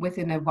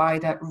within a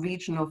wider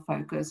regional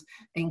focus,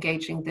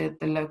 engaging the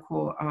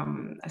local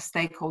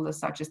stakeholders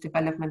such as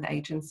development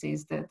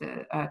agencies, the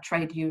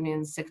trade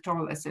unions,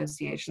 sectoral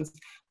associations,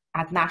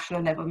 at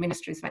national level,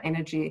 ministries for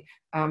energy,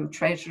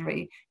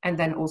 treasury, and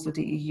then also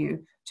the EU,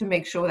 to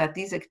make sure that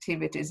these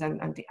activities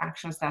and the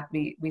actions that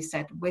we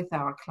set with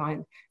our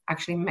client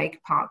actually make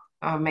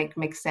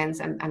sense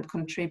and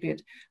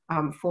contribute,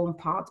 form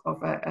part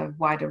of a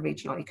wider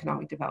regional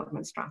economic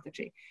development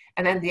strategy.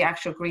 And then the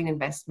actual green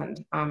investment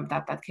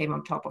that came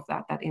on top of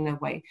that in a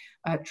way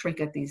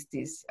triggered these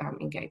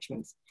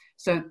engagements.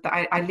 So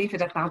I leave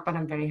it at that, but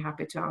I'm very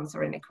happy to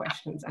answer any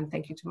questions. And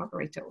thank you to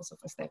Margarita also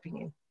for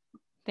stepping in.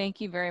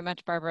 Thank you very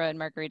much, Barbara and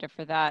Margarita,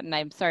 for that. And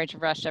I'm sorry to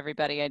rush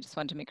everybody. I just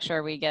want to make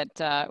sure we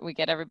get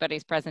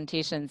everybody's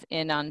presentations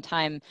in on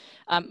time.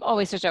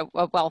 Always such a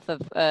wealth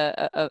of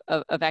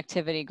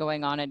activity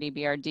going on at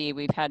EBRD.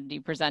 We've had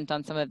you present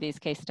on some of these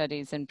case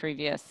studies in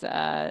previous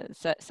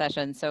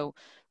sessions. So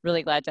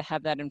really glad to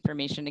have that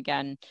information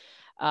again.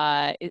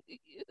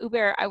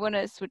 Hubert, I want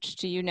to switch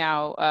to you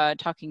now,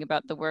 talking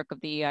about the work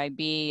of the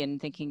EIB and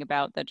thinking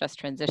about the just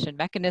transition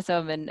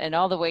mechanism and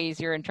all the ways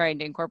you're trying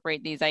to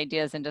incorporate these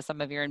ideas into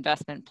some of your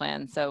investment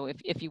plans. So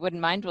if you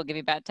wouldn't mind, we'll give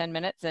you about 10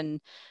 minutes and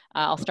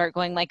I'll start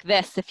going like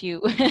this if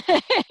you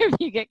if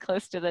you get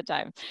close to the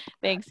time.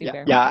 Thanks,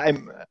 Hubert. Yeah,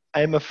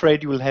 I'm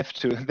afraid you will have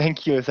to.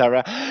 Thank you,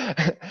 Sarah.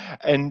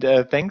 And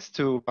thanks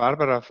to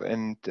Barbara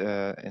and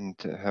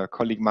her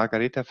colleague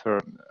Margarita for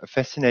a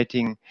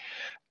fascinating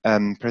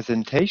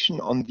presentation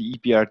on the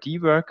EBRD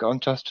work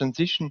on just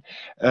transition.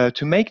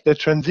 To make the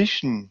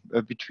transition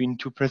between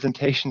two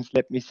presentations,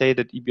 let me say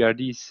that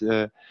EBRD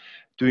is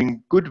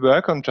doing good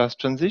work on just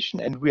transition,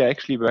 and we are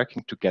actually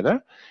working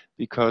together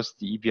because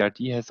the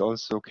EBRD has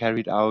also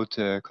carried out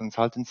a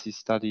consultancy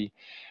study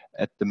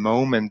at the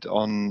moment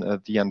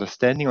on the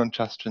understanding on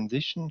just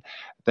transition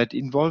that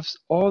involves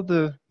all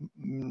the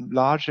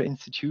larger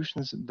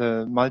institutions,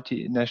 the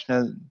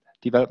multinational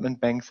development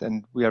banks,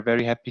 and we are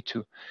very happy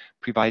to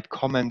provide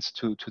comments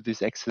to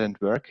this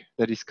excellent work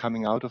that is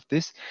coming out of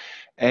this.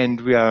 And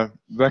we are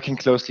working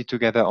closely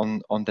together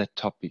on that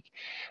topic.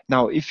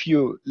 Now, if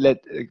you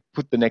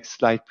put the next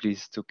slide,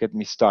 please, to get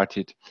me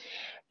started.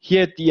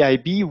 Here at the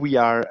EIB, we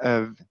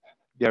are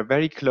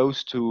very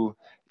close to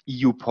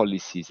EU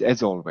policies,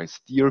 as always.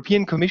 The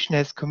European Commission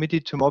has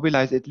committed to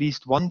mobilize at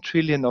least 1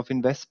 trillion of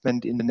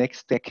investment in the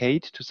next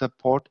decade to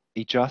support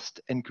a just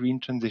and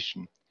green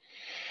transition.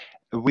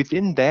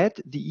 Within that,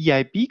 the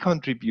EIB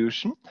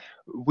contribution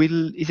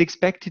is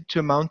expected to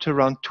amount to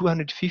around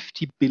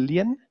 250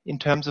 billion in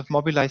terms of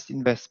mobilized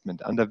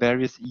investment under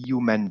various EU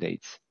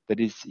mandates, that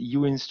is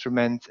EU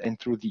instruments and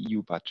through the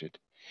EU budget.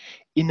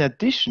 In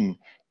addition,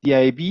 the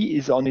EIB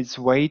is on its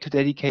way to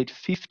dedicate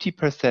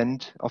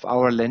 50% of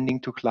our lending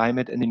to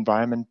climate and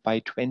environment by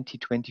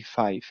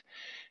 2025.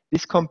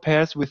 This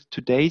compares with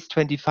today's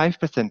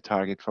 25%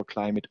 target for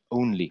climate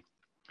only.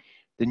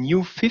 The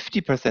new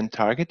 50%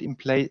 target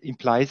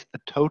implies a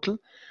total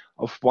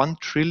of 1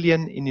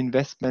 trillion in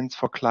investments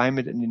for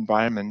climate and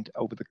environment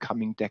over the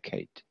coming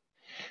decade,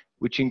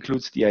 which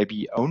includes the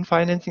EIB own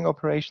financing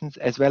operations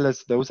as well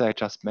as those I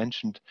just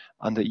mentioned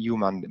under EU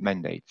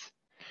mandates.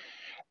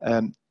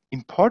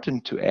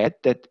 Important to add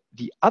that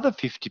the other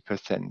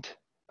 50%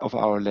 of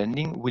our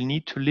lending will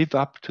need to live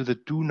up to the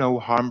do no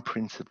harm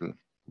principle,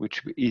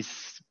 which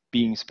is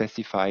being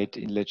specified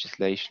in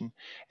legislation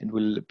and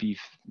will be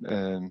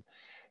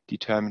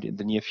determined in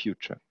the near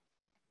future.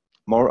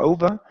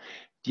 Moreover,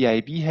 the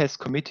EIB has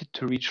committed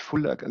to reach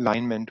full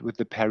alignment with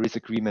the Paris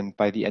Agreement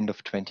by the end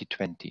of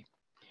 2020.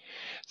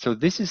 So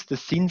this is the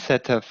scene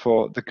setter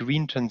for the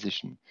green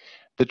transition.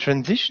 The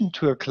transition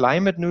to a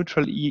climate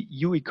neutral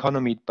EU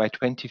economy by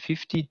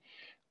 2050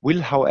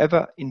 will,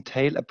 however,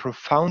 entail a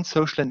profound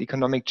social and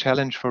economic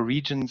challenge for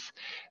regions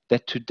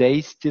that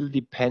today still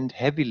depend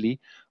heavily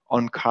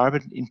on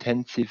carbon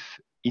intensive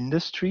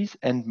industries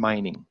and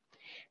mining.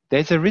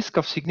 There's a risk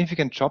of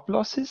significant job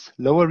losses,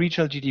 lower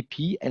regional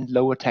GDP, and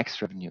lower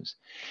tax revenues.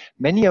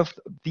 Many of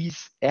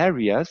these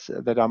areas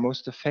that are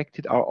most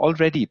affected are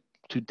already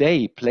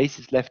today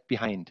places left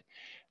behind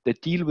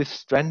that deal with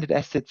stranded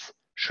assets,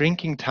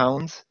 shrinking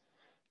towns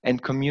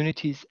and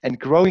communities, and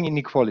growing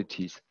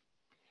inequalities.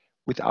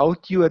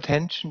 Without due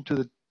attention to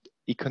the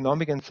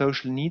economic and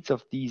social needs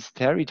of these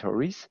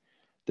territories,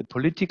 the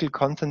political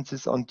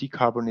consensus on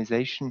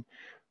decarbonization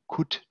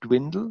could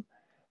dwindle,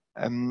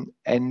 and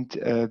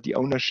the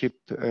ownership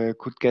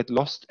could get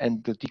lost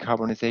and the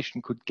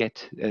decarbonization could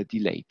get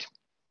delayed.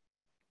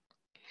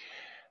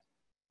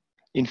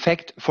 In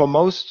fact, for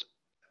most,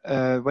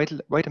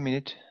 wait a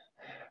minute,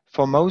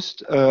 for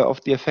most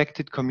of the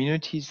affected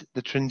communities,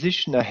 the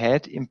transition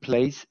ahead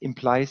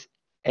implies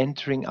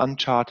entering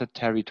uncharted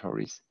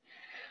territories.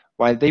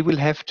 While they will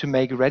have to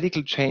make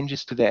radical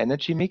changes to their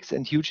energy mix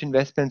and huge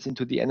investments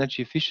into the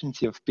energy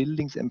efficiency of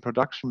buildings and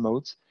production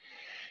modes,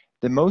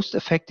 the most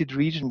affected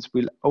regions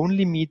will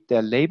only meet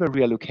their labor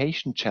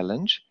reallocation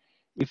challenge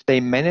if they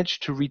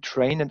manage to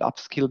retrain and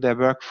upskill their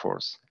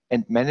workforce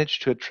and manage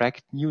to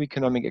attract new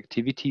economic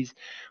activities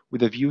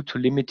with a view to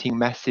limiting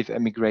massive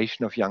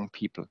emigration of young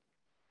people.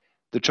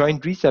 The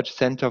Joint Research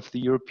Center of the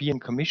European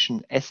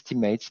Commission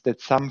estimates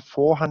that some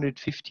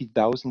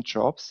 450,000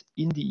 jobs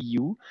in the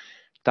EU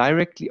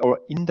directly or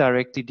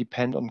indirectly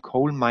depend on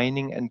coal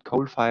mining and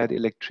coal-fired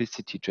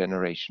electricity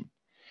generation.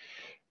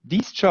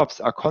 These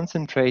jobs are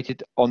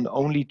concentrated on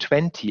only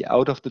 20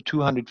 out of the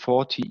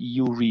 240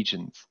 EU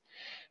regions.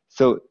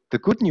 So the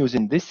good news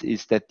in this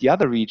is that the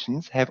other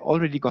regions have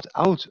already got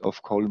out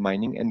of coal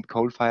mining and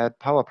coal-fired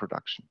power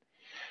production.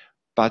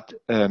 But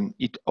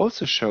it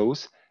also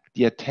shows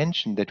the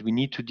attention that we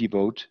need to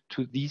devote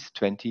to these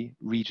 20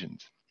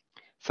 regions.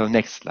 So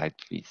next slide,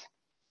 please.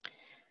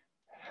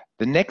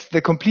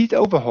 The complete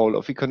overhaul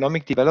of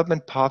economic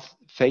development paths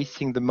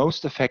facing the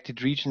most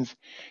affected regions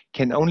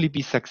can only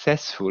be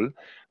successful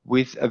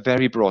with a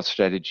very broad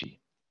strategy.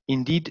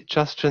 Indeed,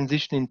 just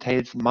transition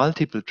entails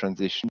multiple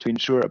transition to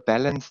ensure a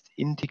balanced,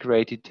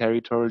 integrated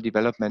territorial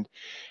development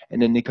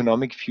and an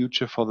economic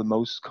future for the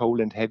most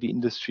coal and heavy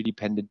industry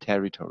dependent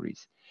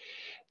territories.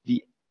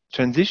 The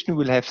transition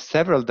will have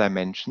several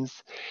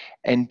dimensions,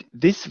 and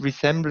this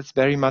resembles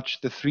very much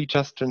the 3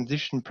 just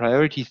transition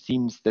priority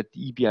themes that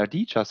the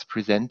EBRD just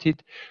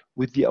presented,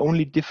 with the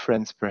only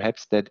difference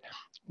perhaps that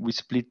we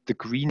split the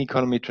green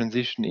economy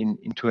transition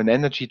into an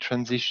energy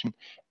transition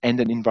and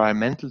an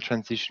environmental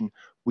transition,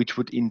 which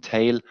would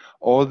entail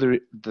all the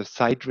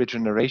site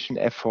regeneration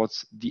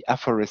efforts, the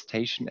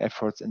afforestation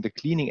efforts, and the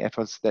cleaning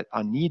efforts that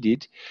are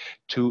needed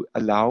to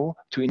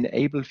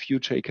enable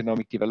future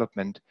economic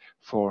development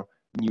for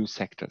new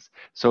sectors.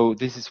 So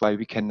this is why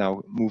we can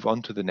now move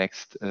on to the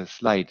next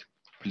slide,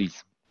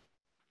 please.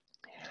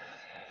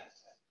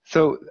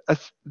 So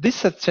this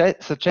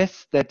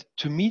suggests that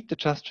to meet the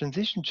just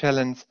transition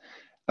challenge,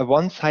 a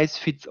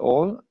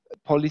one-size-fits-all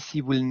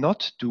policy will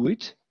not do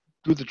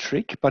the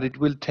trick, but it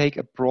will take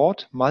a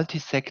broad,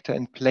 multi-sector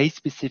and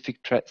place-specific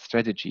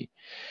strategy.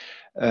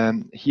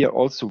 Here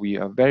also we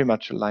are very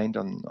much aligned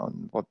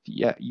on what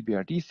the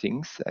EBRD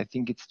thinks. I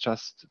think it's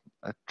just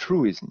a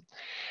truism.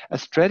 A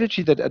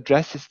strategy that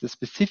addresses the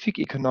specific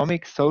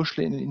economic,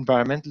 social and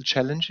environmental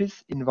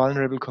challenges in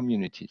vulnerable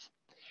communities.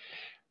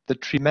 The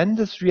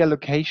tremendous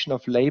reallocation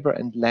of labor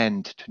and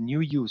land to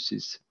new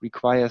uses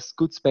requires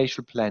good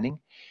spatial planning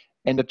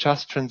and a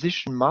just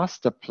transition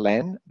master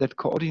plan that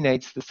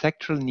coordinates the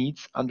sectoral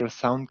needs under a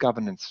sound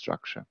governance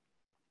structure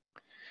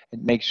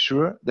and makes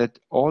sure that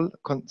all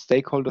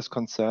stakeholders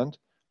concerned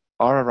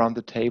are around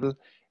the table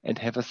and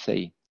have a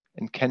say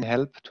and can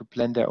help to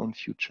plan their own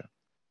future.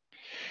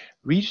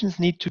 Regions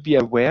need to be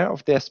aware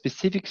of their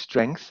specific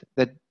strengths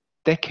that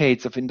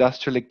decades of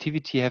industrial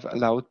activity have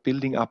allowed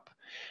building up,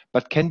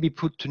 but can be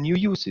put to new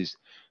uses.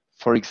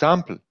 For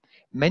example,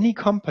 Many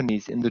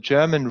companies in the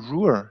German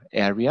Ruhr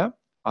area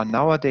are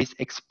nowadays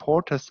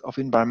exporters of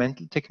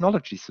environmental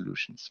technology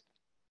solutions.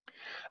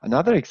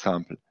 Another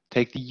example,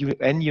 take the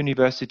UN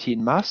University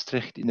in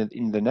Maastricht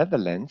in the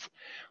Netherlands,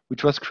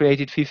 which was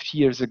created 50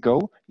 years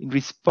ago in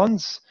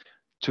response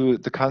to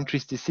the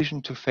country's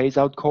decision to phase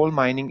out coal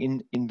mining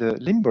in the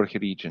Limburg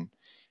region.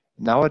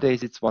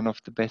 Nowadays, it's one of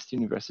the best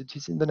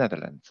universities in the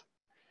Netherlands.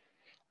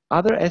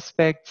 Other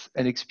aspects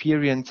and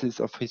experiences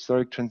of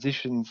historic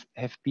transitions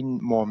have been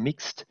more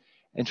mixed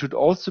and should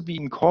also be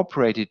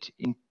incorporated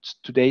in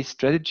today's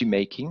strategy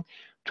making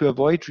to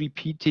avoid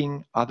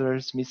repeating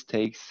others'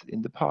 mistakes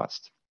in the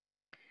past.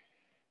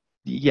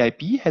 The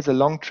EIB has a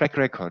long track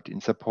record in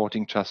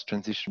supporting just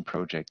transition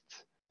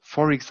projects.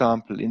 For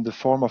example, in the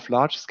form of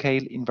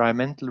large-scale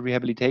environmental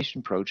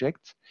rehabilitation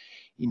projects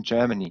in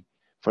Germany,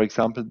 for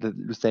example, the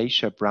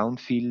Lusatia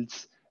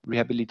brownfields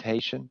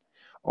rehabilitation,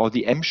 or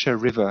the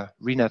Emscher River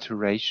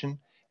renaturation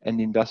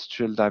and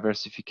industrial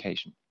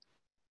diversification.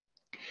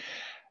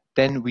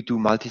 Then we do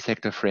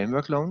multi-sector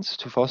framework loans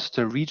to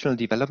foster regional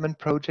development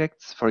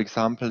projects, for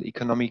example,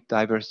 economic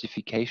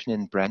diversification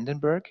in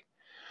Brandenburg,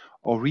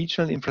 or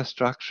regional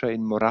infrastructure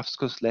in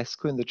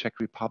Moravskoslezsko in the Czech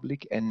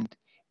Republic and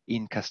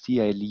in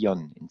Castilla y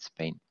León in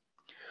Spain,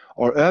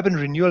 or urban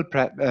renewal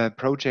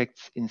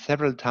projects in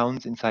several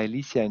towns in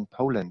Silesia in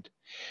Poland.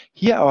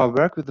 Here, our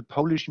work with the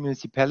Polish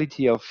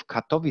municipality of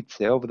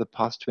Katowice over the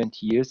past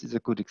 20 years is a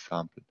good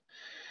example.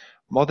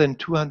 More than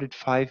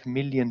 205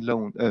 million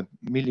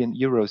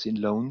euros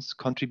in loans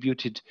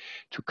contributed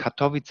to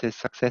Katowice's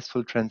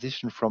successful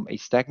transition from a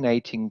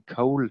stagnating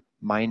coal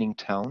mining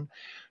town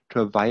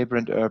to a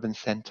vibrant urban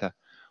center,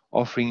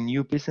 offering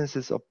new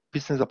business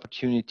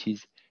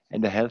opportunities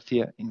and a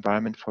healthier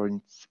environment for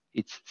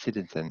its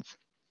citizens.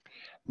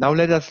 Now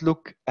let us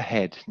look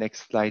ahead.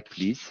 Next slide,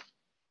 please.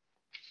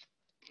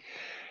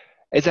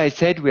 As I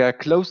said, we are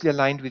closely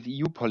aligned with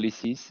EU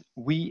policies.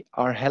 We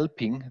are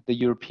helping the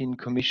European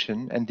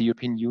Commission and the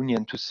European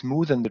Union to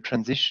smoothen the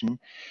transition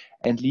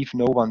and leave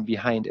no one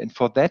behind. And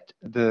for that,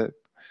 the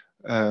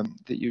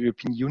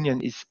European Union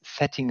is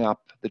setting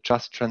up the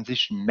Just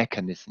Transition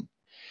Mechanism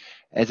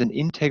as an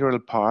integral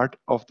part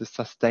of the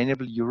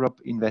Sustainable Europe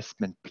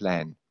Investment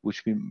Plan,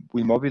 which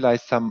will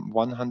mobilize some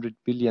 100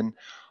 billion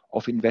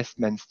of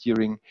investments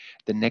during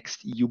the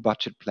next EU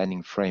budget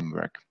planning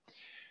framework.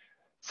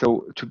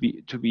 So to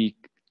be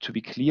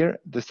clear,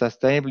 the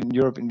Sustainable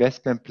Europe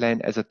Investment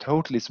Plan as a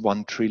total is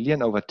 1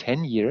 trillion over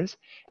 10 years.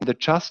 And the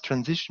Just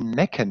Transition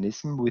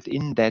Mechanism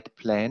within that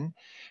plan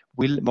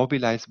will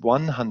mobilize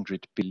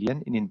 100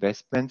 billion in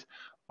investments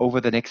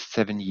over the next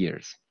 7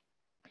 years.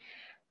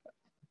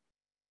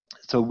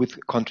 So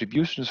with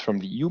contributions from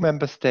the EU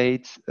member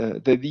states,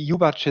 the EU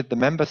budget, the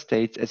member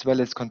states, as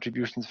well as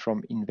contributions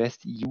from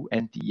InvestEU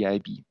and the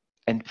EIB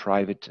and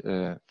private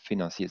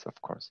financiers,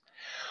 of course.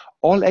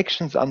 All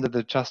actions under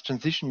the Just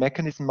Transition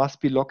Mechanism must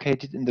be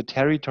located in the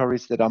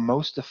territories that are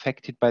most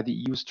affected by the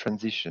EU's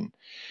transition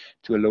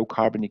to a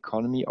low-carbon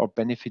economy or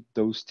benefit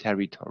those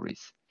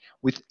territories.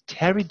 With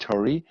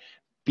territory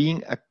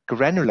being a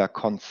granular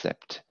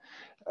concept,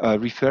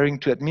 referring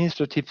to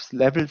administrative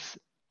levels,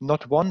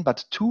 not 1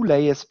 but 2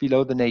 layers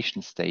below the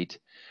nation state,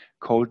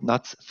 called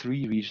NUTS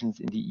 3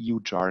 regions in the EU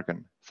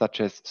jargon,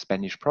 such as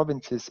Spanish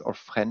provinces or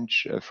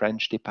French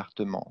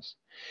départements.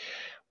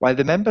 While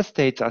the member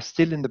states are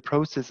still in the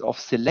process of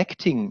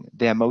selecting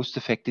their most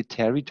affected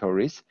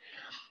territories,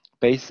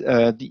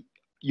 the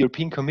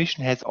European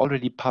Commission has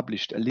already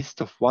published a list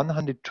of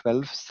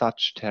 112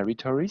 such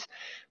territories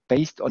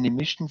based on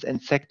emissions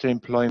and sector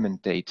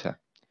employment data.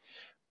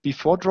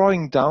 Before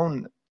drawing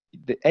down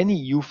any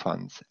EU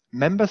funds,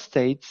 member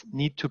states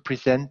need to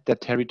present their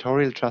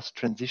territorial just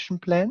transition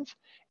plans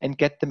and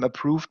get them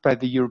approved by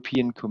the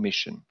European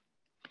Commission.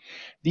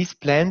 These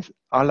plans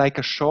are like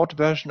a short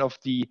version of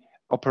the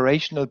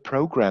operational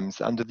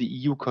programs under the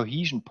EU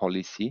cohesion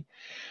policy,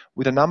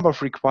 with a number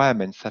of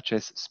requirements such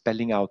as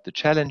spelling out the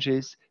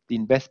challenges, the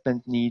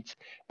investment needs,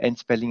 and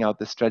spelling out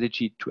the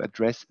strategy to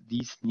address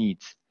these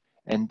needs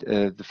and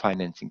the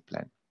financing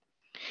plan.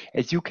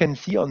 As you can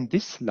see on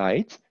this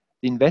slide,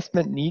 the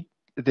investment need,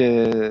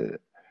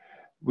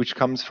 which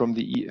comes from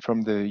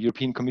the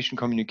European Commission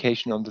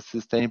communication on the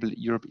Sustainable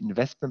Europe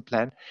Investment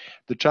Plan,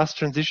 the Just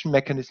Transition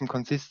Mechanism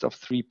consists of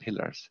 3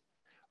 pillars.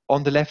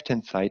 On the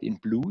left-hand side in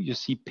blue, you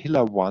see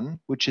Pillar 1,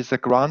 which is a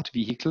grant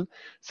vehicle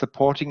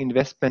supporting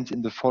investments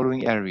in the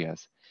following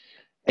areas: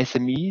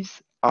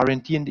 SMEs,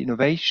 R&D and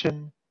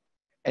innovation,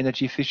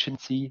 energy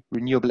efficiency,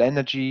 renewable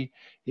energy,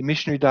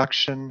 emission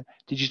reduction,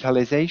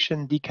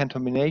 digitalization,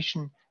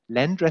 decontamination,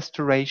 land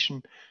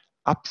restoration,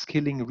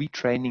 upskilling,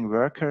 retraining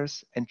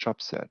workers, and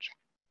job search.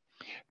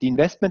 The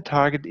investment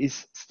target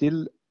is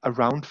still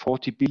around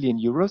 40 billion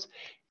euros,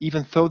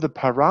 even though the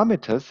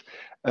parameters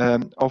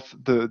of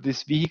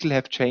this vehicle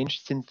have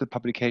changed since the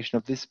publication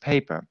of this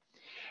paper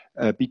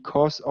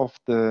because of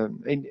the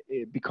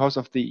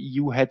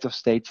EU Heads of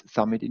States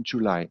Summit in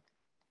July.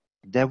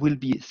 There will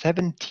be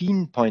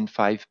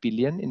 17.5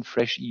 billion in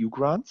fresh EU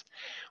grants,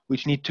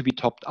 which need to be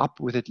topped up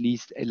with at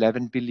least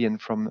 11 billion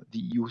from the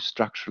EU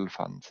structural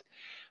funds.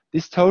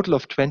 This total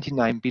of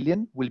 29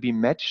 billion will be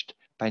matched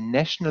by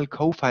national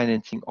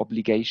co-financing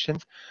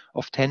obligations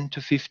of 10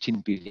 to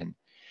 15 billion.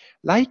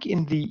 Like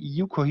in the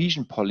EU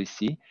cohesion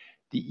policy,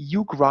 the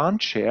EU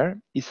grant share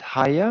is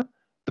higher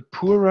the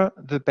poorer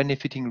the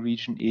benefiting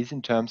region is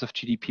in terms of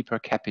GDP per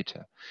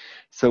capita.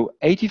 So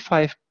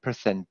 85%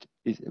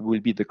 will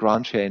be the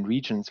grant share in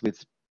regions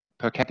with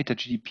per capita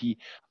GDP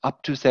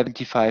up to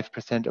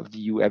 75% of the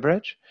EU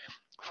average,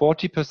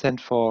 40%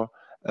 for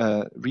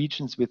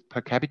regions with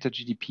per capita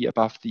GDP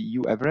above the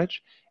EU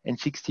average, and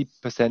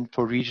 60%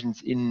 for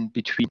regions in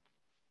between.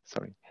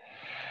 Sorry.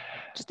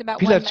 Just about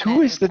Pillar 1 minute.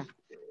 2 is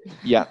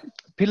the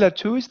Pillar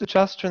 2 is the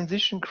Just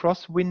Transition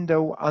cross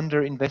window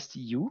under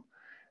InvestEU,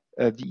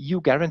 the EU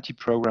guarantee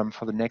program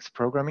for the next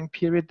programming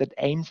period that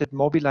aims at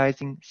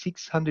mobilizing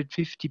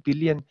 650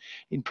 billion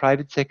in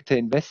private sector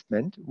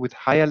investment with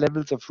higher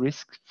levels of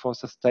risk for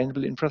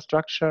sustainable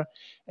infrastructure,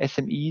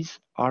 SMEs,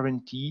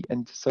 R&D,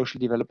 and social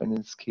development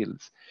and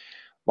skills.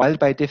 While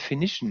by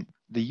definition,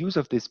 the use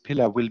of this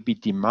pillar will be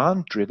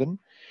demand-driven,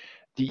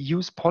 the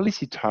EU's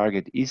policy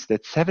target is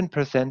that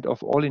 7%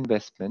 of all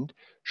investment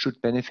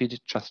should benefit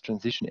just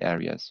transition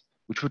areas,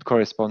 which would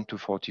correspond to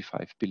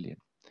 45 billion.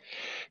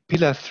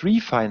 Pillar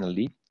 3,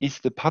 finally, is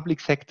the public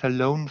sector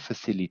loan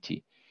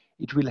facility.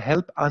 It will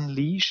help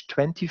unleash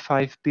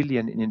 25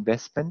 billion in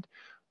investment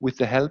with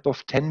the help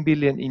of 10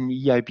 billion in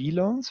EIB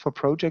loans for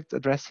projects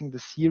addressing the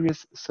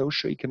serious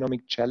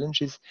socio-economic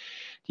challenges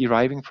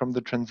deriving from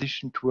the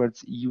transition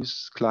towards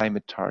EU's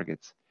climate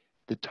targets.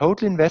 The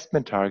total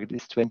investment target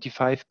is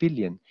 25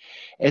 billion.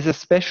 As a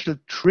special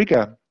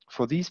trigger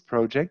for these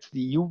projects,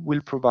 the EU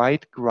will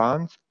provide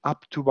grants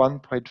up to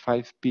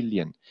 1.5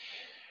 billion.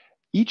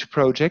 Each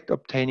project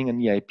obtaining an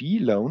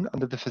EIB loan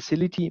under the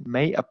facility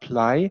may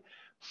apply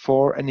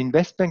for an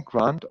investment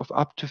grant of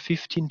up to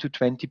 15 to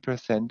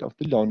 20% of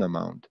the loan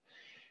amount.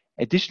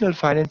 Additional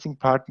financing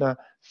partners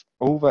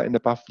over and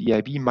above the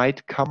EIB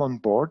might come on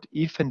board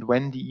if and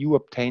when the EU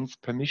obtains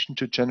permission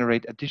to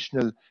generate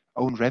additional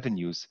own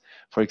revenues,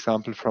 for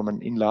example, from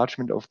an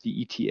enlargement of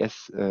the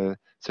ETS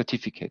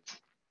certificates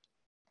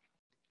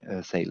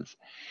sales.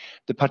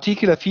 The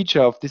particular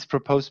feature of this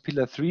proposed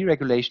Pillar 3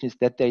 regulation is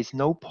that there is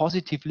no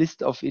positive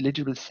list of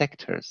eligible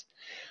sectors,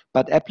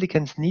 but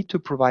applicants need to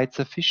provide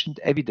sufficient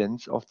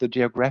evidence of the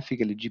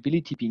geographic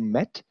eligibility being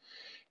met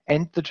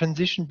and the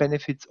transition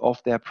benefits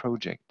of their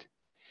project.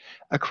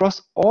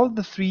 Across all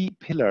the 3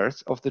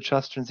 pillars of the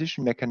Just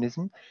Transition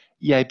mechanism,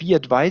 EIB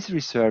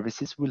advisory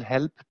services will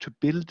help to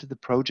build the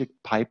project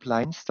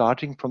pipeline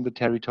starting from the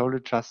territorial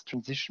Just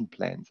Transition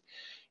plans.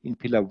 In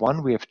Pillar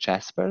 1, we have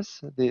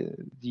JASPERS,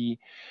 the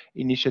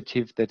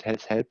initiative that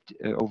has helped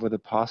over the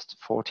past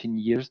 14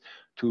 years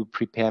to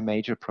prepare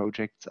major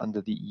projects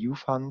under the EU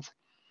funds.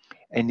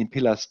 And in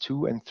Pillars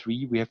 2 and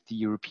 3, we have the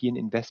European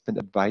Investment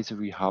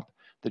Advisory Hub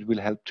that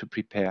will help to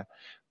prepare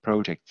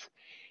projects.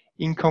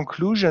 In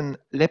conclusion,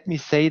 let me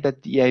say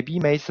that the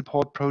EIB may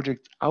support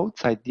projects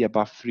outside the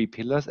above 3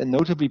 pillars, and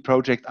notably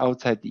projects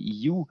outside the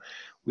EU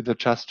with a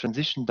Just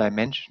Transition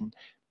dimension,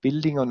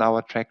 building on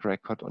our track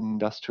record on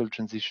industrial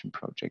transition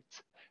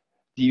projects.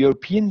 The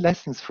European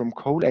lessons from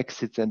coal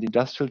exits and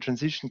industrial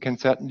transition can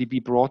certainly be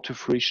brought to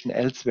fruition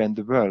elsewhere in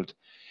the world.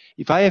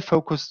 If I have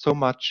focused so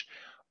much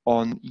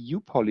on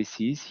EU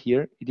policies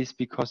here, it is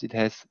because it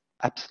has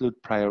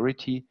absolute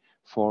priority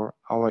for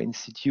our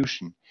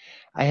institution.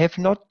 I have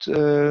not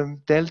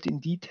dealt in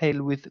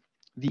detail with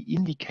the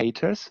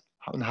indicators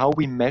on how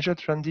we measure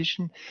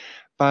transition,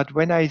 but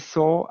when I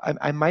saw,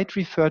 I might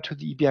refer to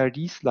the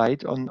EBRD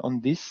slide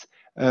on this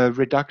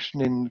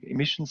reduction in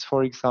emissions,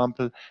 for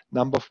example,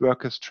 number of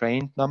workers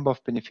trained, number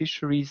of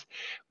beneficiaries.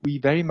 We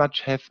very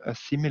much have a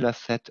similar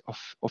set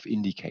of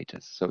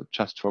indicators. So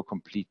just for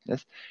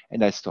completeness,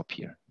 and I stop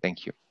here.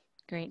 Thank you.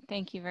 Great,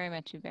 thank you very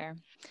much, Hubert.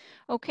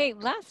 Okay,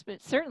 last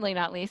but certainly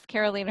not least,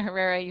 Carolina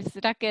Herrera, you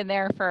stuck in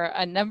there for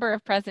a number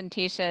of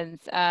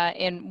presentations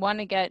and want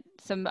to get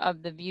some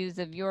of the views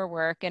of your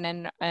work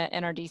and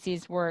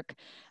NRDC's work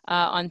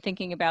on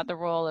thinking about the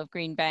role of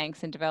green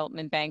banks and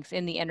development banks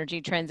in the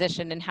energy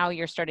transition and how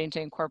you're starting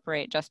to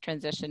incorporate just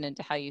transition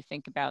into how you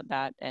think about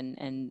that and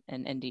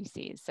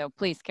NDCs. So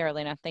please,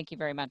 Carolina, thank you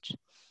very much.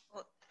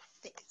 Well,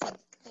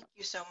 thank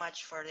you so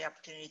much for the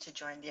opportunity to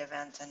join the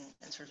event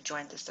and sort of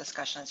join this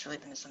discussion. It's really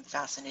been some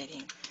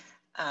fascinating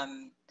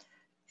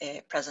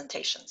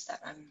presentations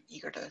that I'm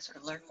eager to sort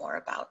of learn more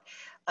about.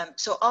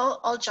 So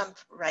I'll jump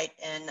right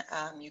in.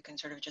 You can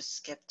sort of just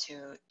skip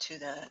to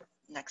the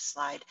next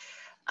slide.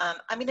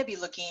 I'm going to be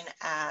looking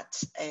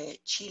at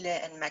Chile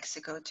and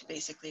Mexico to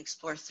basically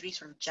explore 3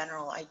 sort of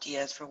general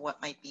ideas for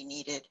what might be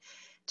needed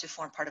to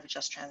form part of a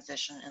just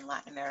transition in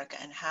Latin America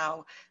and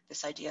how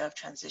this idea of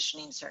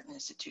transitioning certain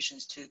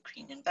institutions to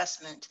green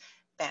investment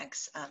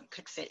banks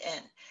could fit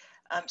in.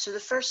 So the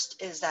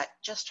first is that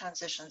just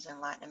transitions in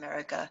Latin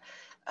America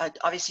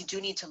obviously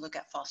do need to look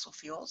at fossil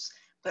fuels,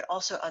 but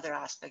also other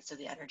aspects of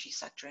the energy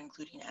sector,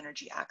 including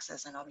energy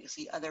access and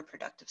obviously other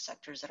productive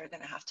sectors that are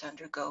going to have to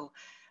undergo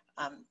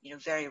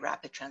very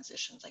rapid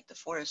transitions like the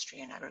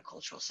forestry and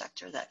agricultural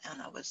sector that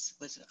Anna was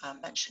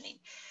mentioning.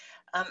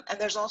 And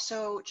there's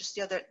also just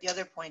the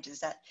other point is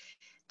that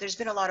there's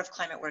been a lot of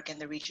climate work in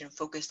the region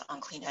focused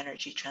on clean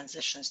energy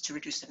transitions to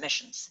reduce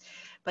emissions,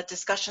 but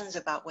discussions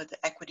about what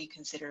the equity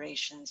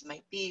considerations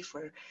might be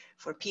for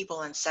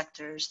people and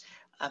sectors,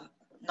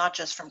 not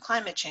just from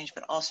climate change,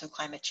 but also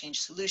climate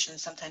change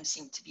solutions sometimes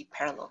seem to be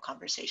parallel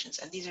conversations.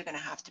 And these are going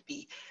to have to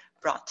be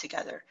brought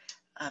together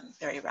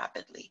very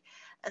rapidly.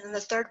 And then the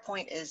third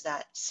point is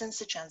that since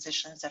the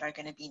transitions that are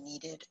going to be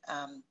needed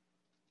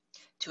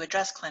to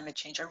address climate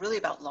change are really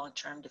about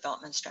long-term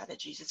development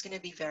strategies, it's going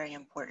to be very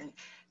important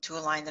to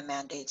align the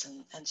mandates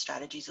and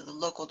strategies of the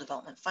local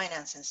development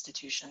finance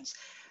institutions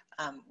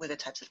with the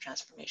types of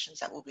transformations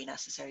that will be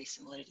necessary,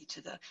 similarly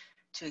to the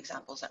two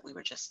examples that we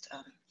were just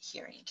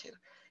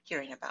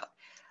hearing about.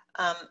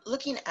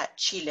 Looking at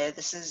Chile,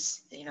 this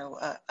is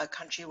a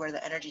country where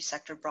the energy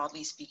sector,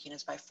 broadly speaking,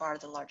 is by far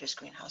the largest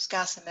greenhouse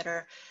gas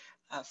emitter.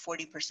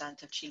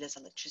 40% of Chile's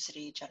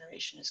electricity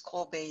generation is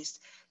coal-based,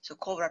 so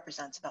coal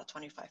represents about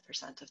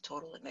 25% of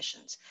total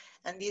emissions.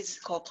 And these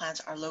coal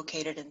plants are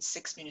located in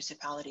 6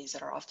 municipalities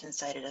that are often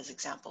cited as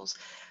examples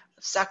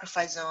of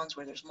sacrifice zones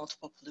where there's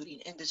multiple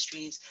polluting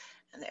industries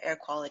and the air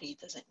quality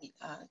doesn't meet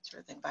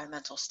sort of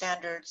environmental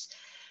standards.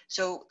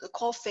 So the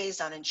coal phase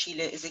down in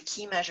Chile is a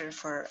key measure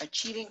for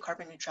achieving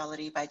carbon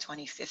neutrality by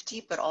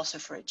 2050, but also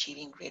for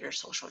achieving greater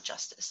social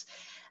justice.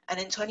 And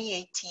in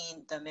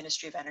 2018, the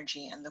Ministry of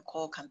Energy and the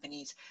coal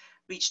companies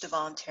reached a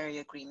voluntary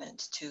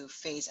agreement to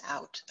phase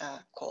out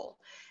coal.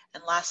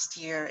 And last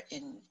year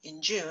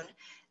in June,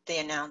 they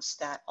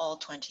announced that all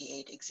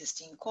 28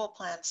 existing coal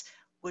plants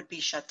would be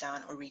shut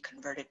down or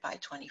reconverted by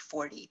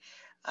 2040.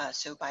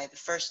 So by the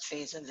first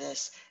phase of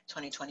this,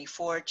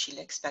 2024, Chile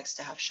expects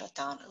to have shut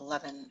down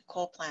 11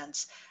 coal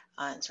plants.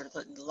 And sort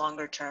of in the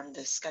longer term,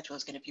 this schedule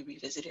is going to be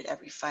revisited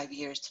every 5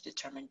 years to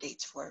determine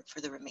dates for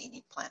the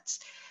remaining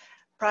plants.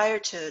 Prior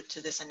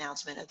to this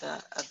announcement of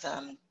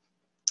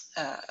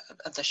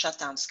the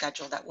shutdown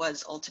schedule that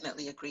was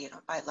ultimately agreed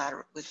on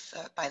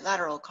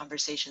bilateral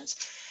conversations,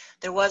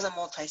 there was a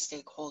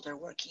multi-stakeholder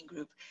working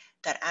group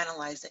that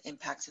analyzed the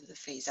impacts of the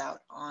phase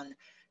out on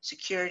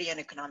security and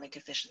economic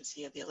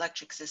efficiency of the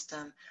electric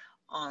system,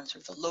 on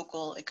sort of the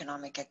local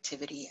economic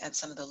activity and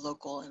some of the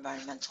local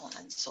environmental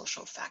and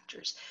social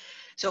factors.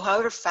 So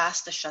however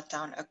fast the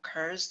shutdown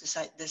occurs,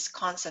 this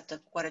concept of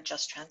what a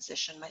just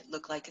transition might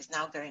look like is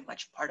now very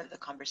much part of the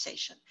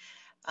conversation.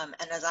 And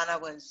as Ana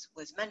was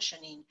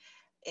mentioning,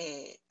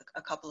 a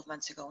couple of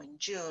months ago in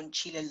June,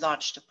 Chile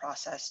launched a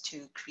process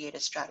to create a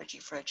strategy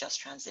for a just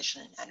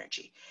transition in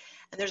energy.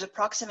 And there's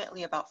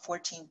approximately about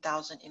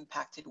 14,000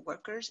 impacted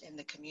workers in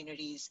the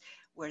communities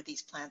where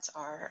these plants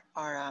are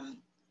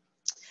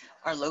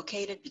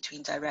located,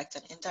 between direct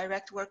and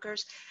indirect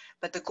workers.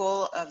 But the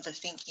goal of the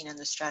thinking and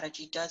the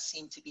strategy does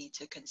seem to be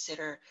to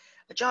consider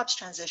a jobs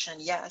transition,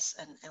 yes,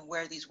 and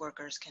where these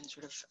workers can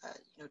sort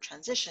of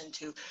transition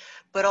to,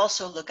 but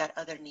also look at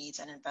other needs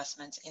and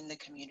investments in the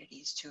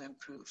communities to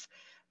improve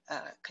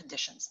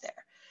conditions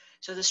there.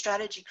 So the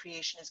strategy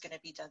creation is going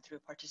to be done through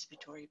a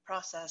participatory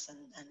process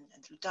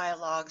and through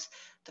dialogues.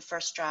 The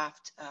first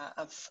draft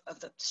of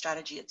the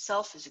strategy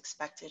itself is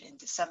expected in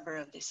December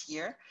of this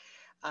year.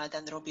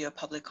 Then there will be a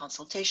public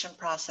consultation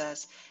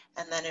process,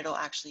 and then it'll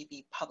actually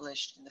be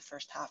published in the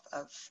first half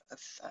of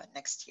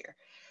next year.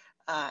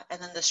 And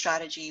then the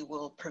strategy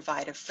will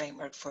provide a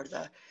framework for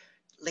the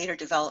later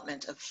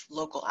development of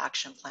local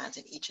action plans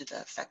in each of the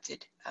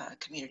affected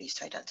communities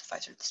to identify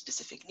sort of the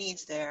specific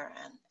needs there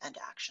and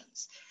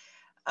actions.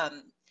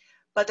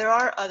 But there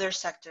are other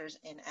sectors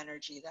in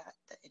energy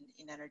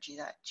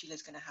that Chile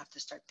is going to have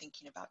to start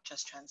thinking about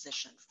just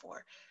transition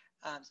for.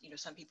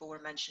 Some people were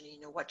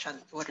mentioning,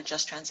 what a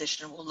just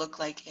transition will look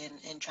like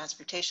in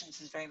transportation.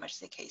 This is very much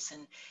the case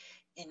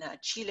in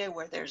Chile,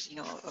 where there's,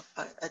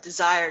 a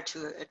desire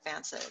to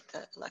advance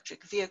the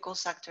electric vehicle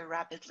sector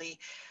rapidly,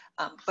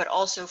 but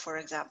also, for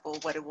example,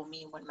 what it will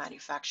mean when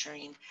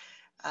manufacturing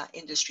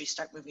industries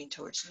start moving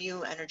towards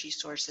new energy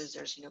sources.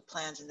 There's,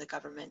 plans in the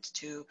government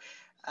to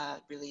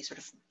really sort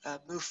of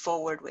move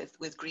forward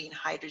with green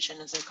hydrogen,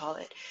 as they call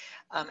it.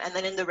 And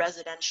then in the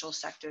residential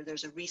sector,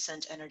 there's a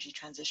recent energy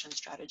transition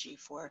strategy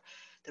for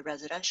the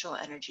residential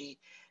energy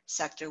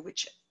sector,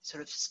 which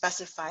sort of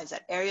specifies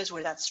that areas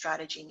where that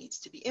strategy needs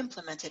to be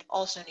implemented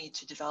also need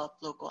to develop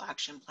local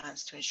action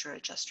plans to ensure a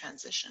just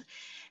transition.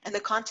 And the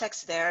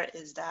context there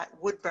is that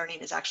wood burning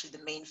is actually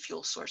the main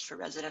fuel source for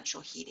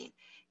residential heating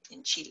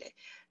in Chile.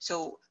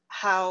 So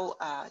how,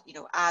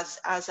 as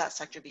that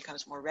sector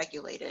becomes more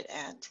regulated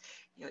and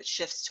it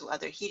shifts to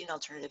other heating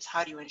alternatives,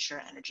 how do you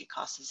ensure energy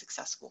cost is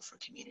accessible for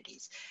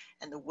communities?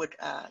 And the wood,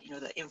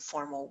 the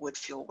informal wood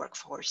fuel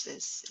workforce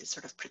is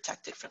sort of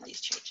protected from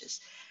these changes.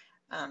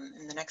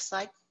 In the next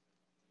slide.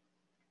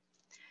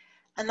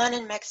 And then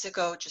in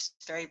Mexico, just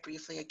very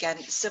briefly,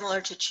 again, similar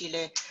to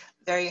Chile,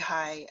 very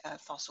high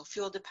fossil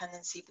fuel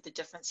dependency, but the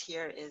difference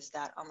here is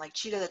that unlike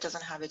Chile that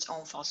doesn't have its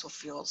own fossil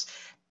fuels,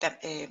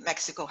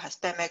 Mexico has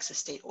Pemex, a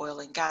state oil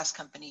and gas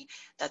company.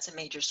 That's a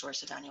major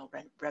source of annual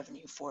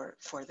revenue for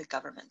the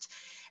government.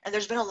 And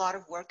there's been a lot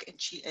of work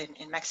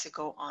in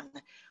Mexico on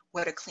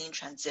what a clean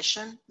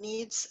transition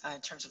needs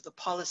in terms of the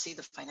policy,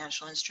 the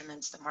financial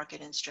instruments, the market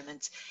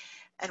instruments.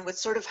 And what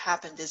sort of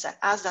happened is that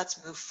as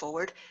that's moved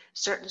forward,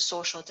 certain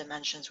social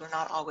dimensions were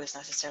not always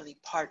necessarily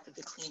part of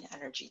the clean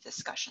energy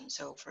discussion.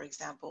 So for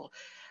example,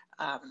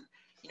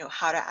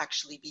 how to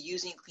actually be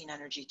using clean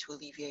energy to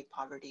alleviate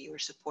poverty or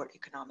support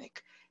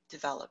economic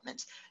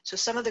development. So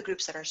some of the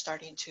groups that are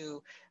starting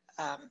to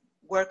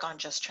work on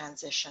just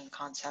transition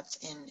concepts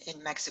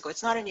in Mexico,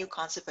 it's not a new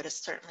concept, but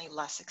it's certainly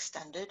less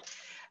extended,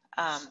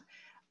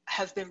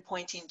 have been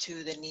pointing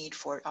to the need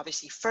for,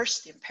 obviously,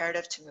 first, the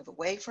imperative to move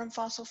away from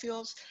fossil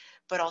fuels,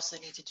 but also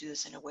the need to do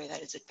this in a way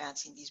that is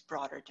advancing these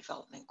broader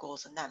development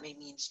goals. And that may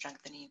mean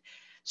strengthening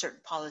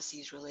certain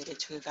policies related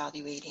to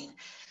evaluating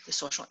the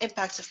social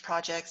impacts of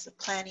projects, the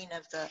planning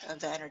of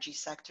the energy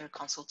sector,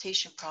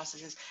 consultation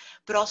processes,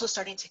 but also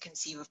starting to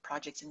conceive of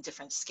projects in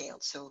different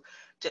scales. So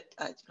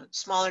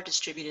smaller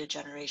distributed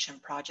generation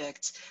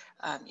projects,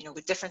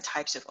 with different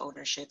types of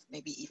ownership,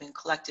 maybe even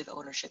collective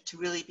ownership, to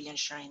really be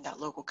ensuring that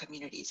local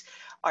communities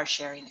are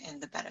sharing in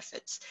the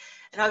benefits.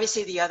 And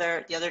obviously the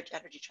other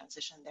energy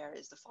transition there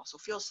is the fossil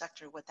fuel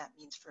sector, what that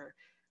means for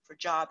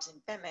jobs in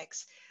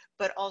Pemex,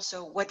 but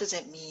also what does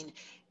it mean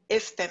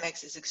if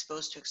Pemex is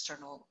exposed to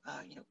external,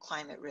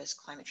 climate risk,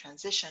 climate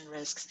transition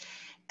risks,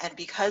 and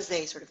because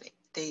they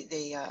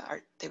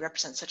they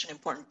represent such an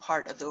important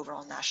part of the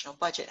overall national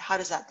budget, how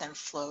does that then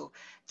flow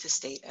to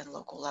state and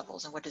local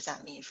levels, and what does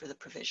that mean for the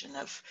provision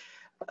of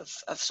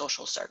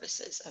social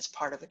services as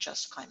part of a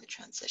just climate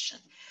transition?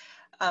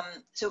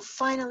 So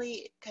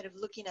finally, kind of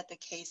looking at the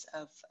case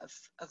of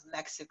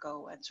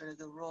Mexico and sort of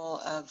the role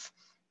of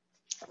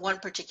one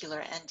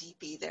particular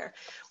NDB there,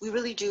 we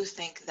really do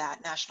think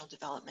that national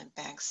development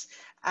banks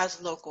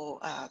as local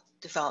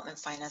development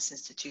finance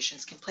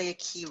institutions can play a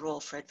key role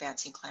for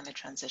advancing climate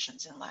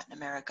transitions in Latin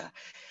America.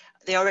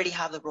 They already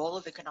have the role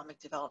of economic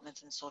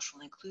development and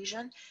social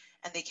inclusion,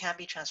 and they can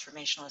be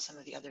transformational, as some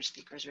of the other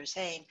speakers were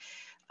saying,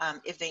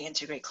 if they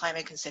integrate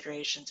climate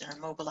considerations and are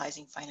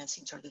mobilizing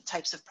financing toward the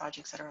types of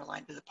projects that are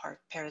aligned with the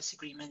Paris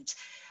Agreement,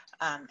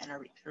 and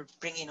are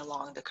bringing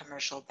along the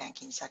commercial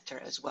banking sector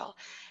as well.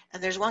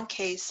 And there's one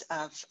case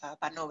of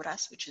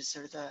Banobras, which is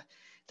sort of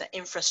the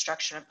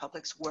infrastructure and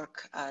public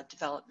works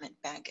development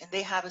bank, and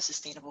they have a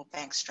sustainable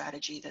bank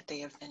strategy that they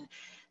have been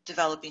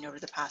developing over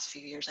the past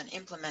few years and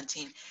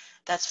implementing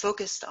that's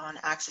focused on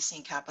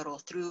accessing capital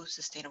through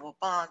sustainable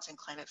bonds and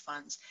climate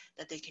funds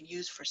that they can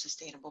use for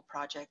sustainable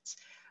projects.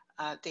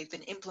 They've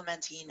been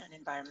implementing an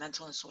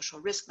environmental and social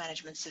risk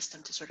management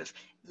system to sort of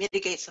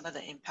mitigate some of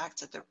the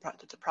impacts that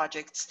the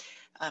projects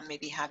may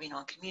be having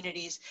on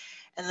communities.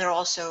 And they're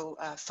also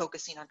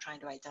focusing on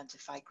trying to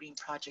identify green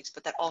projects,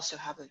 but that also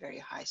have a very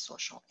high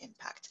social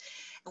impact.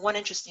 And one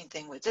interesting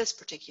thing with this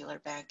particular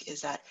bank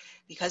is that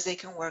because they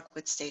can work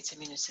with states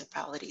and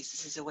municipalities,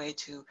 this is a way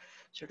to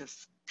sort of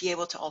be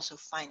able to also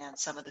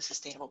finance some of the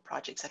sustainable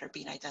projects that are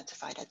being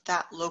identified at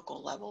that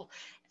local level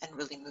and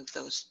really move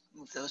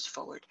those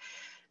forward.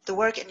 The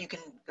work, and you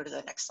can go to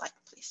the next slide,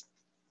 please.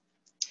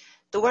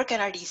 The work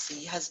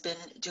NRDC has been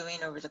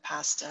doing over the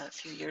past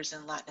few years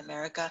in Latin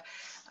America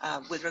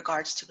with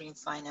regards to green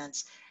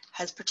finance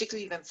has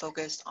particularly been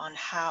focused on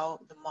how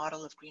the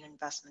model of green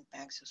investment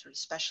banks, so sort of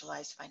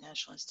specialized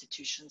financial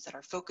institutions that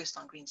are focused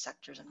on green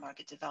sectors and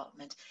market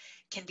development,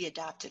 can be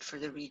adapted for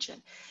the region.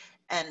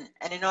 And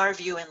in our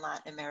view in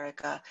Latin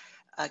America,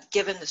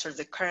 given the sort of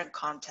the current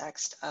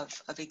context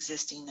of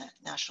existing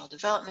national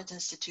development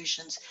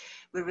institutions,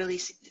 we're really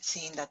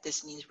seeing that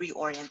this means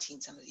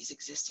reorienting some of these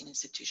existing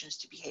institutions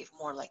to behave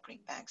more like green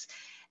banks.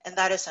 And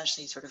that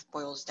essentially sort of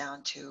boils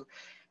down to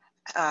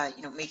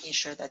making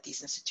sure that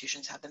these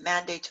institutions have the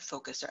mandate to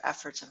focus their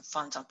efforts and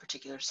funds on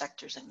particular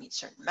sectors and meet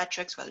certain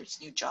metrics, whether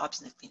it's new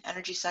jobs in the clean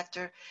energy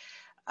sector,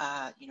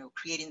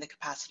 creating the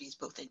capacities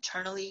both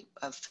internally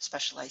of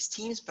specialized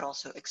teams, but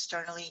also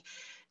externally,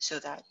 so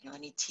that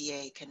any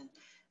TA can,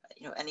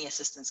 any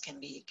assistance can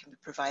be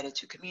provided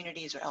to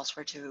communities or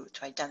elsewhere to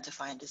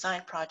identify and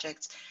design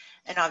projects,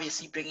 and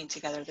obviously bringing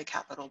together the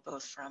capital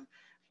both from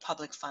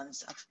public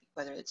funds,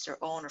 whether it's their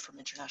own or from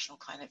international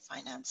climate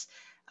finance,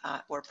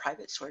 or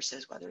private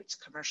sources, whether it's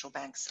commercial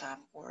banks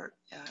or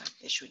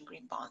issuing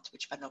green bonds,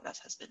 which Banobras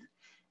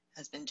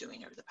has been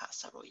doing over the past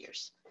several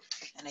years.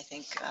 And I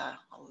think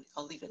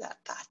I'll leave it at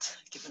that,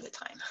 given the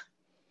time.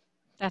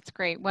 That's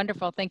great.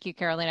 Wonderful. Thank you,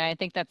 Carolina. I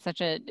think that's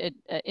such a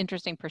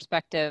interesting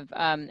perspective,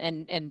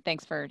 and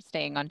thanks for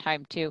staying on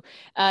time too.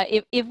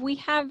 If we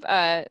have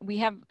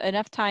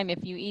enough time,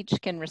 if you each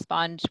can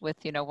respond with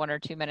 1 or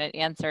 2 minute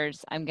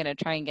answers, I'm going to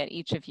try and get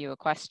each of you a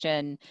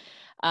question.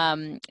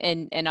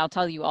 And I'll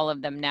tell you all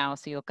of them now,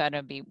 so you'll kind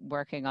of be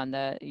working on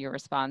your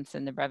response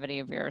and the brevity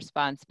of your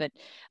response. But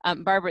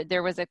Barbara,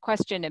 there was a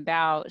question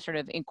about sort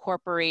of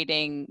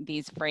incorporating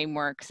these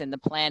frameworks and the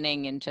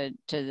planning into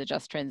the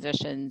Just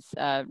Transitions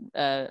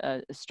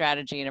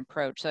strategy and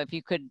approach. So if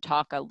you could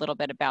talk a little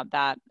bit about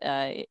that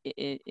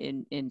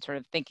in sort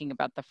of thinking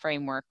about the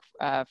framework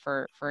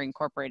for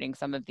incorporating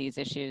some of these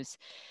issues.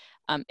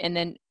 And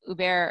then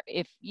Hubert,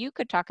 if you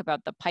could talk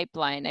about the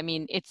pipeline. I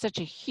mean, it's such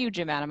a huge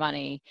amount of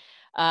money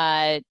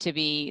to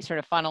be sort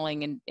of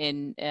funneling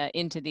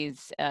into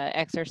these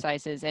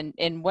exercises,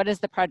 and what does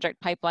the project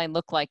pipeline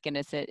look like, and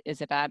is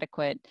it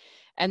adequate?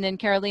 And then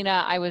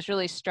Carolina, I was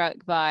really struck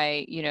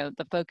by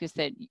the focus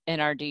that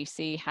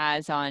NRDC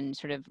has on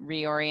sort of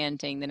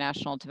reorienting the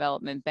national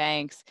development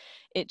banks.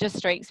 It just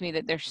strikes me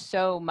that there's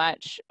so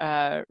much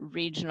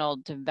regional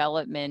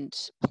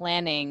development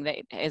planning that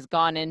has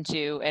gone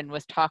into and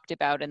was talked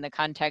about in the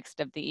context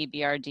of the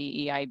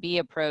EBRD EIB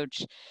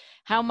approach.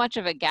 How much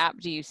of a gap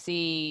do you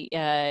see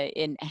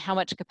in how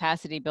much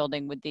capacity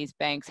building would these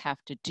banks have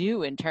to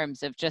do in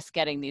terms of just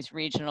getting these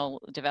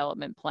regional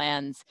development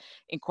plans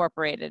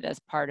incorporated as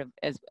part of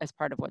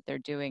what they're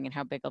doing, and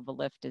how big of a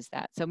lift is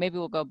that? So maybe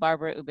we'll go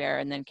Barbara, Hubert,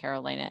 and then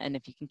Carolina, and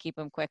if you can keep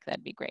them quick,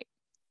 that'd be great.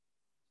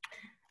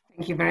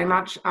 Thank you very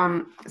much.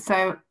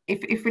 So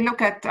if we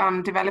look at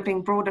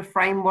developing broader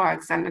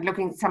frameworks and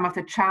looking at some of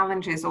the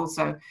challenges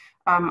also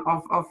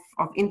of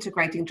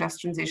integrating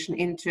Just Transition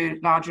into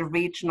larger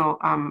regional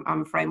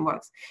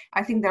frameworks,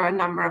 I think there are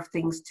a number of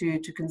things to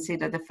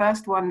consider. The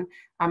first one,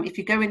 if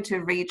you go into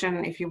a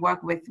region, if you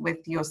work with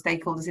your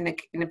stakeholders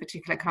in a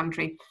particular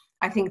country,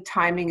 I think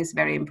timing is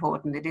very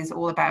important. It is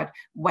all about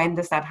when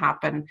does that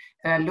happen.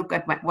 Look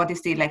at what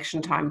is the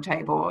election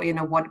timetable.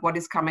 What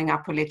is coming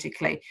up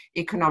politically,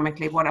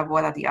 economically. What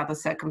are the other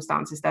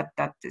circumstances that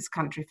this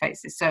country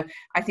faces? So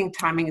I think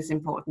timing is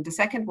important. The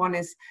second one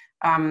is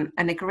an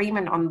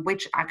agreement on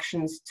which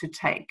actions to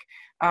take.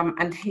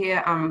 And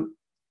here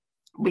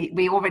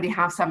we already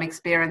have some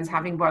experience,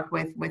 having worked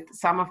with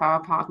some of our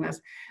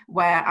partners,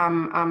 where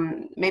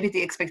maybe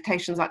the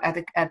expectations are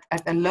at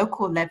a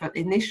local level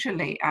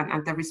initially,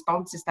 and the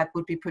responses that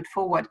would be put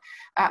forward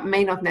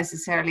may not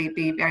necessarily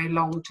be very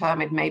long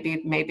term. It may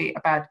be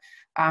about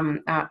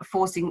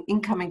forcing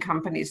incoming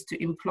companies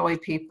to employ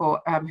people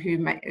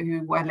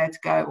who were let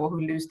go or who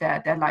lose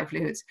their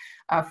livelihoods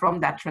from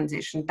that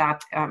transition.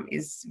 That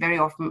is very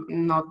often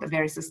not a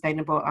very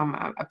sustainable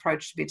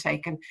approach to be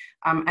taken.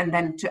 And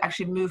then to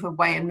actually move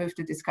away and move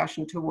the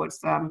discussion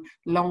towards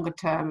longer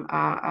term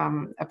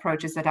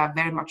approaches that are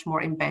very much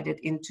more embedded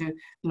into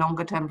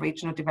longer term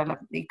regional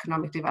development,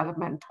 economic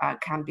development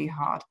can be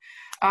hard.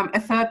 A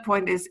third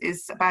point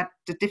is about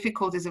the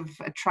difficulties of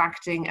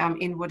attracting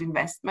inward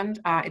investment.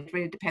 It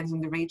really depends on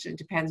the region. It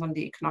depends on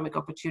the economic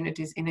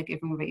opportunities in a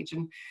given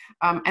region.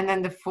 And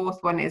then the fourth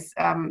one is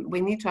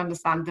we need to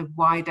understand the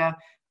wider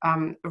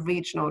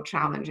regional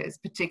challenges,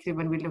 particularly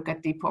when we look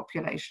at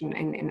depopulation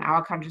in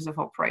our countries of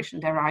operation.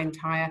 There are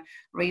entire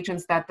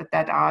regions that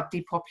are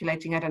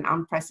depopulating at an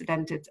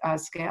unprecedented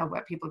scale,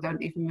 where people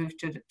don't even move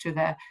to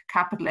their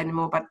capital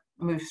anymore, but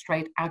move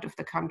straight out of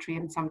the country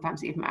and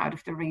sometimes even out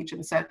of the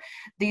region. So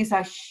these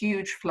are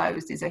huge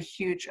flows. These are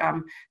huge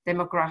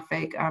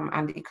demographic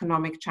and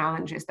economic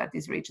challenges that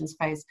these regions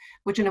face,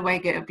 which in a way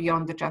go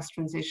beyond the Just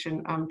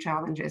Transition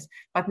challenges,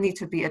 but need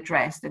to be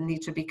addressed and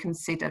need to be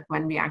considered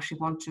when we actually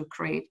want to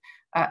create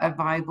a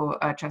viable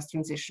Just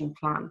Transition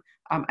plan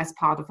as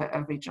part of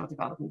a regional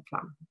development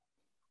plan.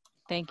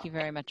 Thank you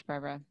very much,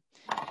 Barbara.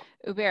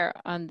 Hubert,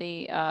 on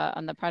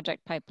the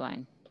project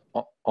pipeline.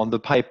 On the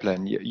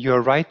pipeline,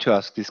 you're right to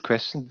ask this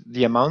question.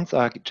 The amounts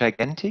are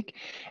gigantic,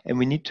 and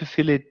we need to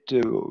fill it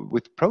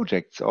with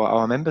projects, or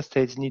our member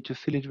states need to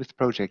fill it with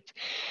projects.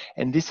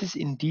 And this is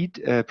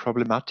indeed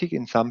problematic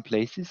in some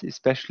places,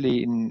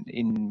 especially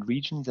in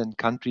regions and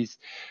countries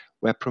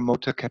where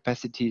promoter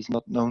capacity is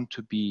not known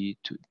to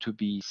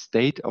be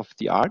state of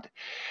the art.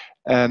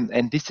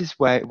 And this is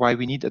why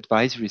we need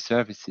advisory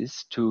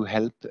services to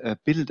help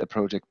build a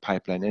project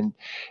pipeline. And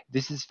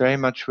this is very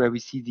much where we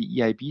see the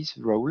EIB's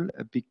role,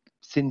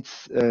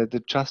 since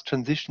the Just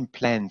Transition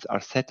plans are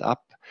set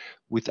up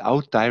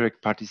without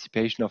direct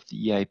participation of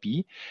the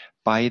EIB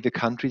by the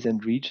countries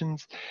and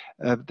regions.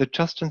 The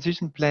Just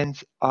Transition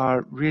plans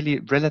are really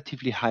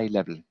relatively high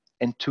level.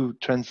 And to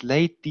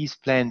translate these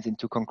plans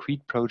into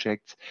concrete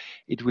projects,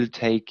 it will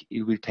take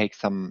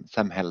some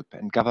help,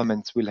 and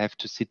governments will have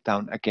to sit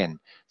down again.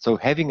 So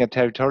having a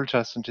territorial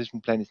Just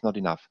Transition plan is not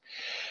enough.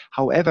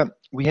 However,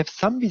 we have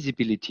some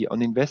visibility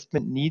on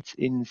investment needs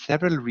in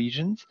several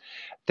regions,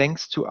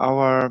 thanks to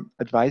our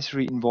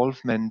advisory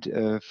involvement.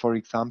 For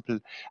example,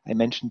 I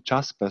mentioned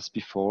JASPERS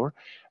before.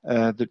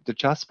 The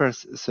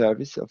JASPERS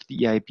service of the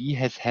EIB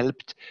has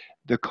helped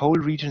the Coal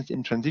Regions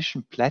in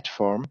Transition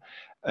platform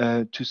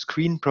to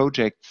screen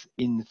projects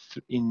in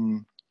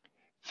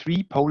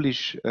 3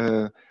 Polish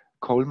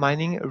coal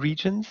mining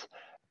regions,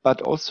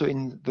 but also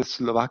in the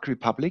Slovak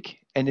Republic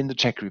and in the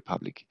Czech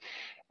Republic.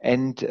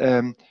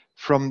 And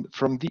from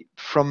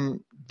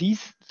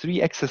these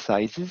 3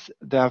 exercises,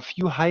 there are a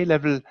few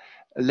high-level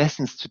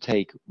lessons to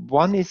take.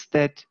 One is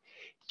that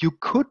you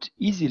could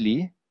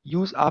easily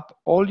use up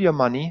all your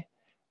money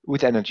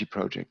with energy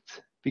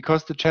projects,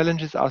 because the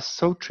challenges are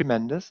so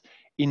tremendous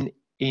in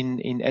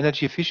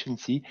energy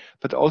efficiency,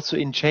 but also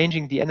in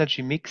changing the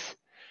energy mix,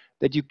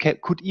 that you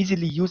could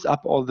easily use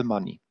up all the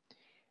money.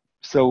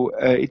 So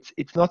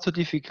it's not so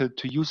difficult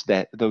to use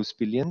those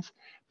billions,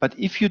 but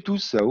if you do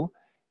so,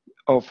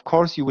 of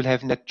course you will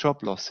have net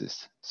job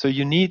losses. So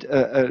you need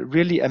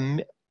really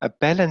a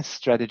balanced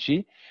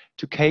strategy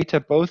to cater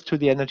both to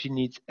the energy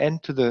needs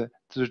and to the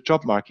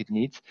job market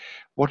needs.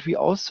 What we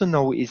also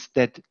know is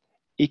that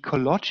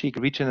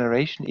ecological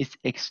regeneration is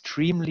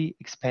extremely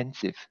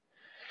expensive.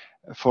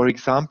 For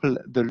example,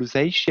 the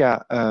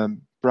Lusatia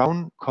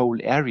brown coal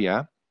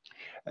area,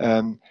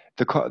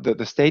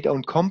 the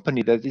state-owned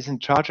company that is in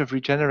charge of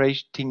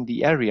regenerating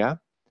the area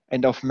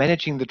and of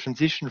managing the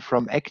transition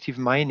from active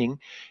mining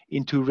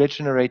into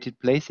regenerated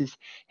places,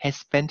 has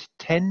spent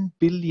 10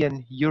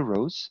 billion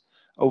euros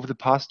over the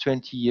past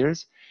 20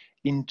 years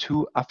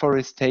into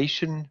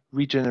afforestation,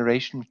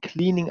 regeneration,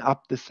 cleaning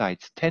up the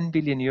sites. 10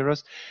 billion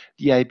euros.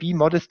 The IB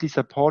modestly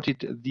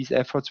supported these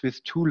efforts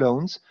with 2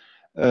 loans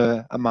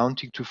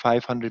amounting to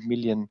 500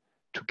 million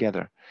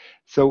together.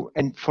 So,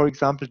 and for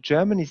example,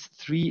 Germany's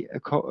 3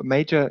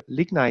 major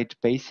lignite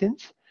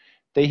basins,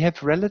 they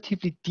have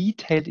relatively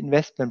detailed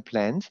investment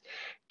plans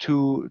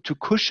to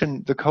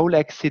cushion the coal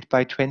exit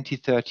by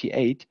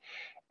 2038,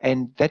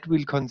 and that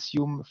will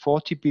consume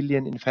 40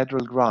 billion in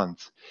federal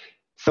grants.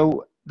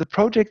 So the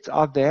projects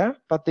are there,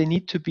 but they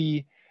need to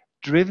be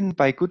driven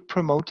by good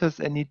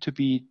promoters and need to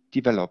be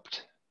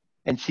developed.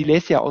 And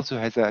Silesia also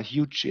has a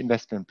huge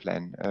investment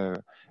plan,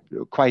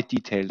 quite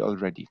detailed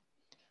already.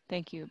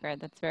 Thank you,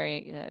 Hubert. That's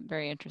very,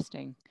 very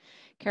interesting.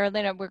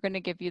 Carolina, we're going to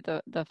give you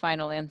the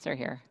final answer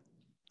here.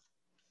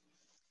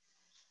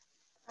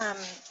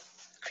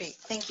 Great,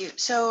 thank you.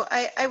 So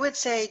I would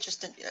say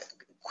just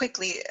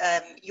quickly,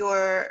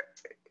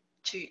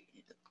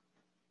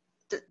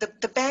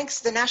 the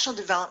banks, the national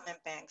development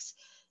banks,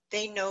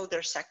 they know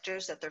their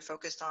sectors that they're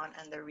focused on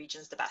and their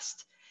regions the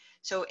best.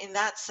 So in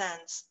that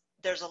sense,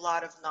 there's a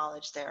lot of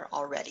knowledge there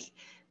already.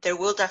 There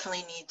will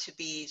definitely need to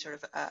be sort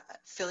of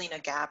filling a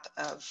gap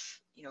of,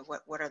 you know,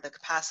 what are the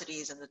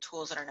capacities and the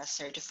tools that are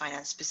necessary to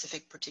finance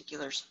specific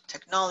particular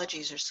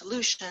technologies or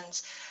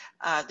solutions.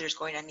 There's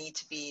going to need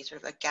to be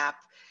sort of a gap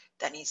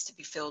that needs to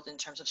be filled in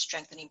terms of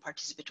strengthening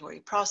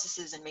participatory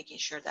processes and making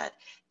sure that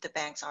the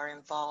banks are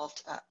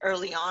involved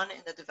early on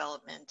in the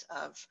development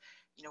of,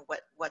 you know,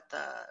 what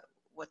the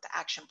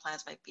action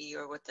plans might be,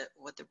 or what the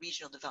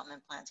regional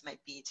development plans might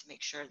be, to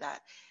make sure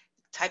that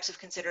types of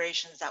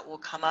considerations that will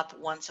come up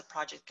once a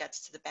project gets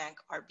to the bank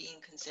are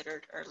being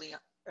considered early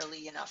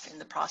enough in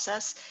the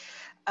process.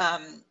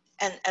 And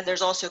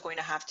there's also going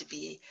to have to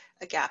be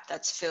a gap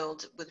that's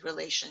filled with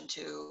relation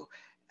to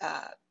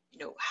you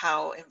know,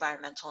 how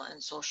environmental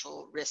and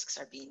social risks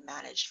are being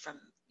managed from,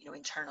 you know,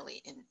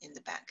 internally in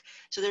the bank.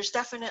 So there's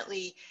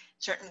definitely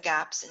certain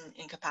gaps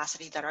in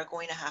capacity that are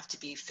going to have to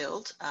be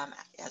filled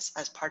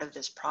as part of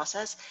this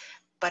process.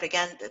 But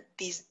again,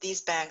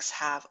 these banks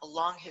have a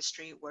long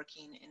history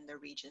working in their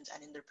regions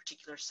and in their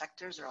particular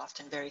sectors. Are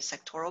often very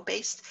sectoral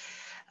based.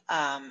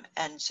 And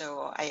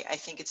so I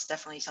think it's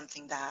definitely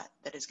something that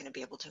is going to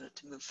be able to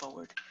move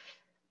forward.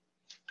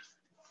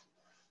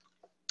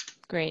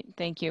 Great,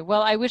 thank you.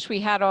 Well, I wish we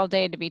had all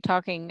day to be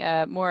talking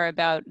more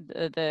about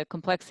the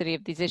complexity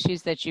of these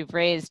issues that you've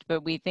raised,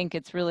 but we think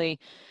it's really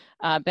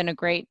been a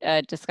great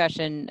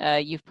discussion.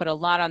 You've put a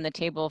lot on the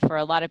table for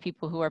a lot of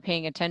people who are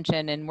paying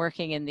attention and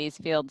working in these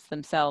fields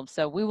themselves.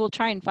 So we will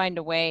try and find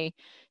a way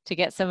to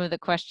get some of the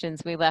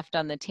questions we left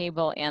on the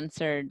table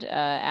answered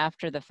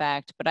after the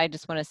fact. But I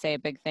just want to say a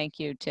big thank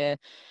you to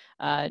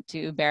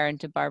Hubert and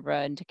to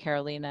Barbara and to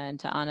Carolina and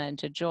to Anna and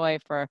to Joy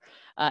for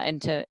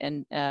and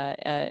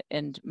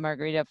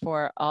Margarita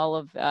for all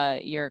of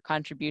your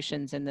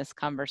contributions in this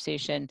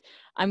conversation.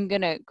 I'm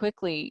going to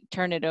quickly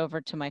turn it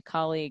over to my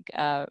colleague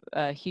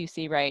Hugh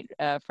Seawright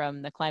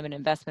from the Climate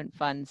Investment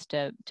Funds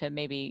to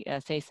maybe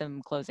say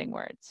some closing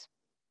words.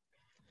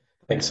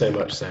 Thanks so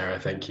much, Sarah.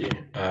 Thank you.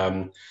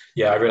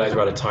 Yeah, I realize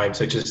we're out of time,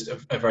 so just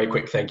a very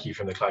quick thank you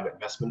from the Climate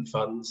Investment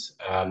Funds.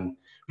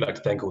 We'd like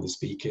to thank all the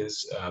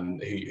speakers who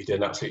did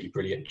an absolutely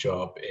brilliant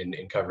job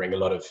in covering a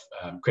lot of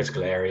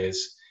critical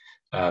areas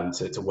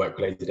to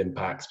work-related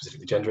impacts,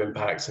 specifically gender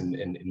impacts and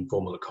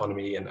informal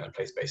economy and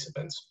place-based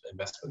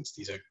investments.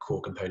 These are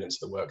core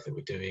components of the work that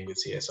we're doing with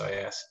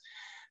CSIS.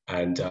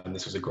 And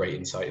this was a great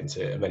insight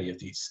into many of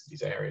these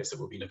areas that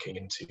we'll be looking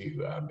into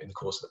in the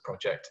course of the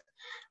project.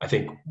 I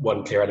think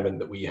one clear element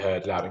that we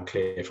heard loud and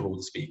clear from all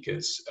the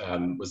speakers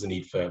was the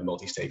need for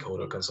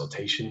multi-stakeholder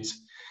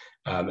consultations.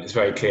 It's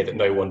very clear that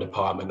no one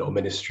department or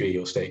ministry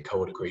or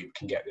stakeholder group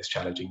can get this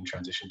challenging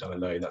transition done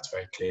alone. That's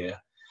very clear.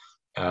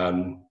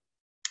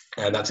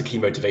 And that's a key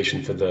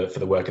motivation for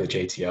the work of the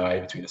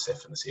JTI between the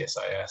CIF and the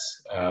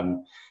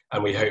CSIS.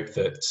 And we hope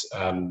that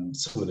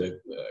some of the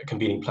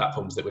convening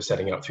platforms that we're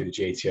setting up through the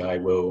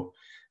JTI will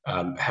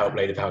help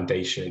lay the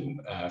foundation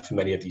for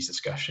many of these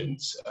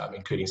discussions,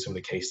 including some of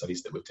the case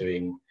studies that we're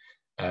doing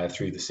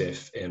through the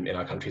CIF in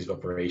our countries of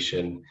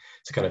operation,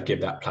 to kind of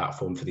give that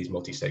platform for these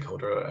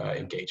multi-stakeholder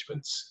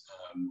engagements.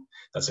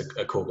 That's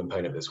a core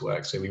component of this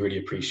work. So we really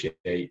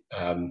appreciate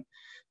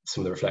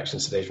some of the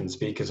reflections today from the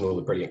speakers and all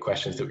the brilliant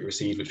questions that we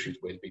received, which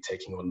we'll be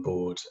taking on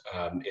board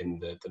in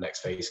the next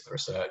phase of the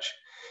research.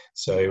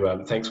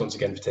 So thanks once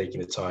again for taking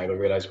the time. I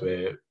realise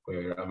we're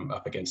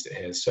up against it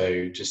here.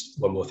 So just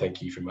one more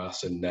thank you from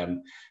us, and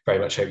very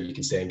much hope you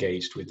can stay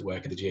engaged with the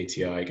work of the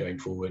JTI going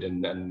forward,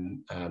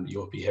 and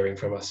you'll be hearing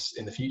from us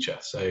in the future.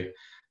 So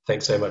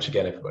thanks so much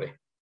again, everybody.